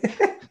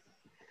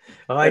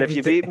and if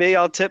you beat me,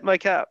 I'll tip my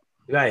cap.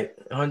 Right,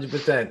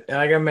 100%. And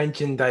like I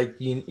mentioned, like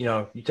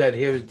you said,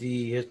 here's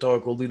the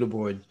historical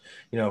leaderboard,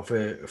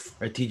 for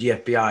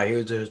TGFBI.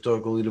 Here's the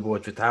historical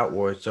leaderboard for Tout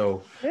Wars.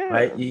 So, Yeah.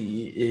 right,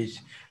 it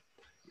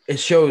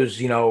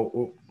shows,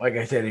 like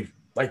I said,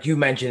 like you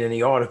mentioned in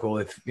the article,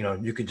 if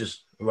you could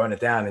just run it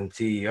down and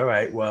see. All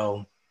right,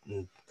 well,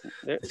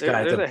 there's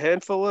a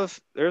handful of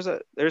there's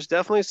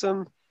definitely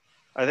some.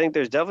 I think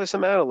there's definitely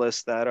some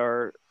analysts that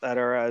are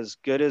as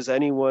good as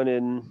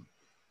anyone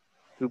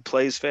who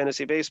plays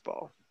fantasy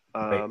baseball.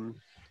 Right.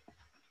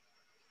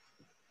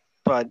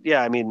 But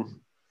yeah, I mean,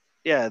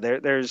 yeah,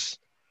 there's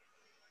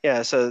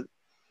so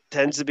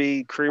tends to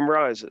be cream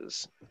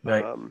rises.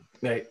 Right.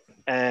 Right.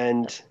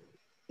 And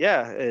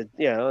yeah,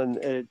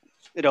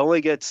 it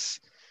only gets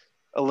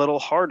a little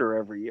harder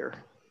every year.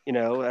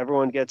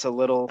 Everyone gets a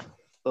little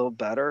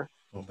better.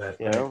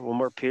 One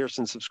more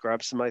Pearson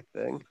subscribes to my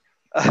thing.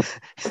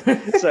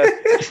 So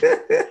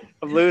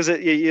I'm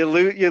losing.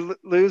 You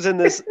losing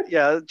this.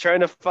 Yeah, trying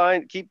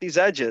to keep these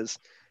edges.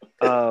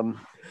 Right.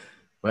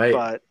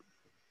 But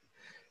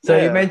so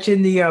you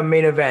mentioned the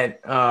main event.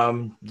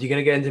 You're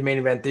gonna get into main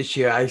event this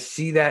year. I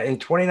see that in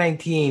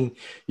 2019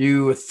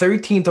 you were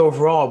 13th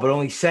overall, but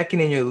only second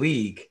in your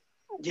league.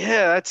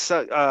 Yeah, that's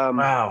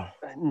wow.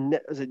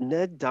 Is it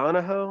Ned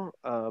Donahoe?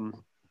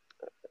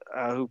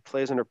 Who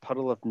plays under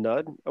Puddle of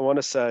Nud, I want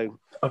to say.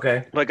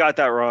 Okay. If I got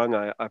that wrong,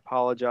 I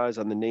apologize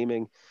on the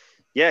naming.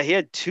 Yeah, he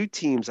had two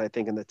teams, I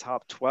think, in the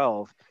top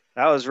 12.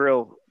 That was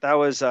real. That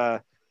was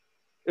it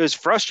was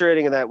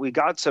frustrating in that we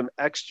got some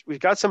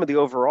of the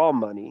overall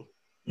money,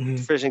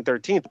 finishing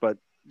 13th, but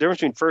the difference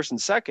between first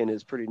and second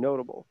is pretty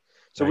notable.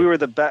 So we were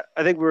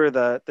I think we were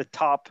the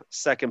top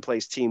second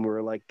place team. We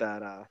were like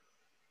that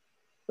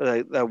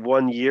that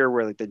 1 year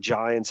where like the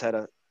Giants had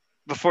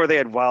before they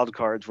had wild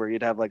cards where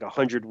you'd have like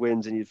 100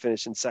 wins and you'd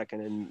finish in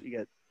second and you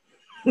get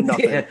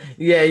nothing.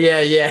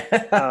 Yeah.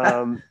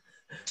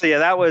 So yeah,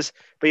 that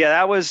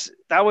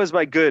was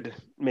my good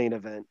main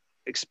event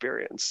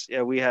experience.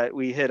 Yeah,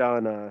 we hit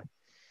on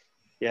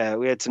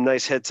we had some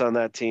nice hits on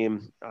that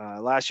team.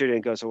 Last year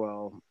didn't go so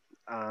well.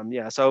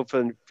 So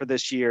hoping for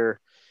this year,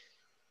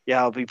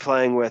 I'll be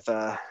playing with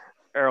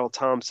Errol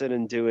Thompson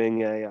and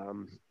doing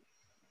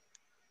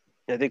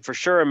I think for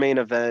sure a main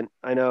event.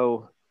 I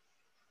know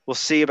we'll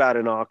see about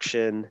an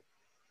auction,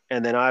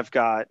 and then I've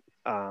got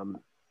I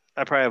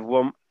probably have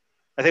one.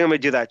 I think I'm gonna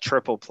do that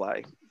triple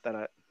play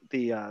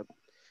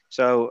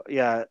so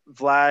yeah,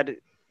 Vlad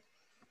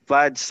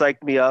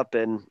psyched me up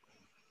and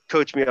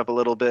coached me up a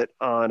little bit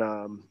on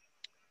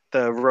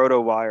the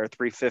RotoWire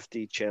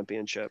 350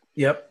 championship.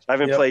 Yep. I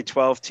haven't played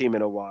 12 team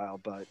in a while,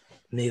 but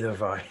neither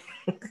have I.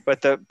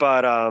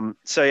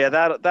 So yeah,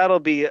 that'll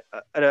be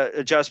an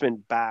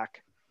adjustment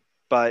back,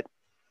 but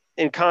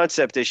in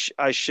concept,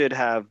 I should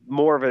have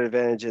more of an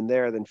advantage in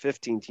there than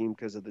 15 team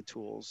because of the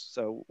tools.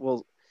 So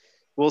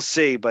we'll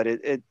see, but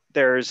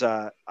there's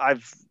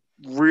I've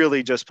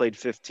really just played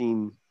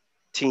 15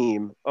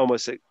 team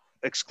almost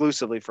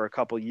exclusively for a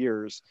couple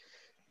years.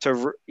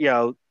 To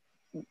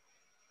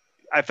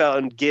I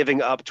felt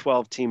giving up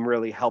 12 team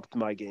really helped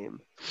my game.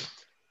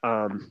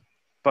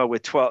 But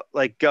with 12,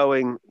 like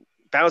bouncing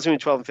between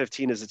 12 and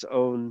 15 is its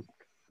own,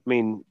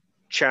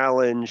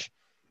 challenge.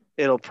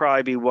 It'll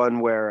probably be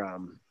one where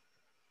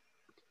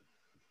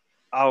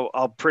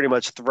I'll pretty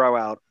much throw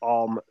out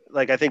all.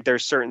 I think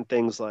there's certain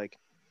things like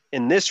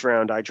in this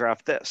round I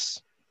draft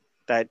this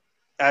that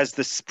as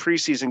the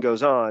preseason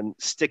goes on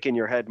stick in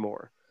your head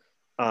more.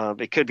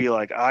 It could be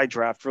like I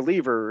draft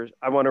reliever.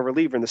 I want a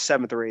reliever in the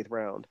 7th or 8th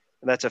round.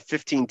 and that's a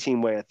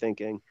 15-team way of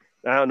thinking.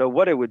 And I don't know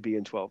what it would be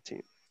in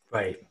 12-team.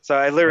 Right. So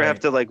I literally have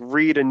Right. to like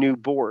read a new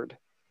board,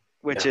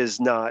 which Yeah. is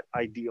not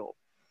ideal.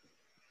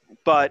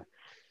 But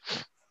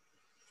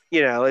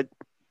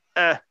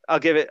I'll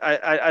give it.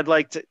 I'd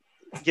like to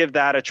give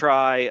that a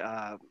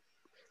try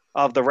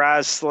of the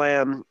Raz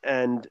Slam,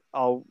 and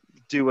I'll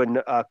do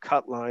a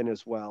cut line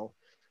as well.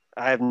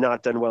 I have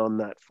not done well in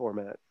that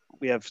format.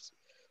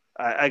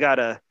 I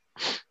gotta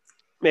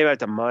maybe I have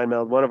to mind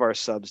meld. One of our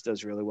subs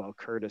does really well.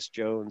 Curtis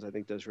Jones, I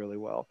think, does really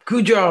well.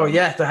 Cujo,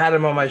 yes, I had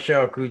him on my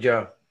show,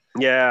 Cujo.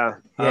 Yeah,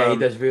 Yeah, he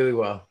does really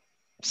well.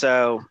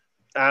 So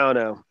I don't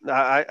know.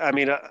 I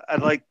mean,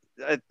 I'd like.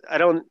 I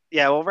don't.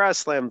 Yeah, well, Raz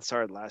Slam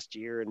started last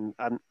year, and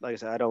I'm like I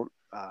said, I don't.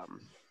 I'm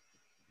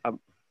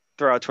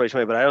throughout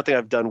 2020, but I don't think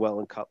I've done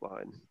well in cut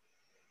line,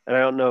 and I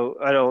don't know.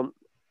 I don't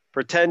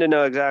pretend to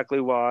know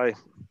exactly why.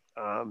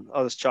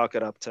 I'll just chalk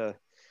it up to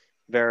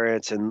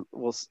variance, and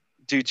we'll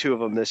do 2 of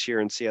them this year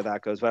and see how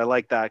that goes. But I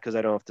like that because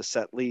I don't have to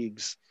set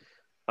leagues.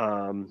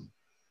 Yeah,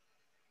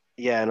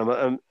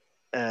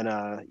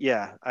 I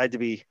had to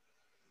be.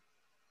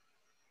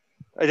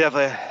 I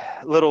definitely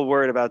a little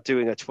worried about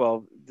doing a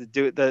 12.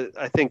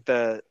 I think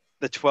the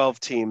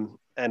 12-team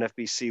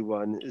NFBC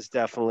one is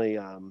definitely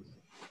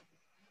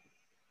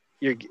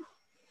it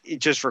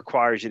just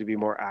requires you to be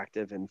more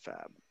active in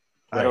Fab.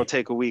 Right. I don't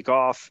take a week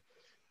off,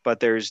 but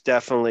there's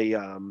definitely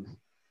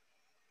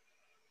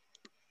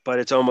but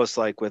it's almost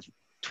like with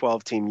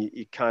 12-team,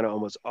 you kind of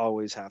almost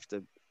always have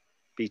to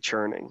be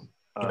churning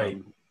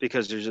Right.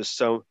 because there's just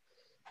so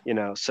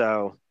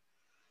so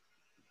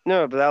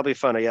no, but that'll be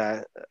fun.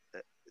 Yeah.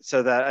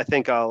 So that I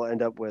think I'll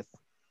end up with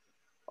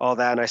all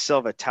that. And I still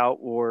have a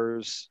Tout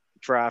Wars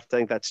draft. I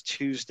think that's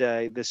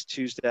this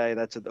Tuesday.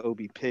 That's at the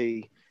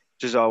OBP,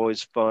 which is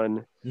always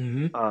fun.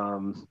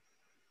 Mm-hmm.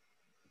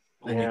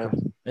 Yeah.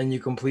 And you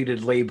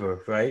completed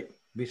labor, right?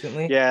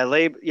 Recently? Yeah.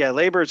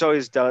 Labor is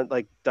always done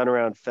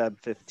around Feb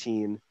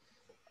 15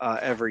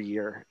 every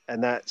year.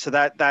 And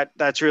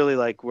that's really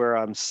like where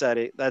I'm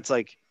setting. That's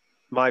like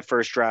my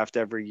first draft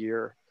every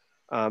year.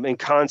 In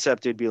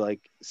concept, it'd be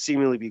like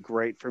seemingly be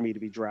great for me to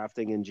be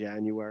drafting in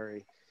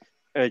January.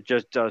 It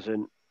just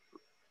doesn't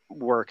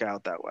work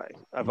out that way.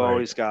 I've Right.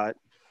 always got,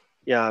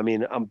 I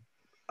mean,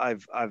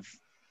 I've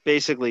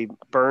basically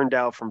burned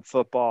out from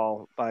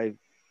football by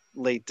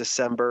late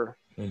December.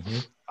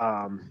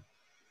 Mm-hmm.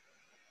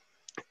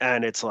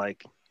 And it's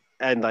like,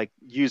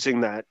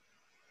 using that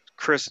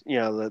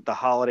the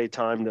holiday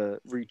time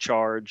to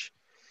recharge.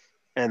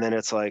 And then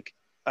it's like,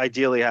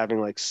 ideally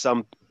having like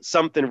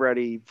something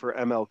ready for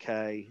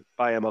MLK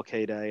by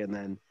MLK Day, and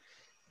then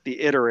the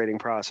iterating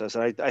process.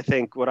 And I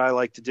think what I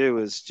like to do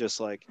is just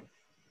like,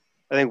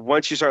 I think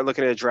once you start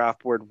looking at a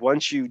draft board,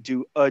 once you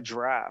do a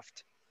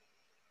draft,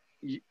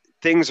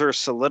 things are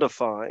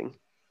solidifying,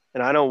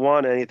 and I don't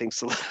want anything.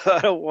 I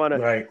don't want to.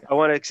 Right. I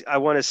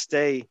want to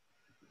stay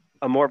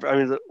a more. I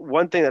mean, the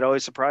one thing that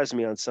always surprised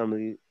me on some of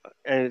the,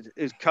 and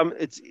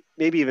it's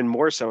maybe even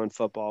more so in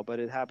football, but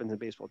it happens in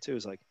baseball too.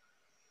 Is like,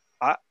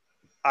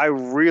 I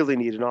really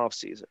need an off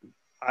season.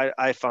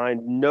 I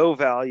find no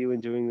value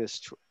in doing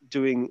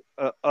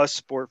a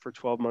sport for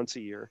 12 months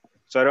a year.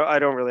 So I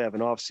don't really have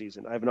an off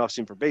season. I have an off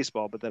season for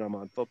baseball, but then I'm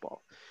on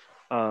football.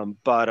 I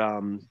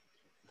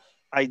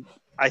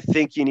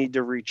think you need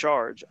to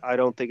recharge. I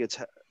don't think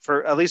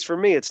at least for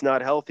me, it's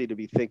not healthy to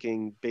be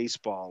thinking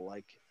baseball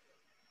like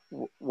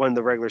when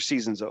the regular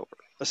season's over,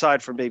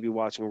 aside from maybe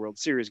watching a World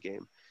Series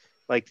game,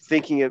 like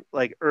thinking it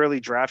like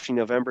early drafting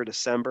November,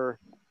 December.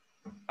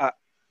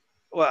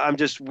 I'm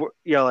just,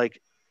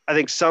 like, I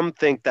think some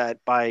think that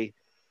by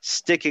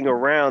sticking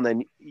around,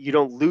 then you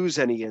don't lose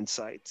any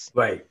insights.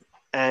 Right.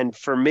 And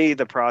for me,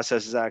 the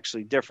process is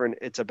actually different.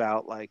 It's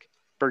about like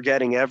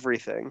forgetting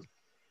everything,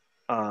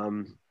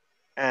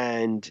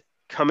 and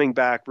coming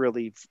back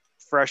really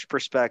fresh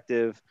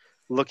perspective,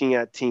 looking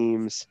at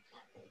teams.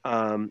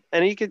 And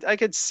I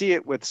could see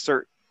it with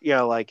certain,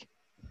 like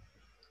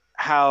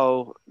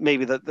how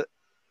maybe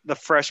the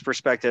fresh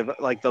perspective,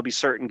 like there'll be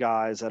certain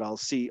guys that I'll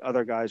see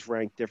other guys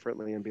ranked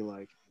differently and be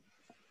like,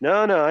 no,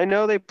 I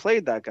know they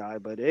played that guy,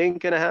 but it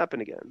ain't going to happen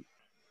again.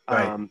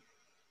 Right.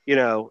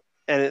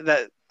 And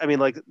that, I mean,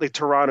 like the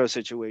Toronto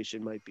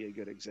situation might be a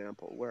good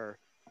example where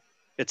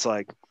it's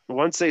like,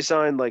 once they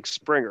signed like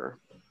Springer,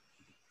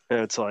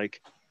 and it's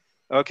like,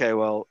 okay,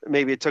 well,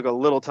 maybe it took a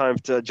little time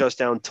to adjust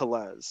down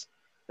Tellez.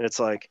 And it's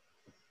like,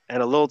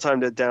 and a little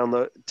time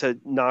to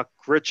knock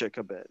Grichuk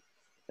a bit.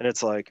 And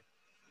it's like,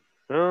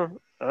 oh,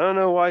 I don't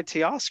know why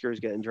Teoscar is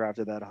getting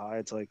drafted that high.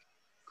 It's like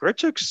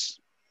Grichuk's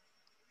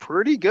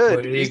pretty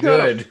good. He's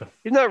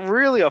not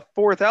really a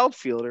fourth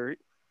outfielder.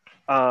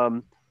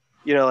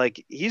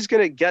 Like he's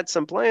gonna get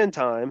some playing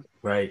time.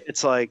 Right.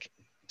 It's like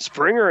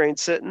Springer ain't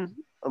sitting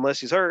unless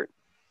he's hurt.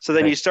 So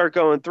then you start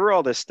going through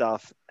all this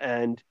stuff,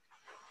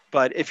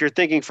 but if you're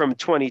thinking from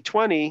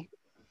 2020,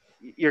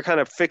 you're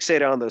kind of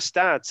fixated on those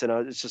stats,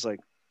 and it's just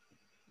like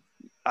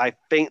I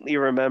faintly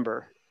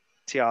remember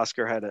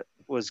Teoscar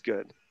was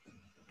good.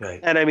 Right.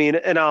 And I mean,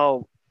 and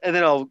I'll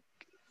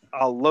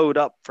load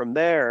up from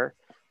there.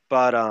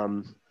 But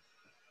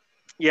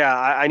yeah,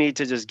 I need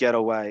to just get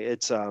away.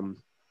 It's I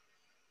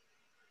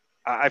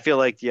feel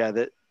like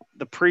that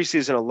the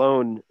preseason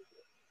alone,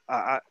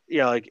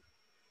 like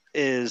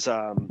is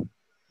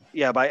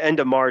by end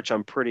of March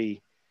I'm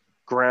pretty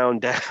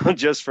ground down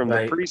just from the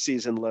Right.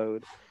 preseason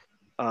load,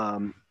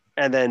 and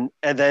then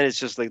it's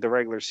just like the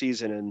regular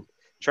season and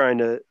trying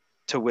to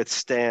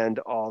withstand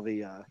all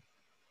the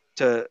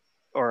to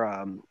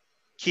or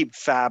keep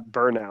fab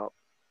burnout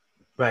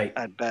Right.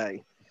 at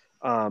bay.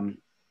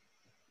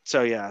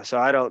 So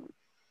I don't.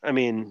 I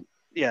mean,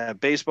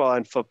 baseball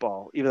and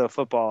football. Even though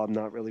football, I'm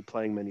not really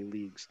playing many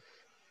leagues.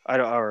 I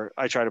don't, or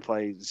I try to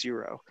play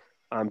zero.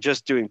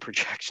 Just doing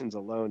projections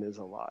alone is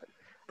a lot.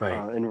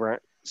 Right.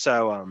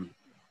 So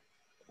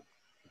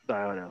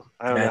I don't know.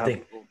 I don't And know I how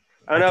think people.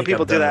 I don't I know how think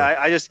people I've do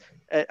done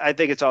that. I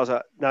think it's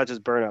also not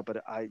just burnout,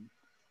 but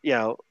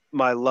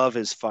my love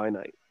is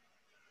finite.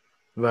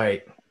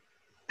 right.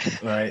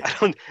 Right.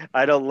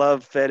 I don't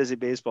love fantasy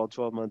baseball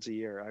 12 months a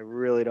year. I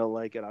really don't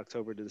like it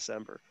October to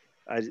December.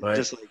 I Right.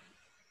 just like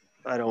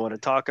I don't want to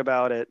talk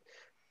about it.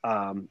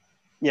 Um,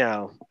 you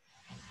know,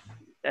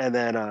 and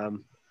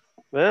then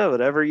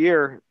but every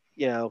year,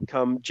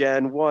 come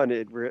Jan 1,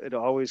 it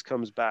always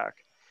comes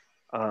back.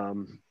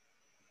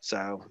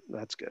 So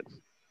that's good.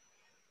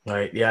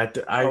 Right. Yeah.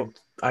 Oh,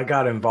 I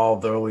got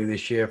involved early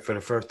this year for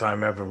the first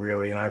time ever,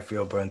 really, and I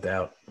feel burnt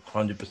out,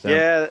 100%.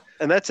 yeah,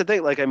 and that's the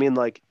thing. Like, I mean,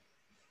 like,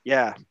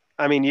 yeah,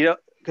 I mean,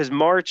 because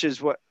March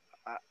is what.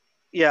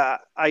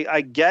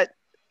 I get.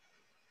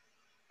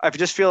 I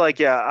just feel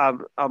like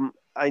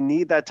I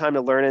need that time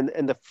to learn,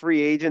 and the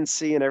free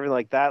agency and everything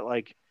like that.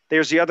 Like,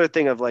 there's the other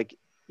thing of like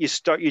you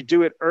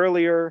do it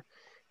earlier,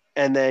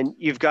 and then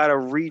you've got to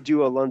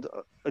redo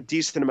a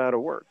decent amount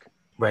of work.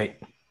 Right.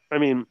 I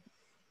mean,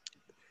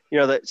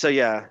 that. So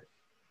yeah,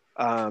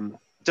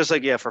 just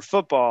like for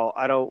football,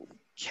 I don't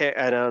care.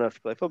 I don't know if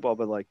you play football,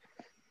 but like,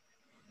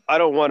 I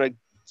don't want to.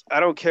 I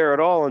don't care at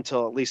all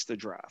until at least the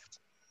draft,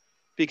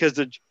 because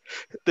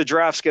the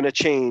draft's going to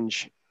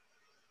change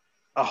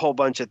a whole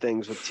bunch of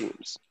things with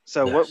teams.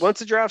 So Yes. once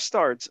the draft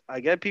starts, I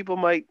get people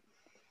might,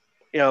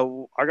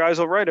 our guys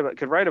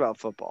could write about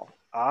football.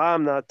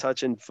 I'm not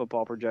touching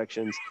football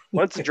projections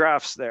once the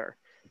draft's there.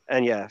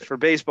 And for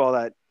baseball,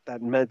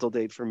 that mental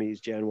date for me is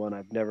Jan 1.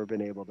 I've never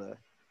been able to.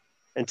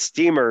 And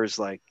Steamer's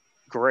like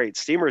great.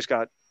 Steamer's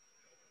got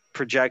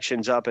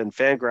projections up, and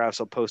Fangraphs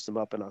will post them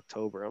up in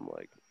October. I'm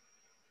like,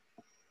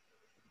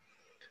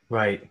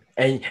 Right.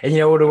 And you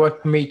know what it was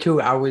for me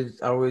too? I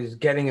was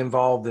getting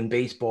involved in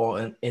baseball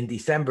in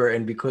December,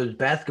 and because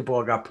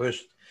basketball got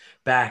pushed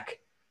back,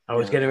 I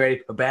was yeah, getting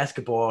ready for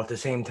basketball at the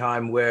same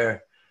time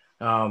where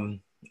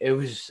it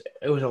was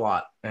a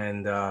lot.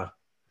 And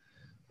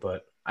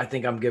but I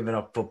think I'm giving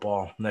up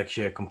football next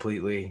year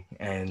completely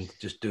and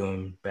just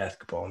doing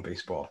basketball and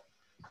baseball.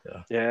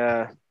 So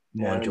yeah,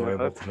 more yeah.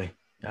 enjoyable No, to me.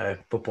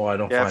 Football, I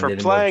don't yeah, find for any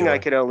more playing, I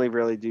joy. could only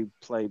really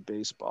play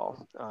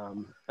baseball.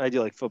 I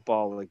do like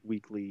football, like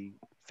weekly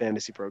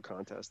fantasy pro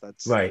contest.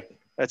 Right.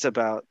 That's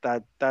about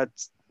that.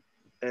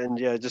 And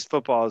just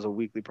football as a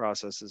weekly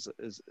process is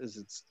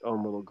its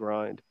own little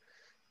grind.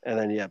 And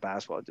then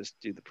basketball, just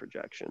do the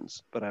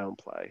projections, but I don't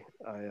play.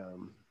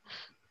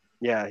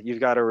 You've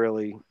got to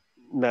really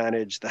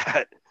manage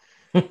that.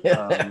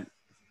 Um,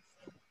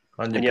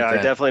 and I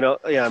 100%. definitely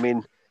don't. Yeah, I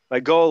mean, my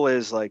goal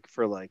is like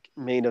for like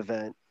main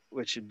event,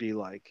 which should be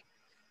like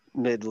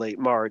mid late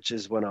March,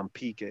 is when I'm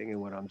peaking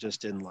and when I'm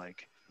just in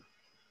like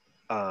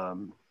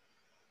um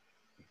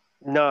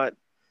not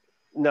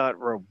not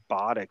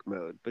robotic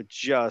mode, but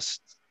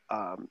just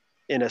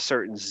in a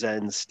certain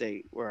Zen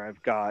state where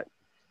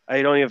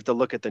I don't even have to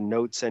look at the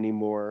notes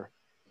anymore.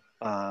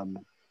 Um,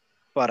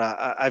 but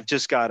I've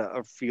just got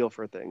a feel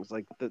for things,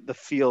 like the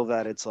feel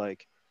that it's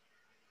like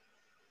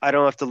I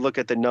don't have to look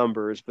at the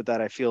numbers, but that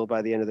I feel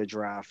by the end of the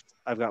draft,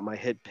 I've got my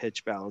hit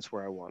pitch balance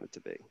where I want it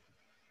to be.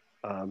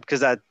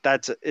 Because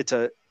it's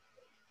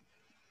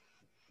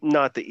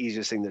not the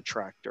easiest thing to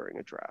track during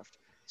a draft.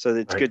 So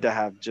it's Right. good to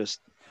have just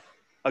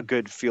a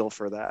good feel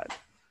for that.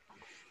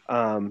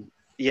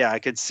 I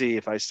could see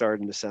if I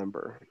start in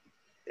December,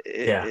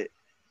 Yeah.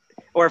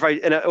 or if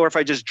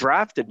I just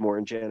drafted more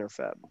in Jan or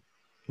Feb,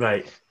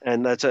 Right.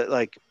 and that's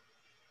like,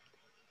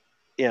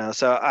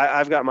 So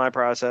I've got my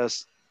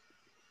process.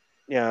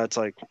 It's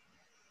like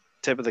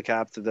tip of the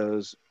cap to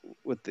those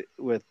with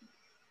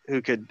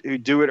who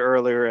do it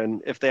earlier,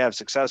 and if they have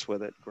success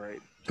with it, great.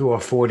 Do a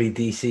 40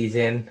 DCs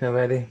in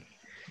already.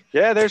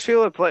 Yeah, there's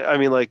people that play. I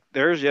mean, like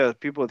there's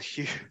people with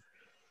huge.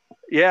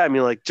 Yeah, I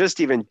mean, like just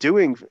even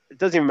doing it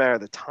doesn't even matter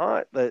the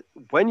time, but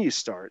when you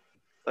start,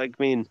 like,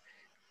 I mean,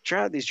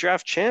 these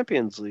draft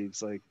champions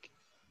leagues, like,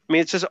 I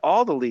mean, it's just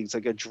all the leagues.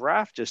 Like a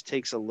draft just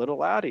takes a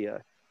little out of you.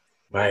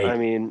 I Right.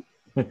 mean,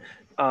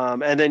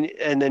 and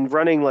then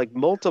running like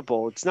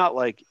multiple. It's not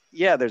like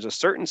there's a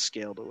certain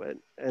scale to it,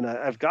 and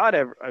I've got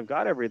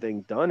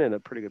everything done in a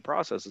pretty good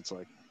process. It's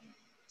like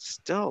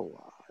still a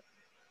lot.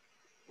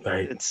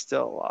 Right. It's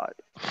still a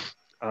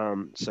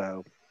lot.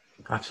 So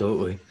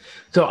Absolutely.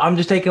 So I'm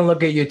just taking a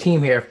look at your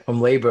team here from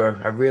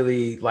Labor. I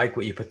really like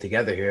what you put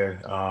together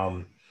here.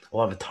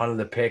 We'll have a ton of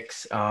the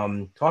picks.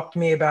 Talk to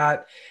me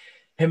about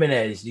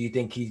Jimenez. Do you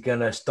think he's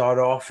gonna start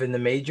off in the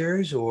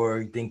majors,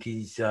 or you think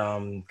he's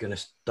gonna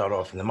start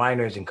off in the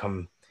minors and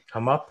come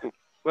up?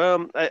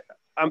 Well,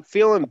 I'm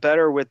feeling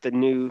better with the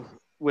new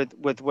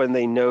with when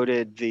they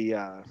noted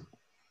the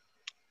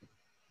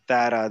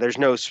that there's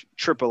no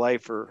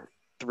AAA for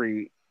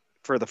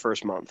the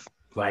first month.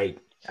 Right,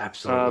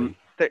 absolutely.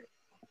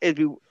 It'd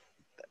be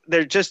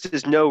there just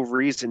is no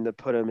reason to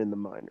put him in the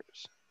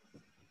minors.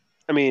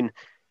 I mean,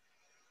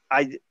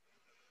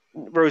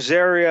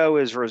 Rosario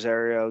is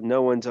Rosario.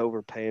 No one's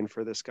overpaying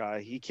for this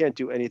guy. He can't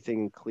do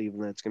anything in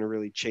Cleveland that's going to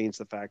really change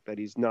the fact that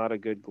he's not a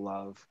good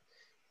glove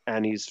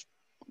and he's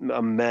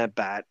a meh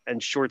bat,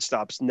 and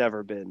shortstop's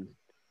never been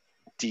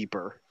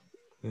deeper.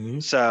 Mm-hmm.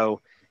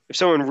 So if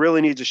someone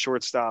really needs a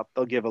shortstop,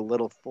 they'll give a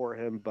little for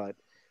him, but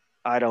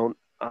I don't.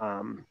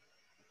 And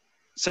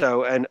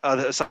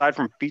aside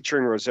from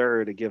featuring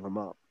Rosario to give him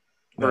up,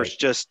 versus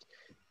just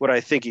what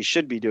I think he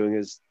should be doing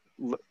is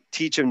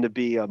teach him to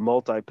be a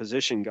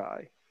multi-position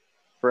guy.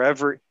 For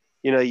every,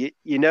 you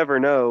never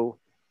know.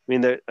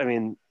 I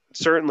mean,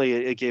 certainly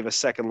it gave a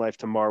second life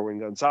to Marwin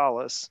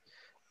Gonzalez.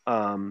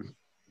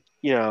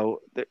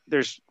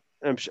 There's,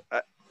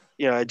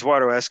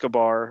 Eduardo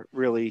Escobar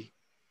really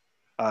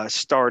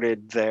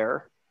started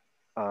there.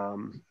 I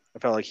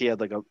felt like he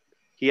had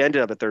he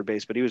ended up at third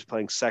base, but he was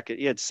playing second.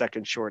 He had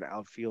second short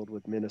outfield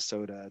with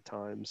Minnesota at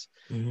times.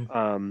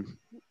 Mm-hmm.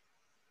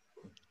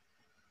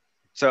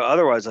 So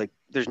otherwise,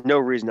 there's no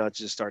reason not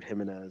to just start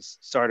Jimenez.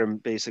 Start him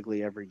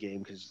basically every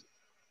game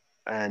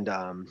I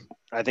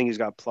think he's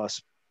got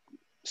plus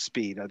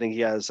speed. I think he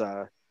has.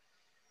 I'd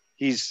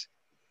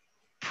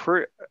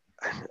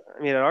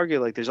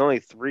argue there's only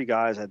 3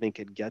 guys I think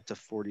could get to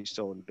 40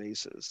 stolen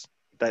bases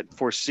that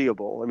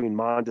foreseeable. I mean,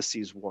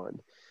 Mondesi's one.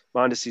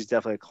 Mondesi's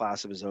definitely a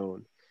class of his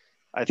own.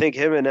 I think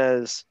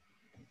Jimenez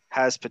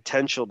has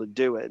potential to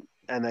do it,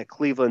 and that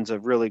Cleveland's a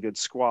really good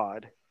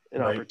squad,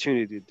 an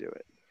opportunity to do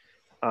it.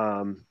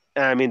 And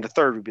I mean, the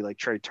third would be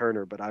Trey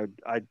Turner, but I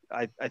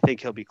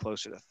think he'll be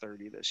closer to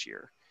 30 this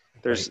year.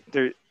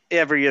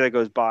 Every year that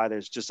goes by,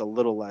 there's just a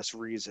little less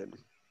reason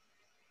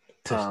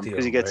because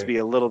he gets to be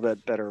a little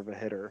bit better of a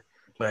hitter.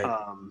 Right.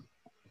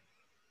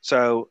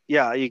 So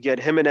yeah, you get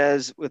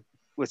Jimenez with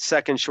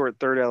second, short,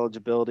 third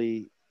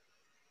eligibility,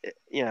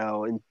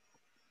 in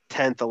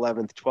 10th,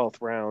 11th, 12th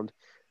round.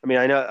 I mean,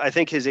 I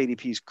think his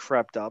ADP's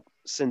crept up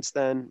since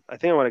then. I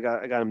think I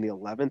got him the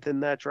 11th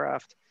in that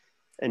draft,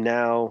 and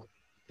now.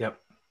 Yep.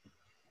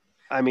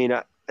 I mean,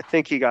 I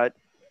think he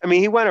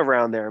went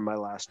around there in my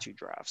last 2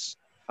 drafts.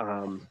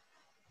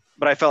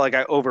 But I felt like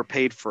I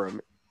overpaid for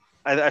him.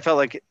 I felt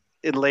like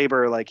in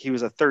labor, he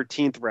was a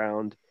 13th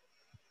round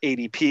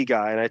ADP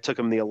guy, and I took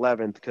him the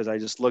 11th because I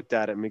just looked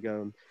at him and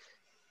going,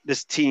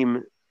 this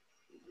team,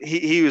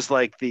 he was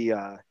like he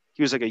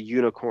was like a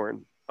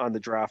unicorn on the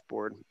draft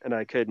board, and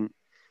I couldn't.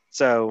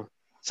 So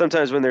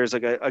sometimes when there's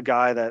a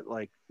guy that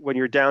when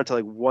you're down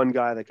to one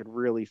guy that could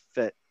really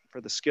fit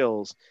for the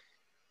skills,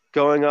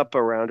 going up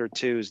a round or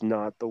 2 is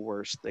not the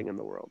worst thing in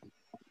the world.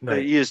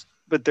 Right.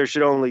 But there's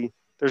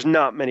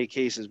not many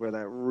cases where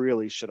that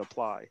really should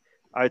apply.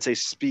 I'd say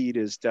speed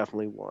is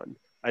definitely one.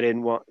 I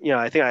didn't want,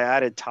 I think I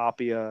added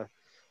Tapia,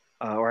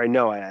 or I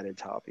know I added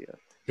Tapia.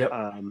 Yep.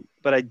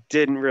 But I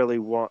didn't really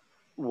want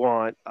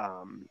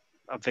a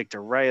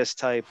Victor Reyes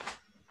type.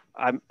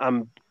 I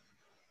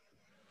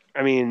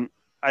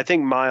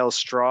think Miles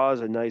Straw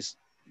is a nice.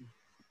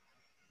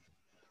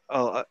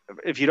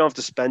 If you don't have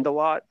to spend a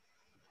lot,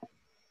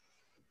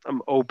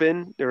 I'm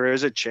open. There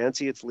is a chance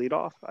he gets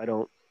leadoff.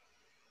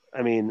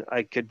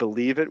 I could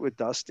believe it with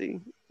Dusty.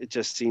 It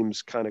just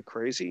seems kind of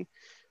crazy.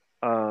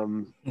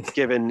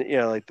 Given,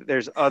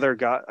 there's other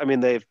guys. I mean,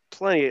 they have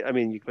plenty.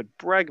 You could put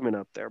Bregman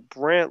up there,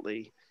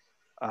 Brantley.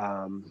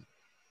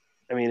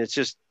 It's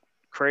just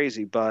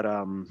crazy. But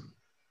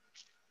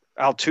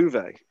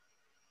Altuve.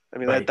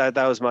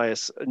 That was my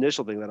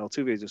initial thing, that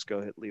Altuve just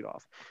go hit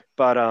leadoff.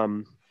 But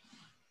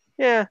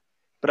yeah.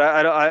 But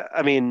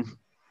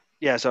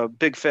so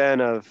big fan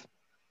of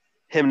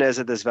Jimenez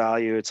at this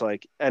value. It's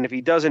and if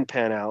he doesn't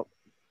pan out,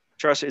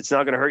 trust me, it's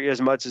not going to hurt you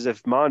as much as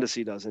if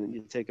Mondesi doesn't, and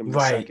you take him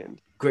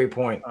second. Great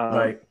point.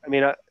 I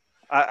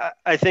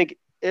think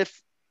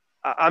if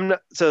I'm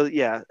not, so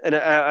yeah, and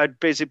I'd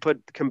basically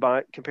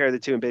compare the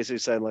two and basically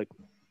said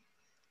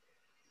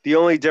the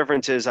only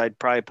difference is I'd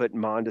probably put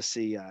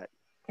Mondesi at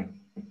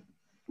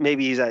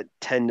maybe he's at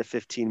 10 to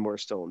 15 more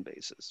stolen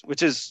bases,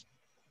 which is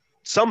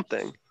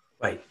something.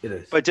 Right, it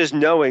is. But just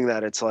knowing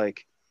that it's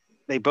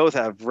they both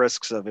have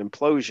risks of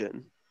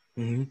implosion,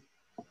 mm-hmm.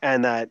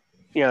 and that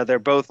they're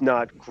both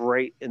not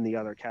great in the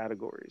other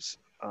categories.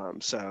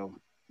 So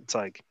it's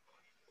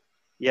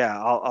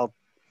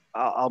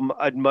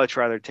I'd much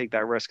rather take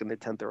that risk in the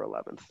 10th or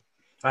 11th.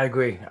 I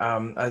agree.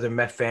 As a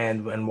Met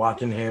fan and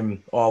watching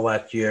him all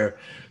last year,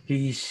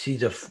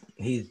 he's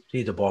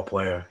a ball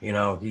player.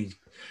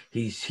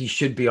 He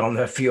should be on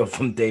that field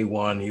from day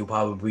one. He'll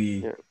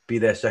probably be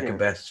their second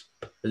best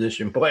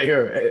position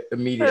player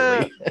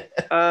immediately.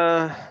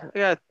 I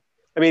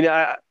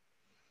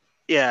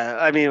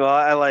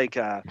like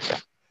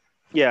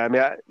Yeah, I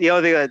mean, the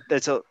only thing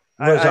that's a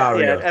yeah,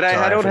 Rosario. and I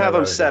Sorry, I don't forgot have about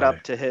him set Rosario.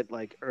 up to hit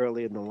like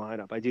early in the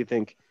lineup. I do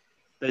think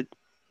that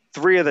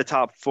three of the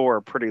top four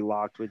are pretty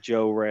locked with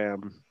Joe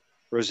Ram,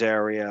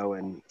 Rosario,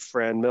 and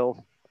Fran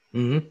Mill.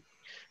 Mm-hmm.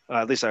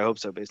 At least I hope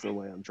so, based on the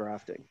way I'm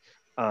drafting.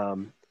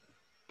 Um,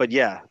 but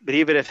yeah, but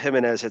even if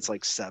Jimenez hits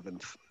like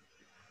seventh,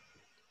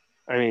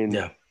 I mean,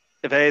 Yeah.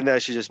 if anything,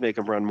 that should just make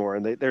them run more.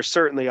 And there's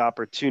certainly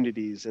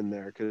opportunities in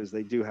there because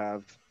they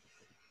have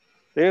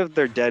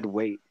their dead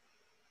weight.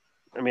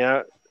 I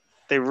mean,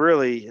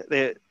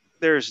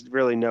 there's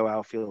really no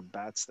outfield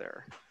bats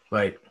there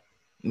Right.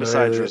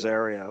 besides Uh,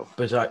 Rosario.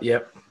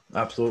 yep.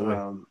 Absolutely.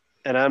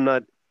 And I'm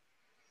not.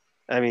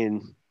 I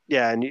mean,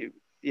 yeah,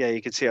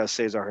 you could see how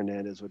Cesar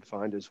Hernandez would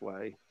find his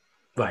way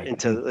Right.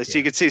 into. So you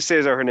Yeah. could see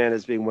Cesar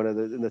Hernandez being one of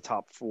the in the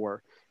top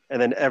four,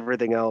 and then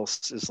everything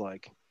else is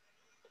like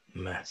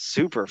Meh.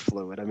 super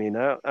fluid. I mean,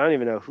 I don't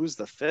even know who's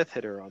the fifth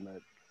hitter on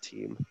that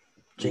team.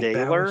 Jake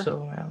Bauer Naylor.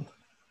 still around.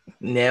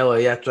 Naylor.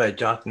 Yeah, that's right.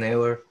 Josh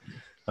Naylor.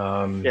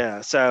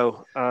 Yeah.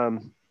 So, yeah.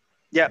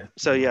 Yeah,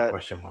 So yeah,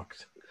 question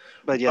marks.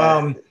 but yeah,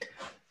 Um,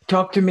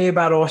 Talk to me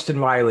about Austin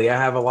Riley. I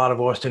have a lot of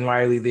Austin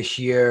Riley this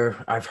year.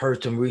 I've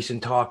heard some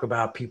recent talk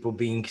about people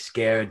being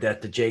scared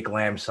that the Jake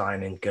Lamb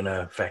signing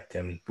gonna affect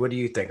him. What do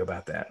you think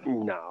about that?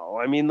 no.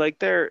 I mean,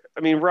 like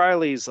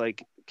Riley's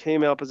like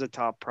came up as a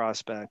top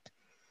prospect.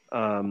 He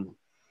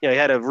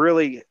had a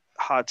really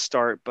hot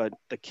start, but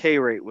the K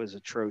rate was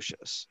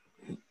atrocious.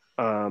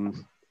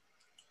 Um,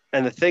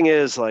 and the thing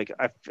is, like,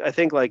 I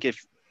think like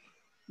if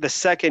the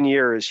second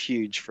year is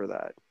huge for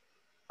that.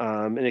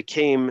 And it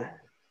came,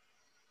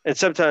 and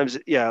sometimes,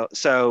 yeah.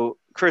 So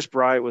Chris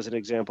Bryant was an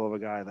example of a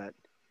guy that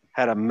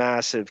had a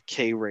massive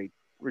K rate.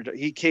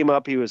 He came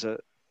up,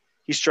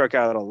 he struck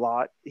out a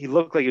lot. He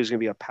looked like he was going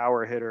to be a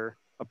power hitter,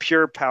 a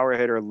pure power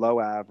hitter, low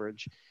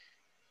average.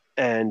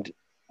 And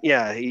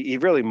yeah, he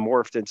really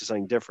morphed into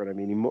something different. I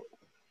mean,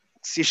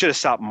 he should have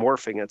stopped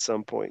morphing at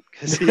some point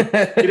because he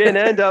didn't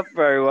end up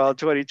very well in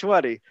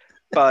 2020.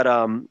 But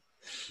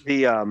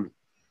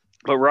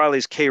but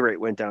Riley's K rate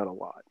went down a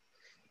lot,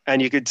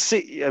 and you could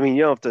see. I mean,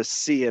 you don't have to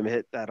see him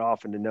hit that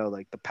often to know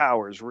like the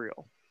power is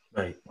real.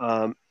 Right.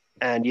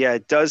 And yeah,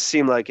 it does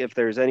seem like if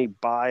there's any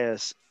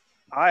bias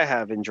I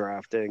have in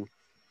drafting,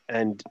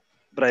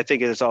 but I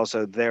think it's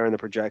also there in the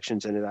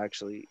projections, and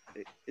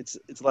it's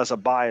less a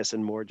bias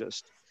and more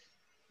just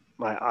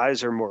my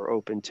eyes are more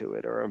open to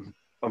it, or I'm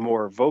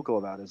more vocal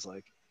about it. Is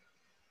like,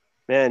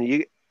 man,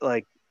 you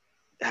like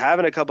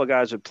having a couple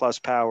guys with plus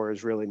power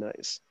is really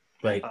nice.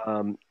 Right.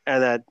 And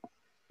that,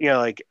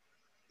 like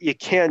you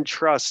can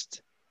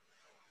trust.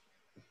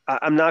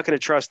 I'm not going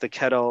to trust the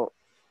Kettle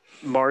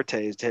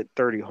Martes to hit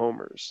 30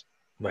 homers.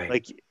 Right.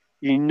 Like,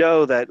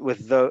 that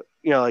with the,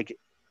 like,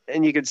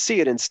 and you could see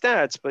it in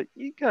stats, but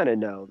you kind of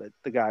know that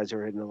the guys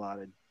are hitting a lot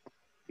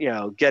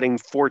of, getting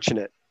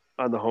fortunate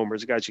on the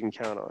homers, the guys you can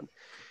count on.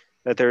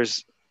 That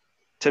there's,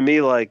 to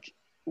me, like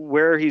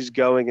where he's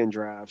going in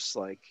drafts,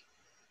 like,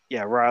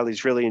 yeah,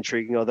 Riley's really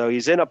intriguing, although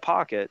he's in a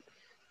pocket,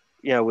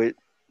 with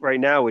right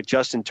now with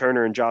Justin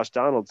Turner and Josh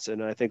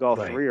Donaldson. I think all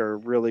three are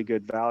really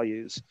good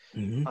values.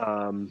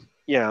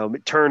 Mm-hmm.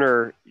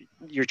 Turner,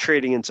 you're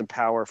trading in some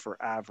power for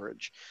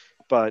average,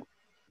 but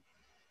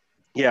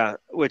yeah,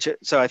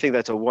 so I think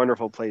that's a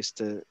wonderful place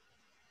to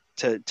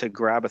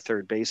grab a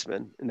third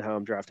baseman in how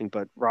I'm drafting.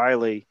 But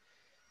Riley,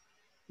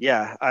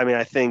 yeah, I mean,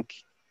 I think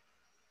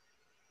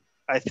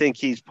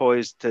he's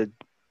poised to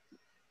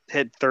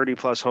hit 30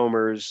 plus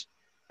homers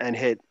and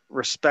hit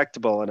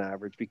respectable on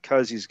average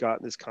because he's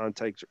gotten his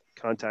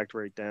contact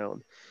rate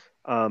down.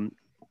 And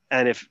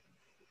if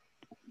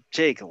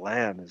Jake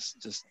Lamb is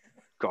just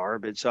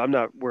garbage, so I'm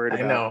not worried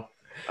about. I know.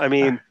 I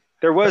mean,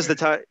 there was the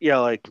time,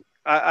 like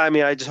I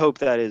mean, I just hope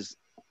that is.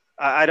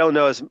 I don't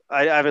know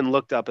I haven't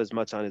looked up as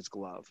much on his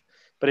glove,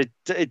 but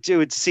it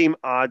would seem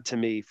odd to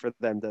me for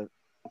them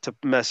to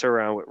mess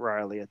around with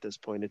Riley at this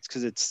point. It's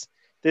because this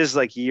is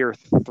like year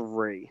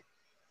 3.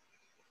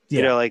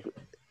 Yeah.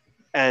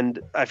 And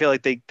I feel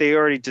like they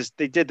already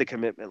they did the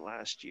commitment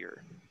last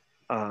year.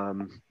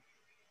 And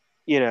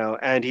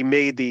he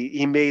made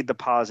the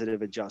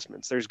positive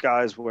adjustments. There's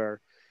guys where,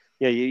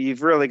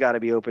 you've really got to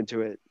be open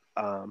to it.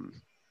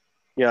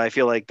 I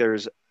feel like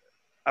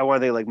I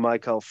want to think like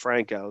Michael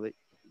Franco that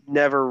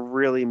never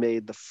really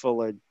made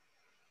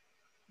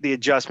the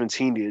adjustments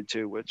he needed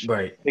to, which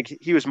Right. I think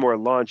he was more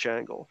launch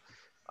angle.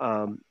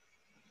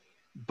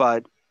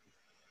 But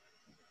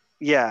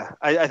yeah,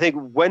 I think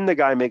when the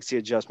guy makes the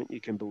adjustment, you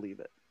can believe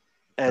it.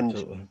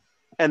 Absolutely.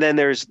 And then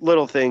there's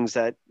little things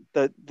that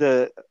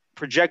the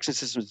projection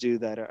systems do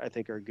that I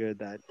think are good.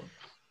 That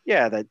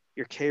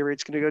your K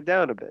rate's going to go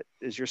down a bit.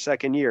 Is your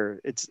second year?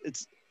 It's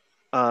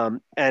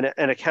and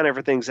account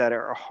for things that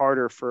are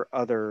harder for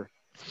other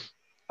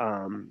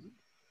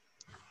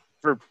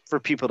for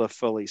people to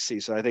fully see.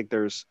 So I think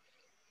there's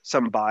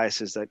some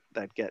biases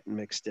that get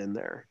mixed in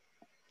there.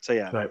 So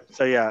yeah. Right.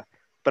 So yeah.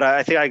 But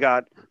I think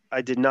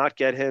I did not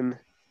get him.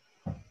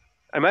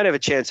 I might have a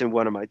chance in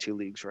one of my 2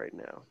 leagues right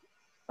now.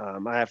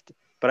 I have to,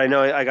 but I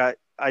know I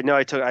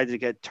had to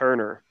get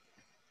Turner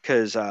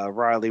because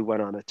Riley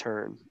went on a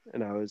turn,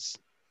 and I was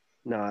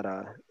not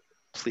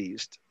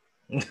pleased.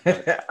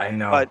 I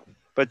know.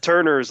 But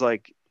Turner's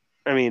like,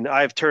 I mean,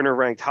 I have Turner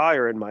ranked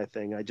higher in my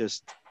thing. I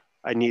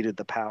needed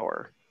the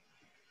power.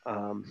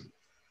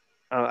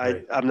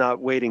 Right. I'm not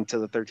waiting to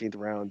the 13th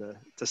round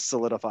to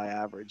solidify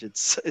average.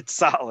 It's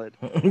solid.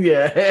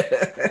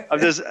 Yeah.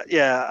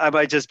 I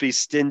might just be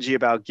stingy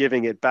about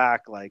giving it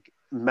back like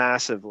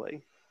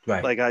massively.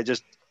 Right. Like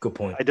Good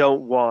point. I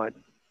don't want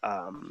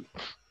a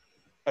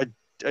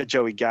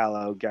Joey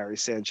Gallo, Gary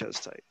Sanchez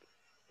type.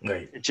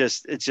 Right.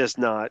 It's just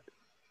not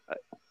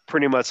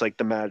pretty much like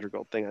the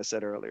Madrigal thing I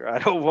said earlier. I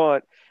don't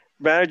want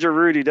manager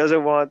Rudy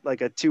doesn't want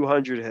like a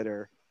 200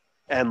 hitter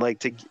and like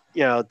to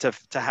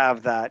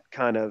have that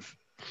kind of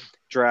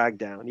drag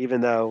down,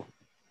 even though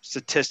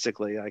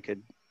statistically I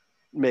could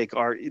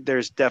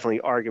there's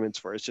definitely arguments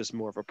for it. It's just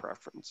more of a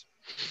preference.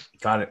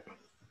 Got it.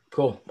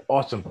 Cool.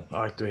 Awesome. I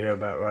like to hear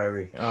about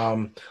Riley.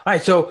 All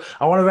right, so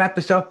I want to wrap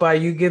this up by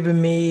you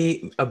giving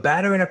me a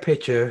batter and a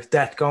pitcher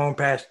that's going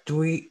past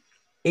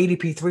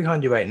ADP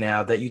 300 right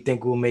now that you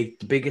think will make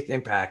the biggest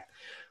impact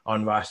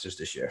on rosters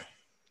this year.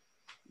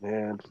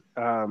 Man,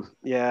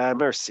 yeah, I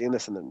remember seeing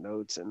this in the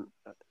notes, and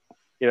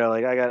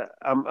like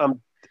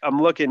I'm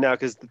looking now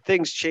because the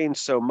things change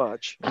so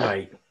much.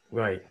 Right.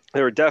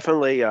 There were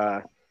definitely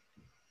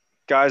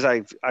guys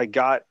I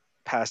got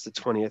past the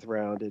 20th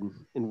round in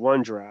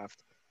one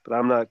draft, but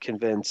I'm not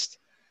convinced.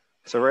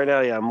 So right now,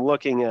 yeah, I'm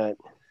looking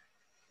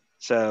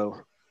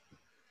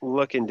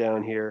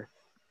down here.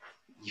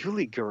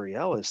 Yuli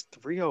Gurriel is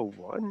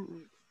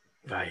 301.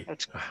 Right.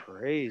 That's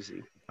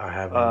crazy. I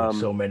have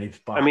so many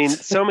spots. I mean,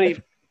 so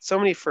many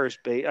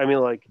first base. I mean,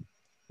 like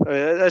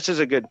that's just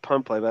a good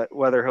punt play, but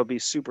whether he'll be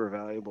super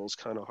valuable is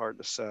kind of hard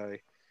to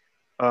say.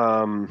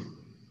 I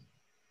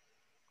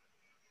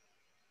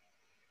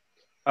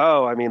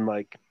mean,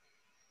 like,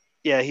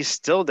 yeah, he's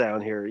still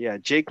down here. Yeah,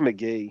 Jake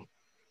McGee.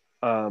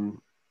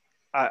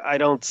 I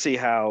don't see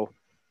how,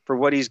 for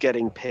what he's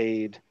getting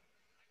paid,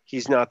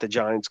 he's not the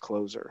Giants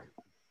closer.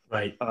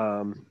 Right.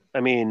 I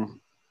mean,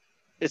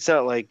 it's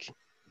not like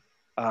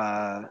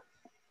I'm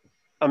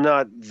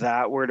not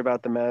that worried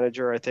about the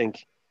manager. I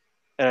think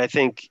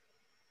McGee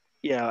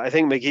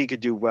could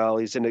do well.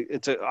 It's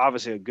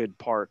obviously a good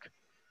park.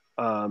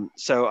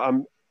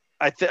 So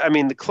I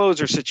mean, the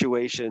closer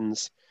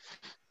situations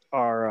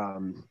are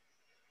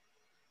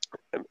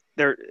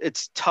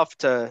it's tough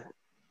to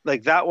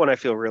like that one. I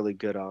feel really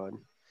good on.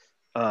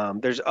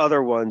 There's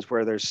other ones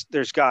where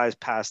there's guys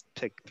past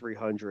pick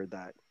 300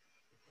 that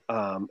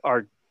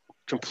are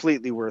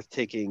completely worth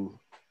taking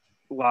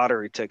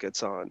lottery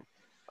tickets on.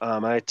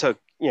 I took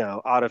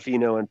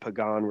Ottavino and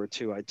Pagan were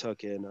two I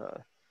took in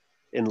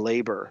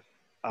labor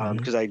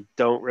because I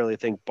don't really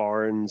think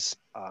Barnes,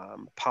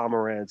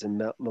 Pomeranz,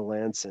 and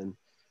Melanson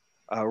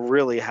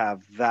really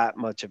have that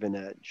much of an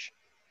edge.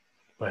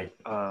 Right.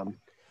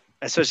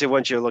 Especially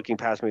once you're looking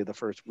past maybe the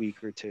first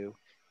week or two.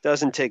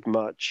 Doesn't take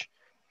much.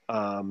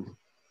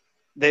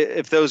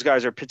 If those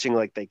guys are pitching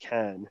like they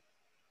can,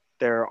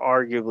 they're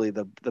arguably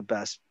the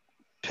best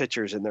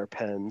pitchers in their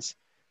pens.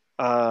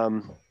 I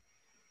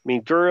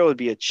mean, Gurriel would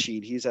be a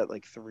cheat. He's at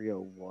like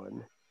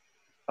 301.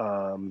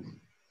 And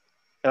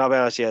I'll be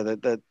honest, yeah,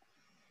 man,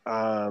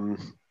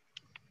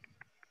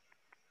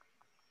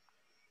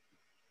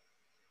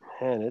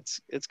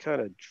 it's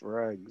kind of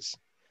dregs.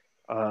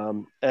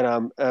 And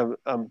I'm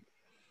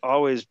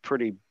always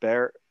pretty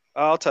bare.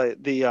 I'll tell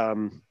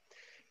you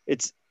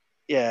it's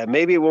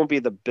maybe it won't be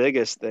the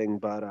biggest thing,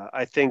 but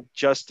I think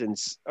Jonathan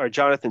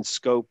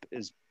Scope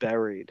is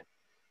buried.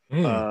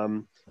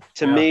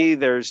 To me,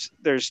 there's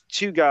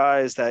two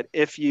guys that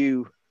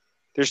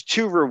there's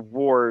two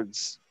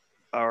rewards,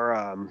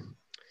 or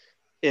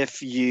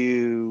if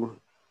you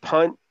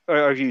punt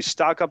or if you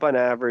stock up on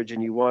average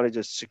and you want to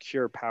just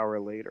secure power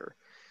later.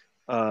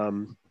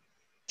 To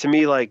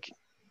me, like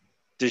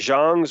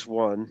DeJong's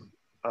one,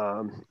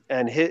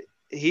 and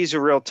he's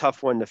a real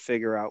tough one to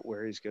figure out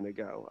where he's going to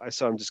go. I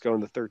saw him just go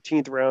in the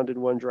 13th round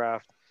in one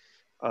draft.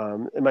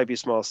 It might be a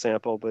small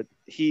sample, but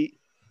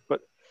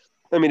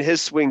I mean,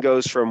 his swing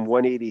goes from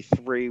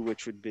 183,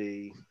 which would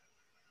be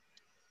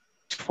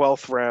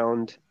 12th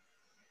round,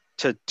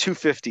 to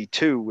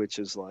 252, which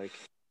is like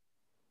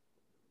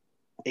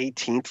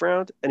 18th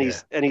round, and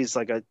he's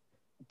like a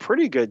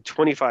pretty good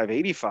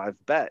 25-85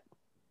 bet.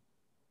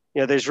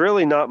 There's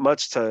really not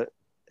much to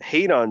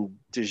hate on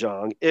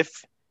DeJong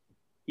if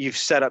you've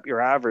set up your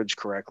average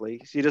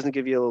correctly. He doesn't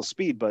give you a little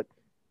speed, but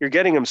you're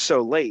getting him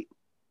so late.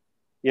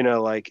 So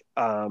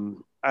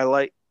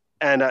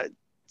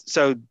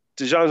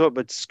DeJong's one,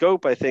 but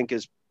Scope, I think,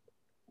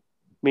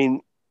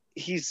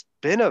 he's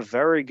been a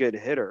very good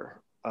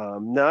hitter.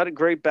 Not a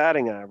great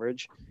batting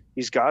average.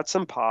 He's got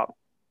some pop.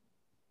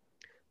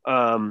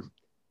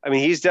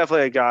 He's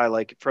definitely a guy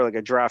like for like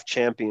a draft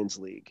champions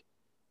league.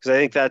 Because I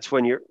think that's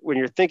when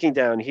you're thinking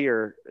down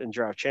here in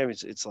draft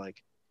champions, it's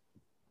like,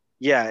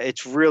 yeah,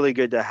 it's really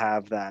good to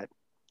have that.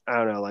 I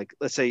don't know, like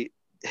let's say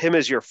him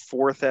as your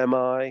fourth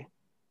MI,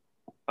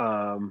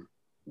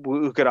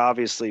 who could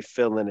obviously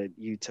fill in at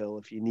util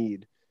if you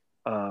need.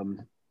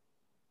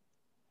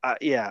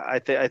 Yeah, I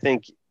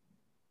think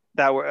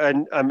that were,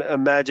 and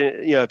imagine,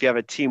 if you have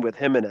a team with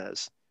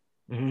Jimenez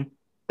Hmm. and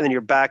then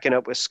you're backing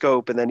up with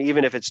Scope, and then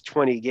even if it's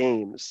 20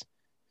 games,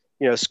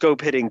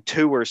 Scope hitting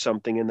 2 or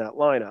something in that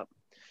lineup.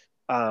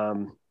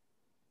 Um,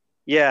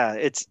 yeah,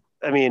 it's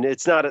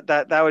not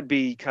that would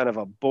be kind of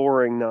a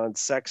boring,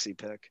 non-sexy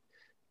pick.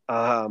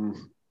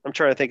 I'm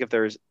trying to think if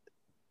there's,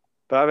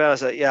 but I'm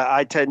honest,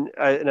 yeah,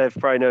 and I've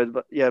probably known,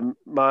 but yeah,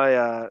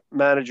 my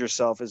manager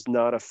self is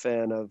not a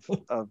fan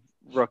of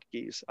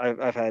rookies.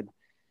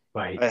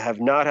 Right. I have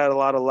not had a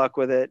lot of luck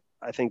with it.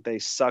 I think they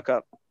suck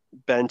up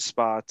bench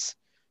spots.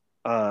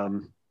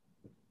 Um,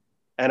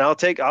 and I'll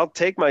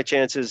take my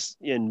chances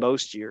in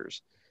most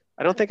years.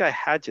 I don't think I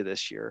had to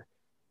this year.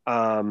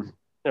 And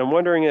I'm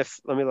wondering if,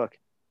 let me look,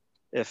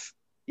 if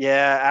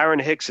yeah, Aaron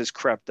Hicks has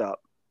crept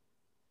up.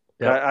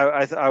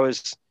 But Yep.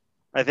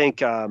 I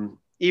think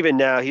even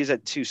now he's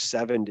at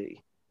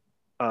 270.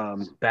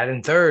 That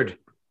in third.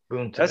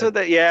 Boom. That's what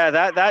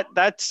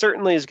that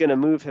certainly is going to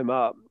move him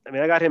up. I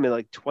mean, I got him in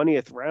like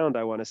 20th round,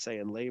 I want to say,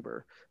 in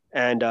labor.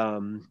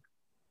 And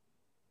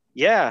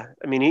yeah,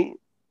 I mean,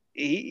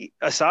 he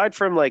aside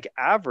from like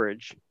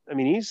average, I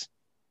mean,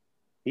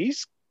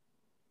 he's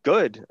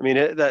good. I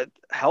mean, that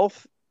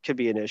health could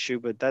be an issue,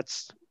 but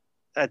that's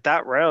at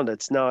that round,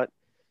 it's not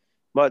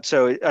much.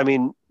 So, I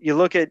mean, if you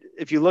look at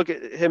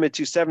him at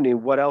 270,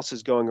 what else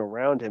is going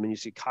around him? And you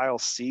see Kyle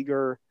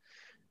Seager.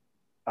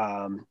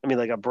 I mean,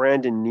 like a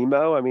Brandon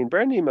Nemo. I mean,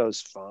 Brandon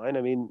Nemo's fine.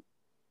 I mean,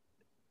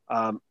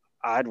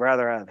 I'd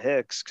rather have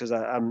Hicks because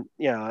I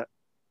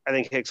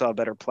think Hicks will have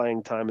better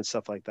playing time and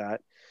stuff like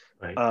that.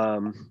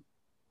 Right.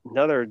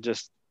 Another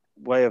just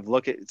way of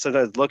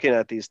sometimes looking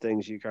at these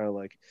things, you kind of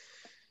like,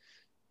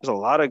 there's a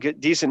lot of good,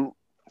 decent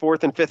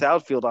fourth and fifth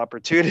outfield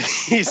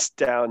opportunities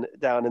down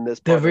in this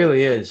There part.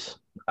 really is.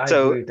 I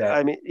agree with that.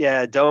 I mean,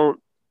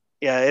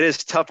 it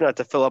is tough not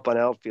to fill up on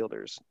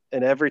outfielders.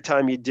 And every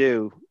time you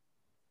do,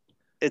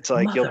 it's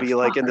like you'll be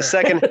like in the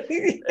second.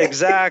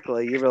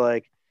 Exactly. You were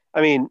like, I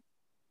mean,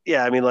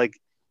 like,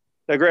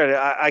 now granted,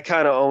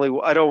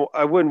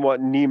 I wouldn't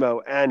want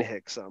Nemo and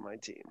Hicks on my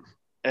team.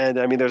 And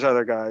I mean, there's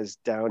other guys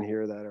down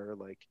here that are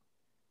like,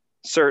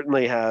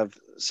 certainly have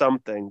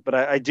something, but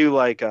I do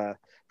like, for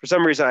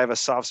some reason, I have a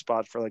soft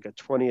spot for like a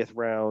 20th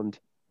round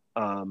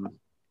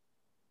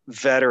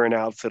veteran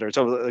outfitter.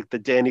 So like the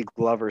Danny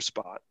Glover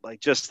spot, like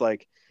just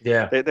like,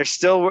 yeah. they're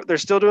still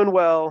doing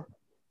well.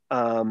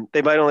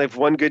 They might only have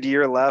one good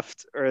year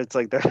left, or it's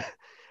like that.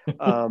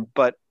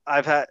 But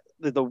I've had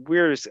the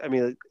weirdest. I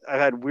mean,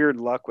 I've had weird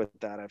luck with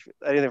that.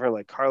 Anything from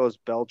like Carlos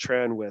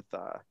Beltran with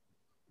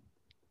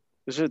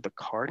was it the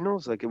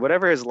Cardinals? Like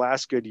whatever his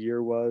last good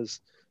year was.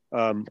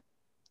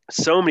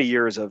 So many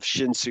years of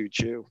Shin-Soo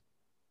Choo.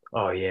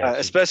 Oh yeah.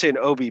 Especially in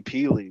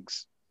OBP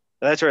leagues.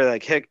 And that's where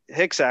like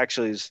Hicks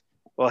actually is.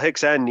 Well,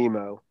 Hicks and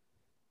Nemo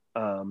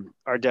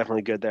are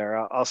definitely good there.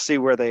 I'll see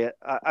where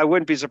I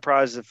wouldn't be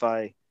surprised if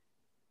I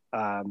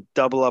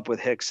double up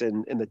with Hicks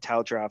in the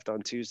Tout draft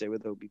on Tuesday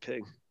with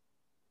OBP.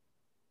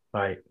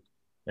 Right.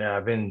 Yeah,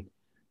 I've been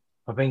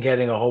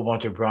getting a whole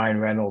bunch of Brian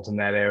Reynolds in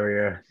that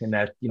area. In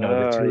that,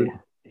 the two.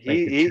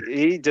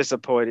 He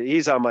disappointed. He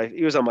was on my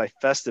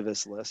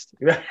Festivus list.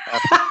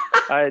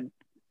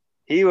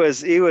 He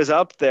was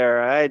up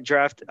there.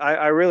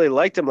 I really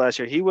liked him last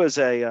year. He was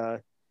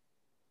one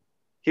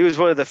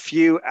of the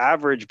few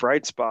average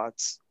bright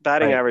spots,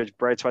 batting average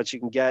bright spots you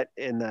can get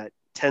in that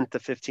 10th to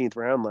 15th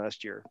round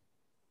last year.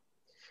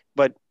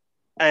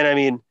 And I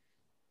mean,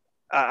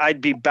 I'd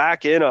be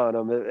back in on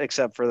him,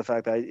 except for the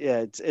fact that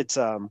it's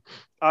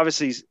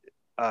obviously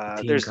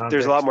there's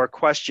a lot more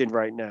question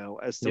right now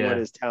as to what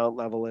his talent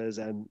level is,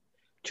 and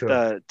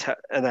and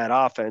that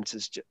offense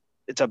is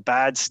it's a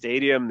bad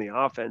stadium. The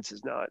offense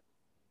is not.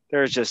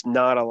 There's just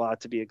not a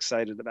lot to be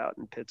excited about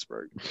in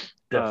Pittsburgh.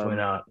 Definitely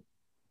not.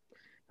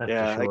 That's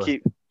for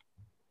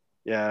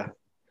sure.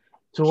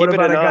 So what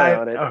about a guy?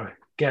 Oh,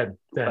 good.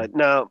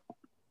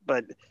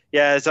 But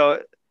yeah.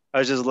 So I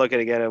was just looking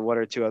again at one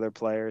or two other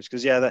players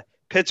because the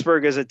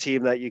Pittsburgh is a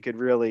team that you could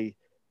really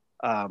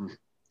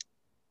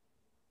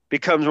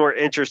becomes more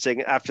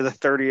interesting after the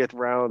 30th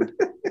round.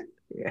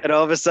 And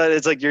all of a sudden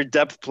it's like your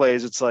depth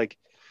plays. It's like,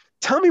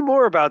 tell me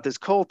more about this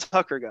Cole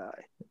Tucker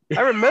guy.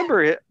 I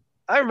remember it.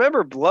 I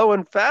remember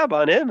blowing fab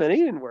on him and he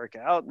didn't work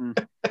out.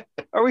 And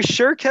are we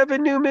sure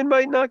Kevin Newman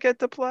might not get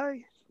to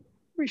play?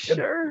 Are we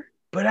sure?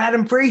 But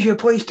Adam Frazier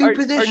plays two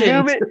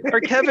positions.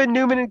 Are Kevin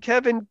Newman and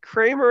Kevin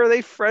Kramer, are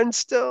they friends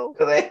still?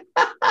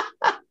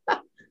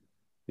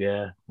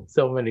 Yeah,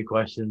 so many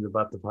questions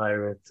about the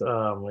Pirates.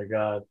 Oh, my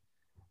God.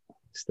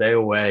 Stay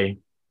away.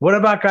 What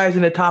about guys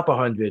in the top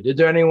 100? Is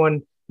there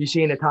anyone you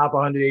see in the top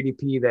 100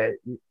 ADP that,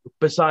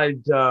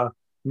 besides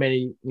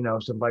many,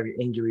 somebody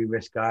injury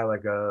risk guy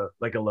like a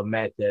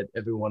Lamet that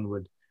everyone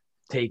would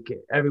take?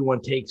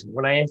 Everyone takes.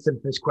 When I answer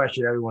this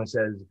question, everyone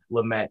says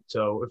Lamet.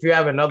 So if you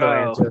have another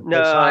answer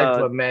besides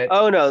Lamet.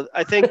 Oh, no.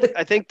 I think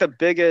the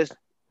biggest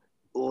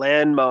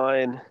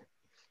landmine,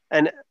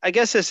 and I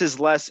guess this is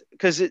less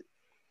because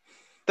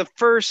the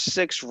first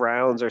 6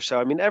 rounds or so,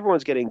 I mean,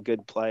 everyone's getting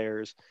good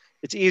players.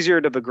 it's easier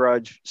to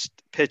begrudge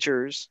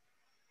pitchers.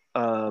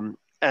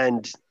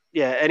 And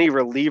yeah, any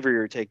reliever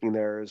you're taking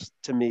there is,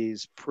 to me,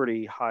 is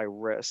pretty high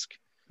risk.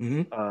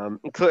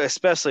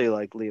 Especially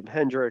like Liam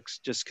Hendricks,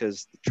 just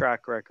because the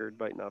track record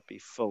might not be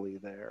fully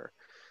there.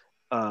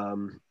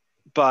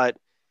 But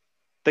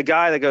the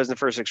guy that goes in the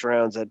first 6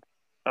 rounds that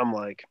I'm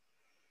like,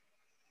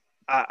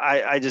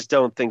 I just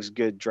don't think is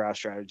good draft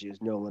strategy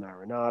is Nolan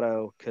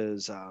Arenado,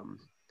 because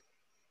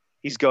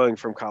he's going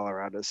from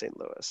Colorado to St.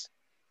 Louis.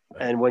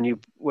 Right. And when you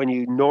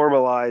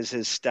normalize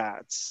his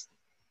stats,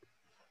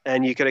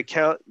 and you could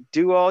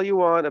do all you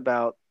want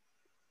about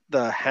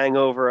the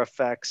hangover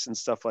effects and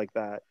stuff like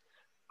that,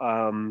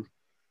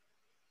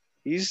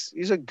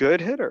 he's a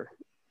good hitter.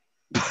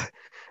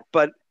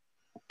 but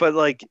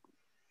like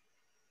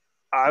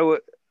I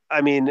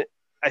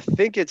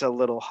think it's a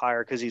little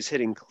higher because he's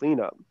hitting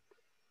cleanup.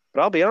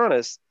 But I'll be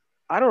honest,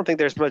 I don't think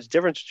there's much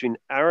difference between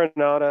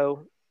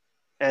Arenado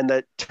and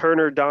that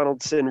Turner,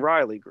 Donaldson,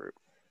 Riley group.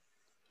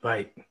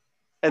 Right.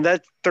 And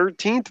that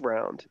 13th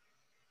round,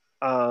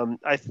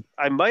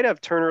 I might have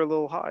Turner a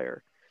little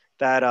higher.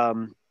 That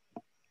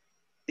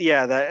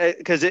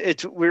because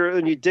it's weird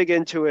when you dig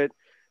into it,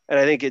 and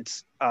I think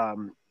it's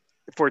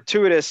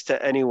fortuitous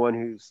to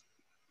anyone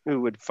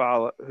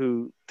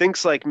who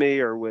thinks like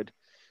me or would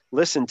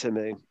listen to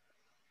me,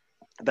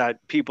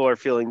 that people are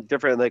feeling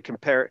different. And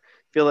they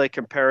feel like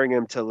comparing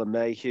him to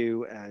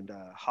LeMahieu and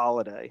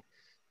Holiday,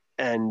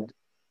 and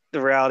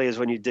the reality is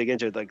when you dig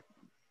into it, like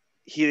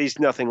he's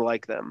nothing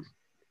like them.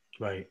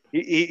 Right.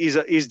 He's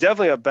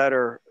definitely a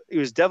better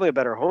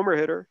homer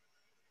hitter.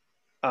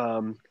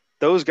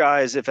 Those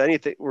guys, if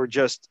anything, were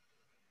just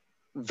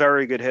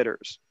very good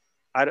hitters.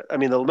 I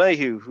mean, the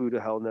LeMahieu, who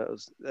the hell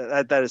knows?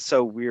 That is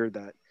so weird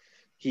that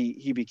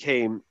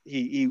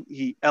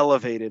he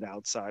elevated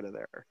outside of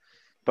there.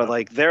 But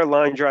like their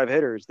line drive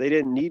hitters, they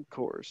didn't need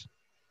cores.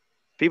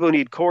 People who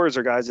need cores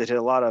are guys that hit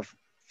a lot of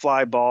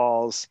fly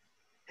balls,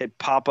 hit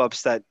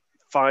pop-ups that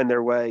find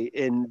their way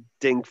in,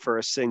 dink for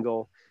a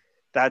single.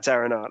 That's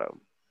Arenado.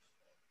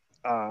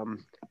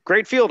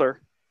 Great fielder.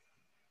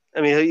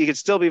 I mean, he could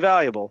still be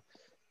valuable,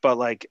 but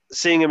like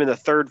seeing him in the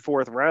 3rd,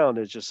 4th round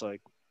is just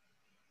like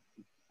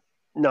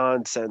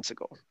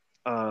nonsensical.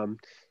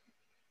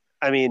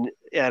 I mean,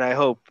 and I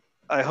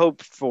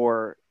hope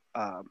for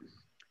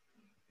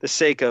the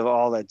sake of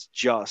all that's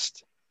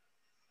just,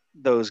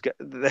 those guys,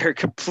 they're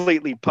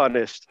completely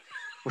punished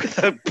with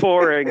a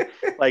boring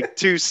like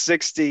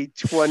 260,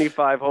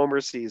 25 homer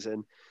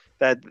season.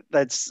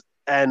 That's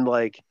and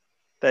like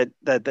that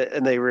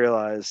and they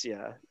realize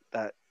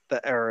that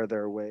the error of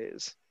their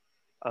ways.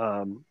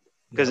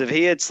 Because if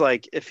he hits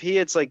like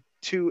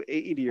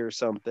 280 or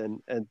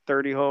something and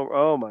 30 home,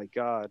 oh my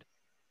God,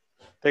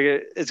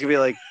 it's gonna be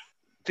like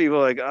people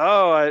are like,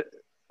 oh, I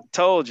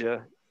told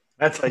you.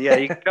 But yeah,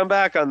 you can come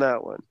back on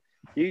that one.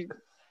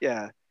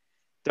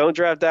 Don't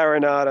draft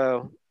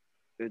Arenado.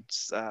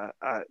 It's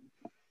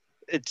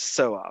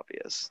so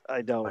obvious.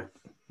 I don't.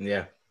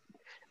 Yeah.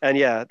 And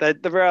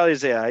that the reality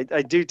is, I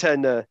do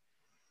tend to.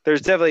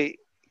 There's definitely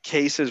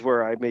cases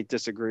where I may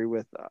disagree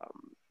with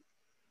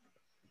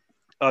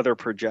other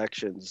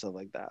projections, stuff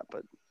like that.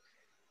 But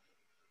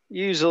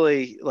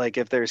usually, like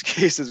if there's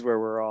cases where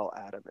we're all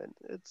adamant,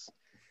 there's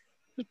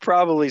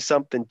probably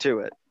something to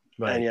it.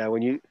 Right. And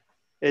when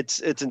it's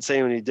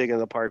insane when you dig into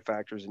the part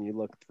factors and you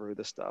look through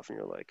the stuff and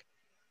you're like,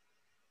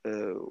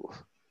 oh,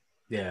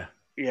 yeah,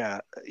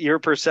 your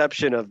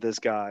perception of this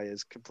guy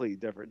is completely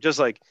different. Just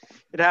like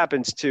it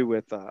happens too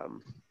with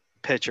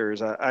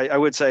pitchers. I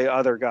would say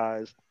other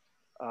guys.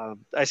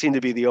 I seem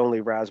to be the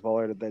only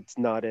Razzballer that's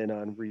not in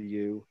on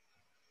Ryu.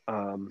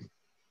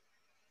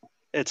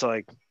 It's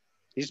like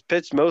he's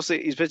pitched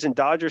in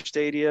Dodger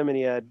Stadium and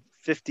he had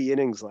 50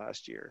 innings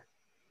last year.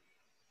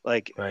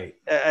 Like, right.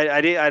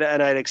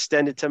 I'd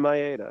extend it to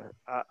Maeda.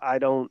 I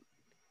don't.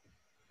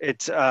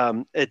 It's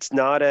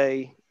not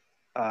a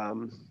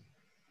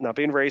not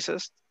being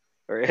racist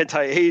or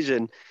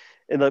anti-Asian,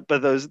 but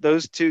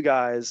those two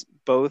guys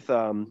both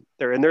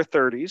they're in their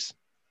 30s,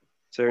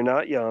 so they're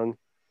not young.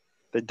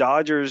 The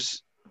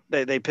Dodgers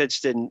they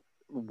pitched in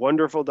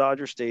wonderful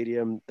Dodger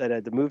Stadium that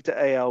had to move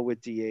to AL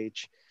with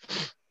DH,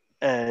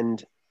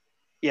 and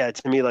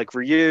to me, like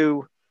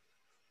Ryu,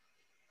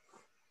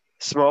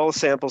 small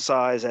sample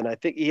size, and I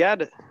think he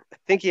had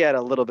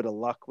a little bit of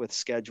luck with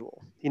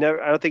schedule. I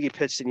don't think he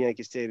pitched in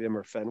Yankee Stadium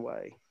or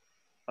Fenway.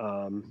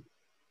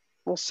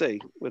 We'll see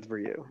with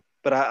Ryu,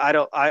 but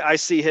I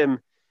see him.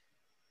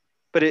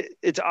 But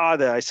it's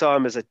odd that I saw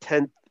him as a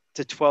 10th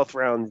to 12th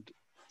round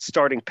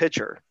starting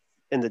pitcher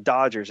in the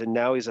Dodgers, and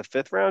now he's a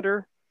 5th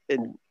rounder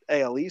in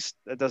AL East.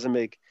 That doesn't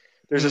make.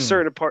 There's a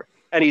certain part,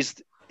 and he's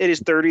in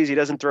his 30s. He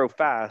doesn't throw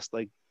fast.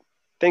 Like,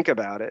 think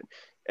about it.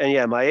 And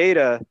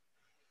Maeda,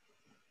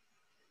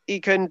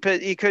 he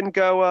couldn't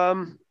go.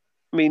 I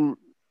mean,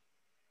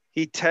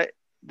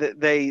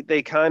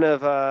 they kind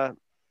of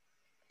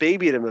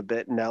babied him a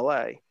bit in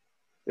LA. It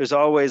was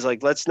always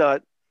like, let's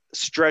not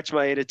stretch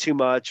Maeda too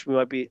much. We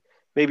might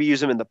maybe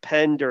use him in the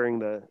pen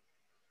during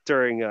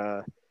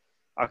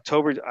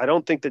October. I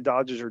don't think the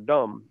Dodgers are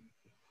dumb.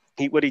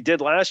 what he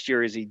did last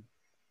year is he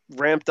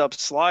ramped up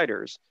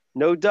sliders.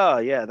 No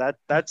duh. Yeah,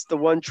 that's the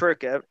one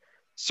trick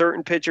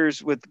certain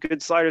pitchers with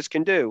good sliders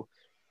can do.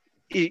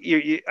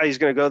 He's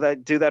going to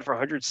do that for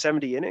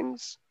 170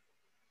 innings.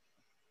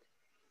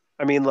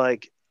 I mean,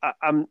 like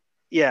I'm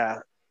yeah,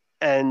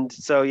 and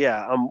so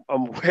yeah,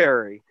 I'm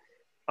wary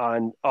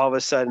on all of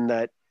a sudden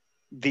that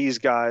these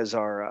guys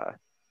are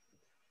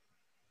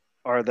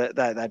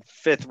that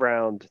fifth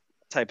round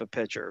type of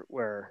pitcher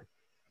where,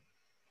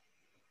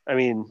 I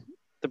mean,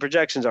 the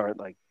projections aren't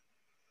like,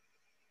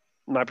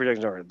 my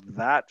projections aren't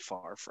that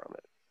far from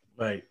it.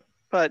 Right.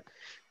 But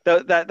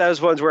that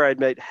was ones where I'd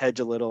might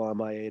hedge a little on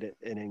my 8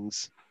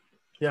 innings.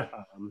 Yeah.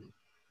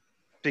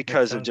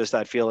 Because of just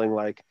that feeling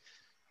like,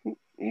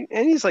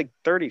 and he's like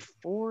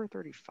 34,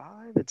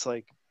 35. It's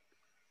like,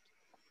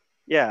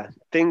 yeah,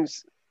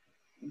 things,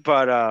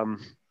 but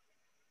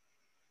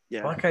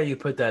yeah. I like how you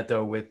put that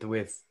though with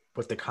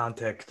the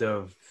context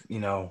of,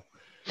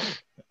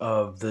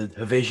 of the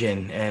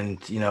division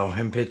and,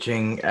 him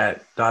pitching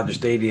at Dodger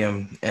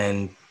Stadium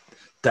and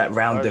that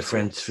round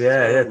difference.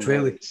 Yeah, that's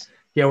really,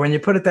 yeah. When you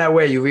put it that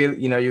way, you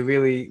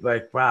really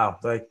like, wow,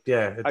 like,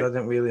 yeah, it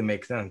doesn't really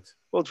make sense.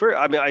 Well, it's weird.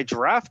 I mean, I've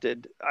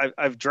drafted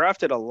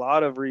a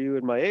lot of Ryu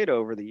and Maeda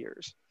over the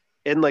years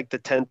in like the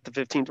 10th to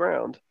 15th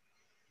round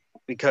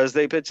because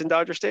they pitched in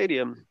Dodger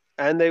Stadium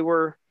and they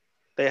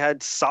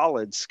had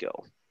solid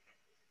skill.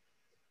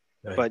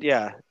 Right. But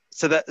yeah,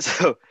 so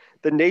the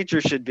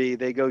nature should be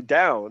they go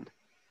down.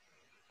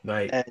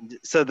 Right. And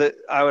so that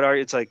I would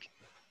argue it's like,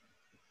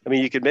 I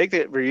mean, you could make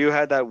that Ryu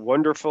had that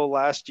wonderful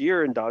last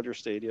year in Dodger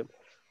Stadium.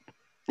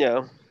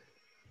 Yeah.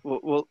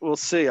 We'll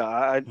see.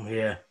 I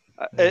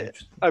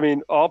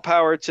mean, all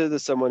power to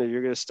someone if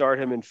you're going to start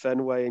him in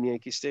Fenway and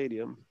Yankee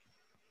Stadium.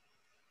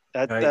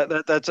 That's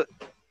because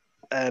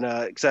I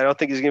don't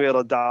think he's going to be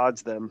able to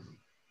dodge them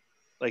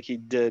like he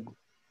did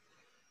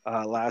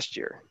last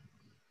year.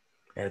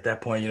 And at that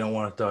point, you don't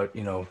want to start,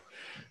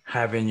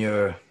 having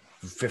your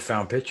fifth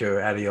round pitcher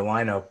out of your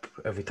lineup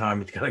every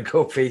time he's got to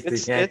go face the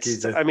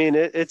Yankees.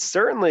 It's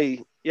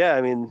certainly, yeah.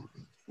 I mean,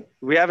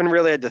 we haven't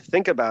really had to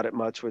think about it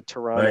much with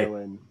Toronto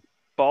and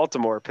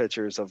Baltimore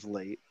pitchers of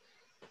late.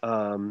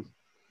 But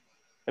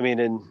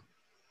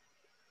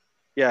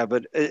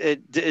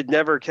it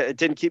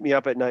didn't keep me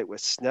up at night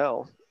with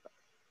Snell.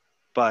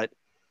 But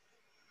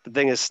the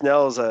thing is,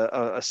 Snell's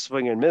a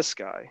swing and miss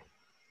guy,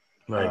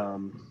 right?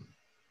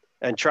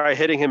 And try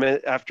hitting him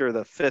after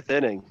the 5th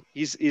inning.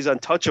 He's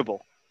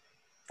untouchable.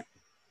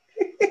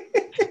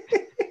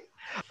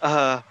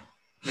 But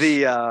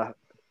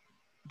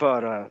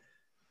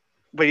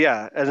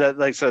yeah, and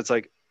that, so it's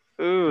like,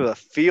 ooh, a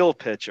field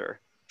pitcher,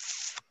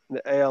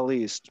 the AL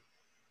East.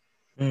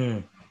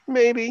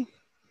 Maybe.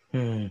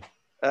 Not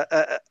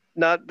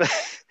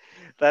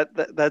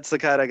that's the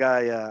kind of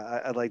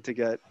guy I'd like to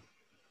get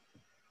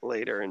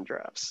later in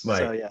drafts. Right.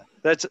 So yeah,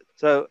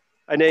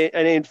 I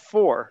named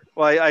 4.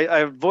 Well, I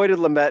avoided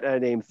Lamet and I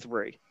named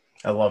 3.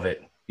 I love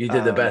it. You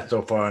did the best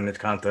so far in this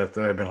contest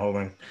that I've been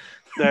holding.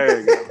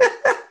 There you go.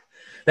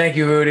 Thank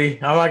you, Rudy.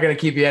 I'm not going to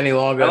keep you any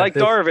longer. I like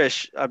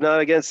Darvish. I'm not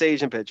against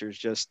Asian pitchers.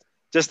 Just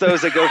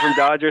those that go from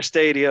Dodger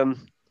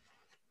Stadium.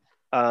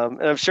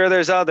 And I'm sure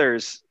there's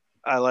others.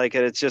 I like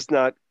it. It's just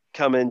not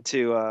coming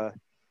to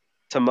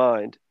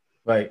mind.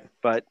 Right.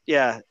 But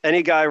yeah,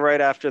 any guy right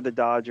after the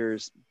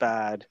Dodgers,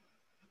 bad.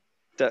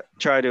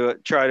 Try to,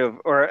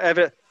 or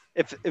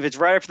if it's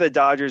right after the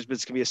Dodgers, but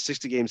it's gonna be a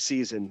 60-game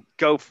season,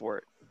 go for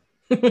it.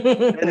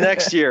 And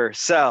next year,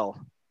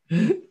 sell.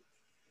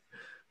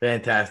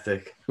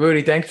 Fantastic.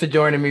 Rudy, thanks for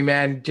joining me,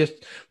 man.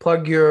 Just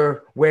plug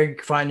where you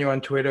can find you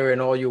on Twitter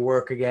and all your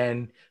work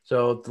again,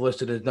 so the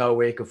listeners know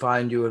where you can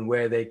find you and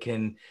where they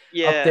can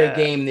up their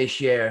game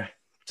this year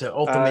to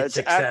ultimate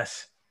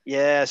success.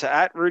 So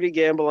at Rudy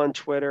Gamble on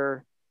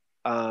Twitter,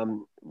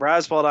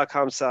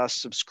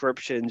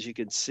 Razzball.com/subscriptions. You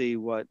can see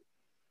what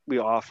we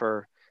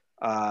offer.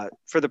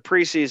 For the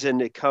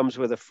preseason, it comes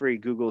with a free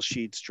Google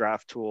Sheets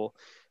draft tool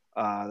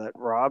that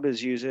Rob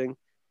is using.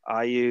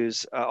 I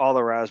use all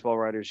the Razzball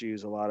writers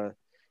use a lot of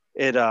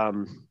it.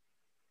 And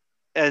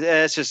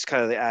it's just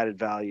kind of the added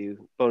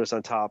value bonus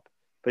on top.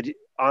 But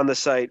on the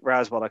site,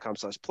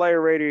 Razzball.com/player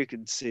rater, you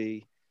can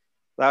see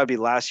that would be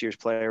last year's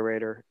player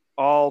rater.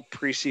 All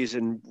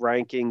preseason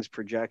rankings,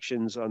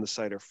 projections on the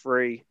site are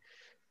free.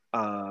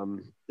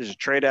 There's a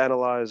trade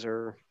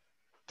analyzer,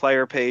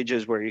 player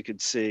pages where you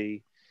could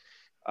see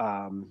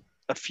a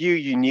few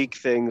unique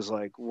things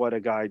like what a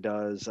guy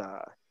does,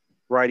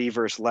 righty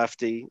versus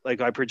lefty.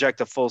 Like I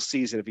project a full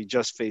season if he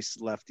just faced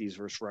lefties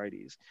versus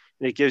righties,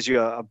 and it gives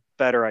you a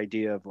better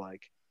idea of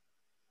like,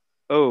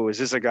 oh, is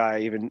this a guy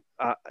I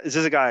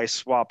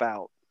swap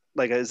out?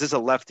 Like, is this a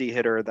lefty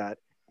hitter that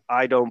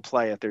I don't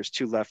play if there's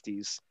 2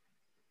 lefties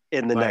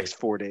in the next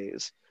 4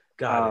 days?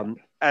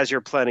 As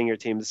you're planning your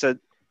team. So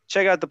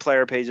check out the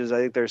player pages. I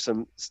think there's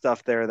some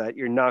stuff there that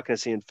you're not going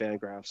to see in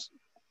Fangraphs.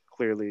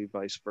 Clearly,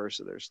 vice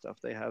versa. There's stuff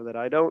they have that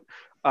I don't.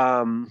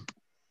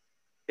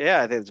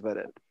 Yeah, I think that's about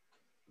it.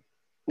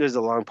 This is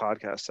a long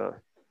podcast, huh?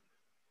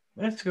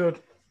 That's good.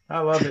 I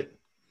love it.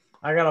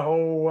 I got a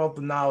whole wealth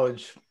of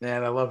knowledge,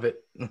 and I love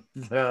it.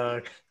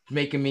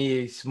 Making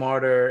me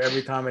smarter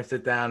every time I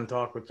sit down and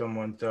talk with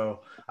someone. So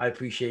I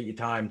appreciate your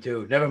time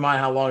too. Never mind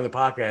how long the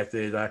podcast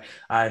is.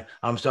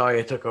 I'm sorry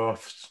I took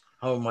off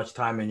so much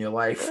time in your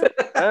life.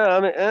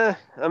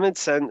 I'm in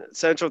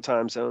Central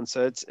Time Zone,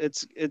 so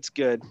it's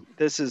good.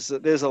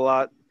 There's a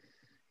lot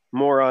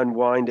more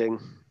unwinding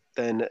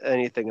than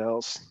anything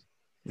else.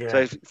 So Yeah,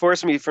 it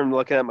forced me from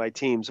looking at my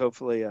teams.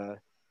 Hopefully,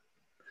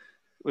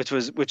 which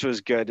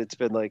was good. It's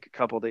been like a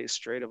couple days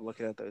straight of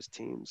looking at those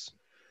teams.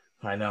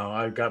 I know.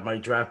 I've got my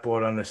draft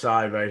board on the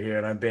side right here,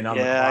 and I've been on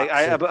the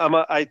Yeah,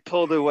 clock. I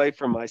pulled away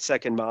from my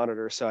second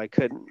monitor, so I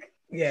couldn't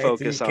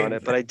focus on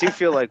it. But I do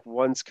feel like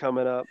one's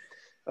coming up.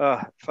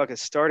 Fucking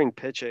starting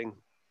pitching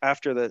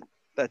after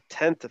that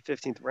 10th to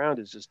 15th round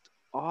is just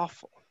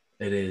awful.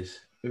 It is.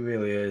 It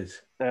really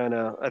is. I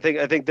know. I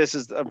think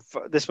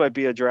this might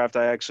be a draft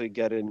I actually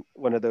get in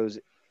one of those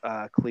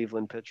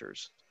Cleveland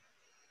pitchers.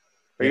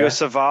 Are you a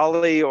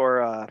Savali or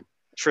a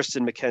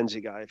Tristan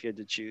McKenzie guy if you had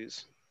to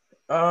choose?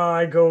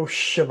 I go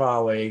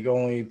Chevalier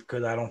only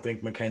because I don't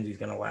think McKenzie's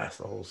gonna last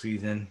the whole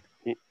season.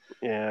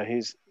 Yeah,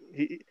 he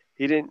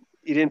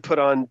didn't put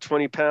on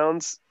 20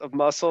 pounds of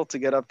muscle to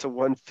get up to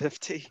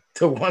 150.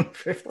 To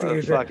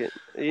 150. Fuck it.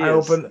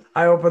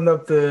 I opened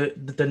up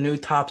the new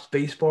Topps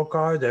baseball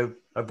card.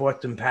 I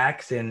bought some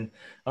packs, and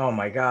oh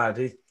my god,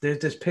 there's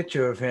this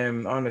picture of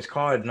him on his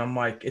card, and I'm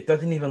like, it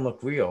doesn't even look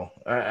real.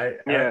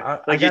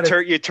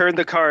 You turn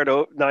the card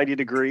 90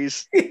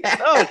 degrees. Yeah.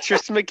 Oh,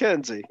 Tristan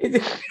McKenzie.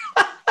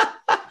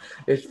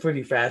 It's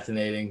pretty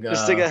fascinating.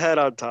 Just stick a head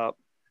on top.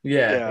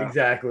 Yeah,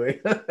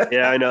 exactly.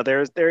 Yeah, I know.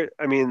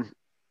 I mean,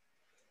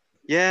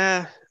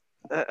 yeah,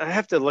 I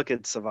have to look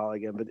at Savali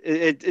again, but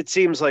it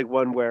seems like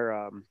one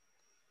where,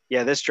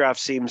 this draft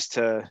seems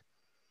to.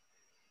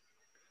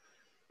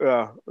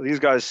 These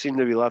guys seem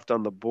to be left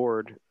on the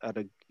board at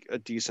a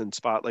decent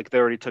spot. Like they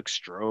already took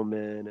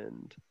Stroman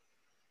and.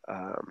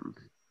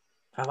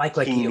 I like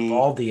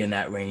Eovaldi in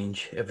that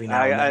range every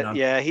now and then.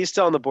 Yeah, he's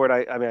still on the board.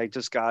 I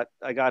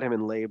got him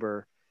in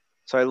labor,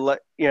 so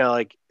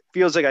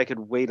feels like I could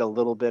wait a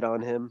little bit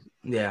on him.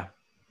 Yeah.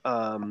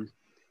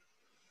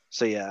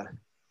 So yeah,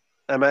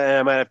 I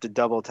might have to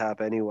double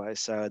tap anyway.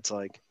 So it's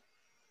like,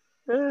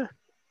 man,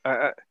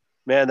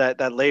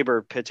 that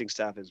labor pitching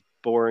staff is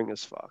boring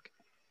as fuck.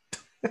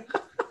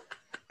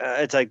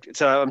 It's like,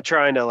 so I'm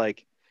trying to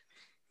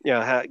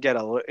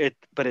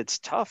but it's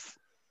tough.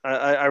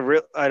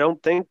 I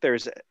don't think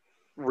there's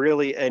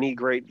really any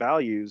great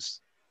values.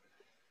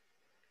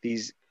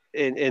 These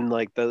in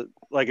like the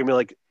guy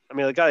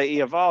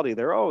Eovaldi,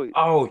 they're always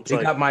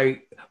got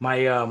my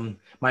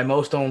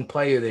most owned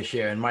player this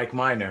year, and Mike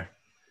Minor.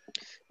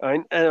 I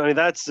mean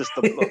that's just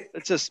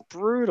it's just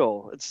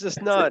brutal. It's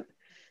just not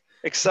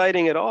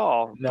exciting at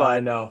all. No, but I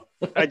know.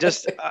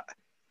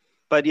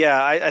 But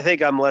yeah, I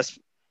think I'm a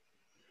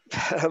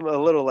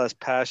little less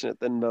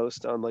passionate than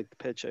most on like the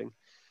pitching,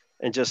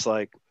 and just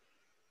like.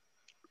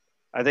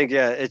 I think,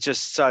 it's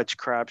just such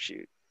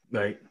crapshoot.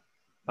 Right.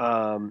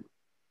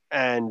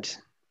 And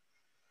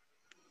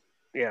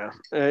yeah,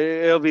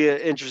 it'll be an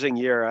interesting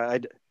year.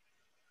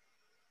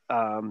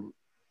 I'm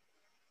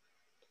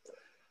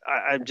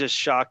just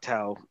shocked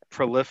how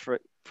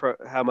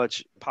how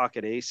much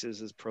pocket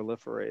aces is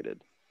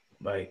proliferated.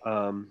 Right.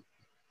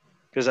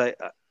 Because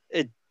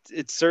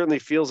it certainly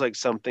feels like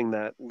something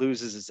that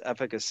loses its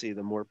efficacy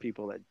the more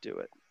people that do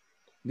it.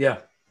 Yeah.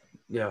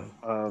 Yeah.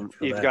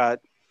 You've got,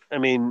 I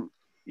mean,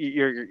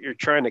 you're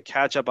trying to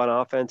catch up on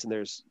offense, and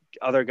there's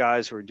other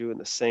guys who are doing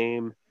the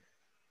same.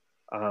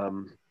 We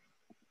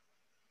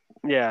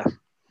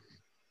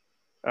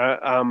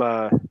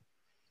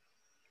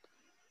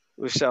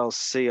shall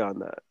see on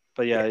that.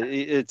 But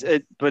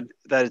but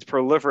that it's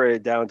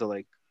proliferated down to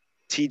like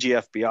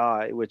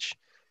TGFBI, which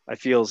I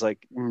feel is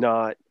like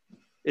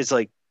it's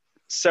like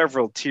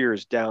several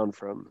tiers down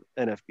from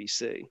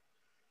NFBC.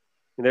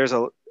 And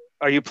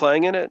are you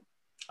playing in it?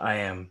 I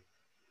am.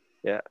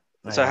 Yeah.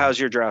 So how's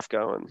your draft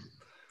going?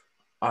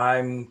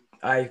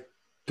 I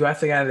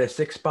drafting out of the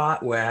 6th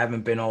spot where I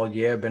haven't been all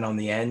year, been on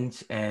the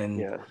ends,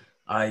 and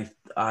I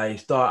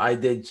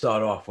did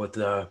start off with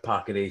the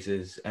pocket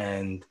aces,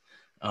 and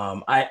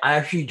I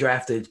actually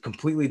drafted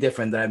completely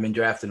different than I've been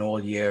drafting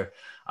all year.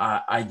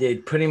 I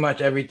did pretty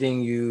much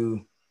everything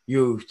you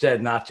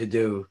said not to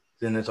do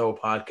in this whole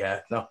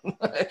podcast. No,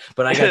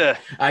 but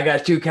I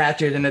got 2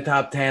 catchers in the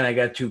top 10. I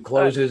got 2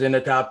 closers in the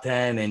top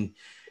 10, and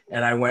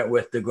I went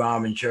with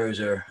DeGrom and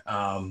Scherzer.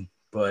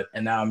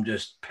 And now I'm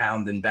just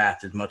pounding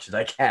bats as much as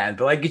I can.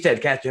 But like you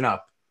said, catching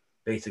up,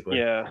 basically.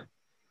 Yeah.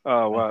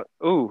 Oh, wow.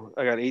 Ooh,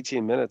 I got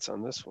 18 minutes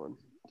on this one.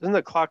 Doesn't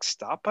the clock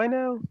stop by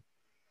now?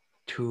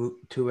 2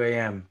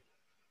 a.m.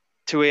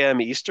 2 a.m.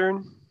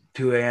 Eastern?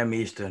 2 a.m.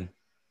 Eastern.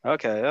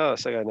 Okay. Oh,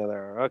 so I got another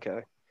hour.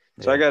 Okay.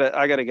 So I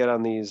gotta get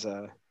on these.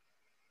 I'm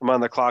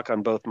on the clock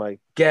on both my.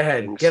 Get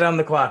ahead. Things. Get on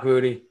the clock,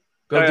 Rudy.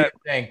 Go do your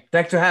thing.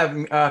 Thanks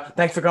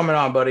for coming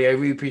on, buddy. I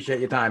really appreciate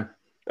your time.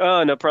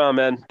 Oh, no problem,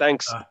 man.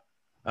 Thanks.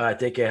 All right,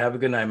 take care. Have a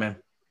good night, man.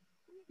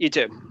 You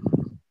too.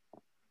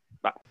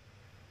 Bye.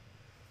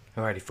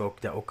 Alrighty,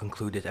 folks, that will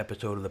conclude this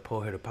episode of the Pull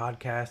Hitter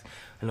Podcast.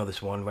 I know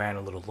this one ran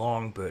a little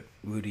long, but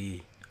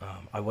Rudy,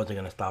 I wasn't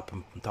going to stop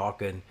him from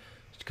talking.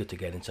 It's good to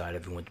get inside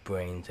everyone's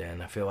brains,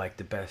 and I feel like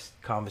the best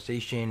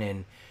conversation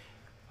and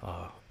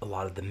a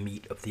lot of the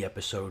meat of the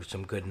episode,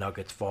 some good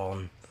nuggets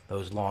falling,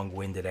 those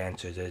long-winded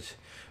answers as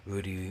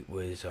Rudy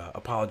was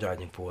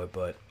apologizing for it.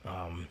 But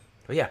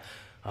yeah,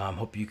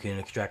 hope you can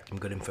extract some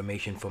good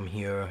information from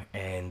here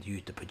and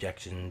use the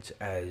projections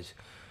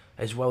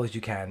as well as you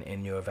can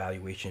in your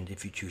evaluations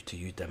if you choose to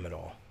use them at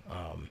all.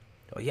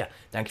 Yeah,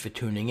 thanks for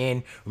tuning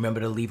in. Remember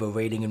to leave a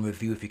rating and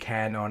review if you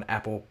can on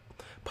Apple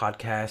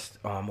Podcast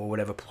or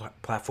whatever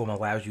platform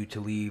allows you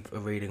to leave a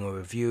rating or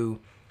review.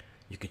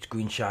 You could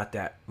screenshot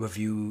that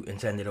review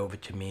and send it over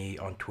to me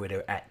on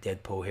Twitter at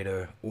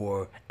DeadPullHitter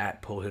or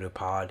at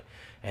PullHitterPod,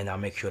 and I'll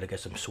make sure to get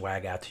some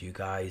swag out to you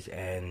guys.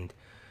 And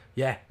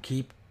yeah,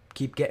 keep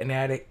getting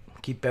at it.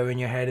 Keep burying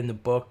your head in the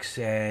books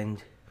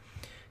and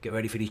get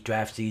ready for these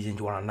draft seasons.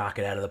 You want to knock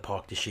it out of the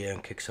park this year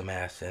and kick some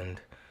ass. And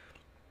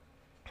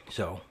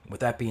so, with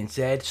that being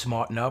said,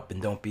 smarten up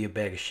and don't be a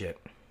bag of shit.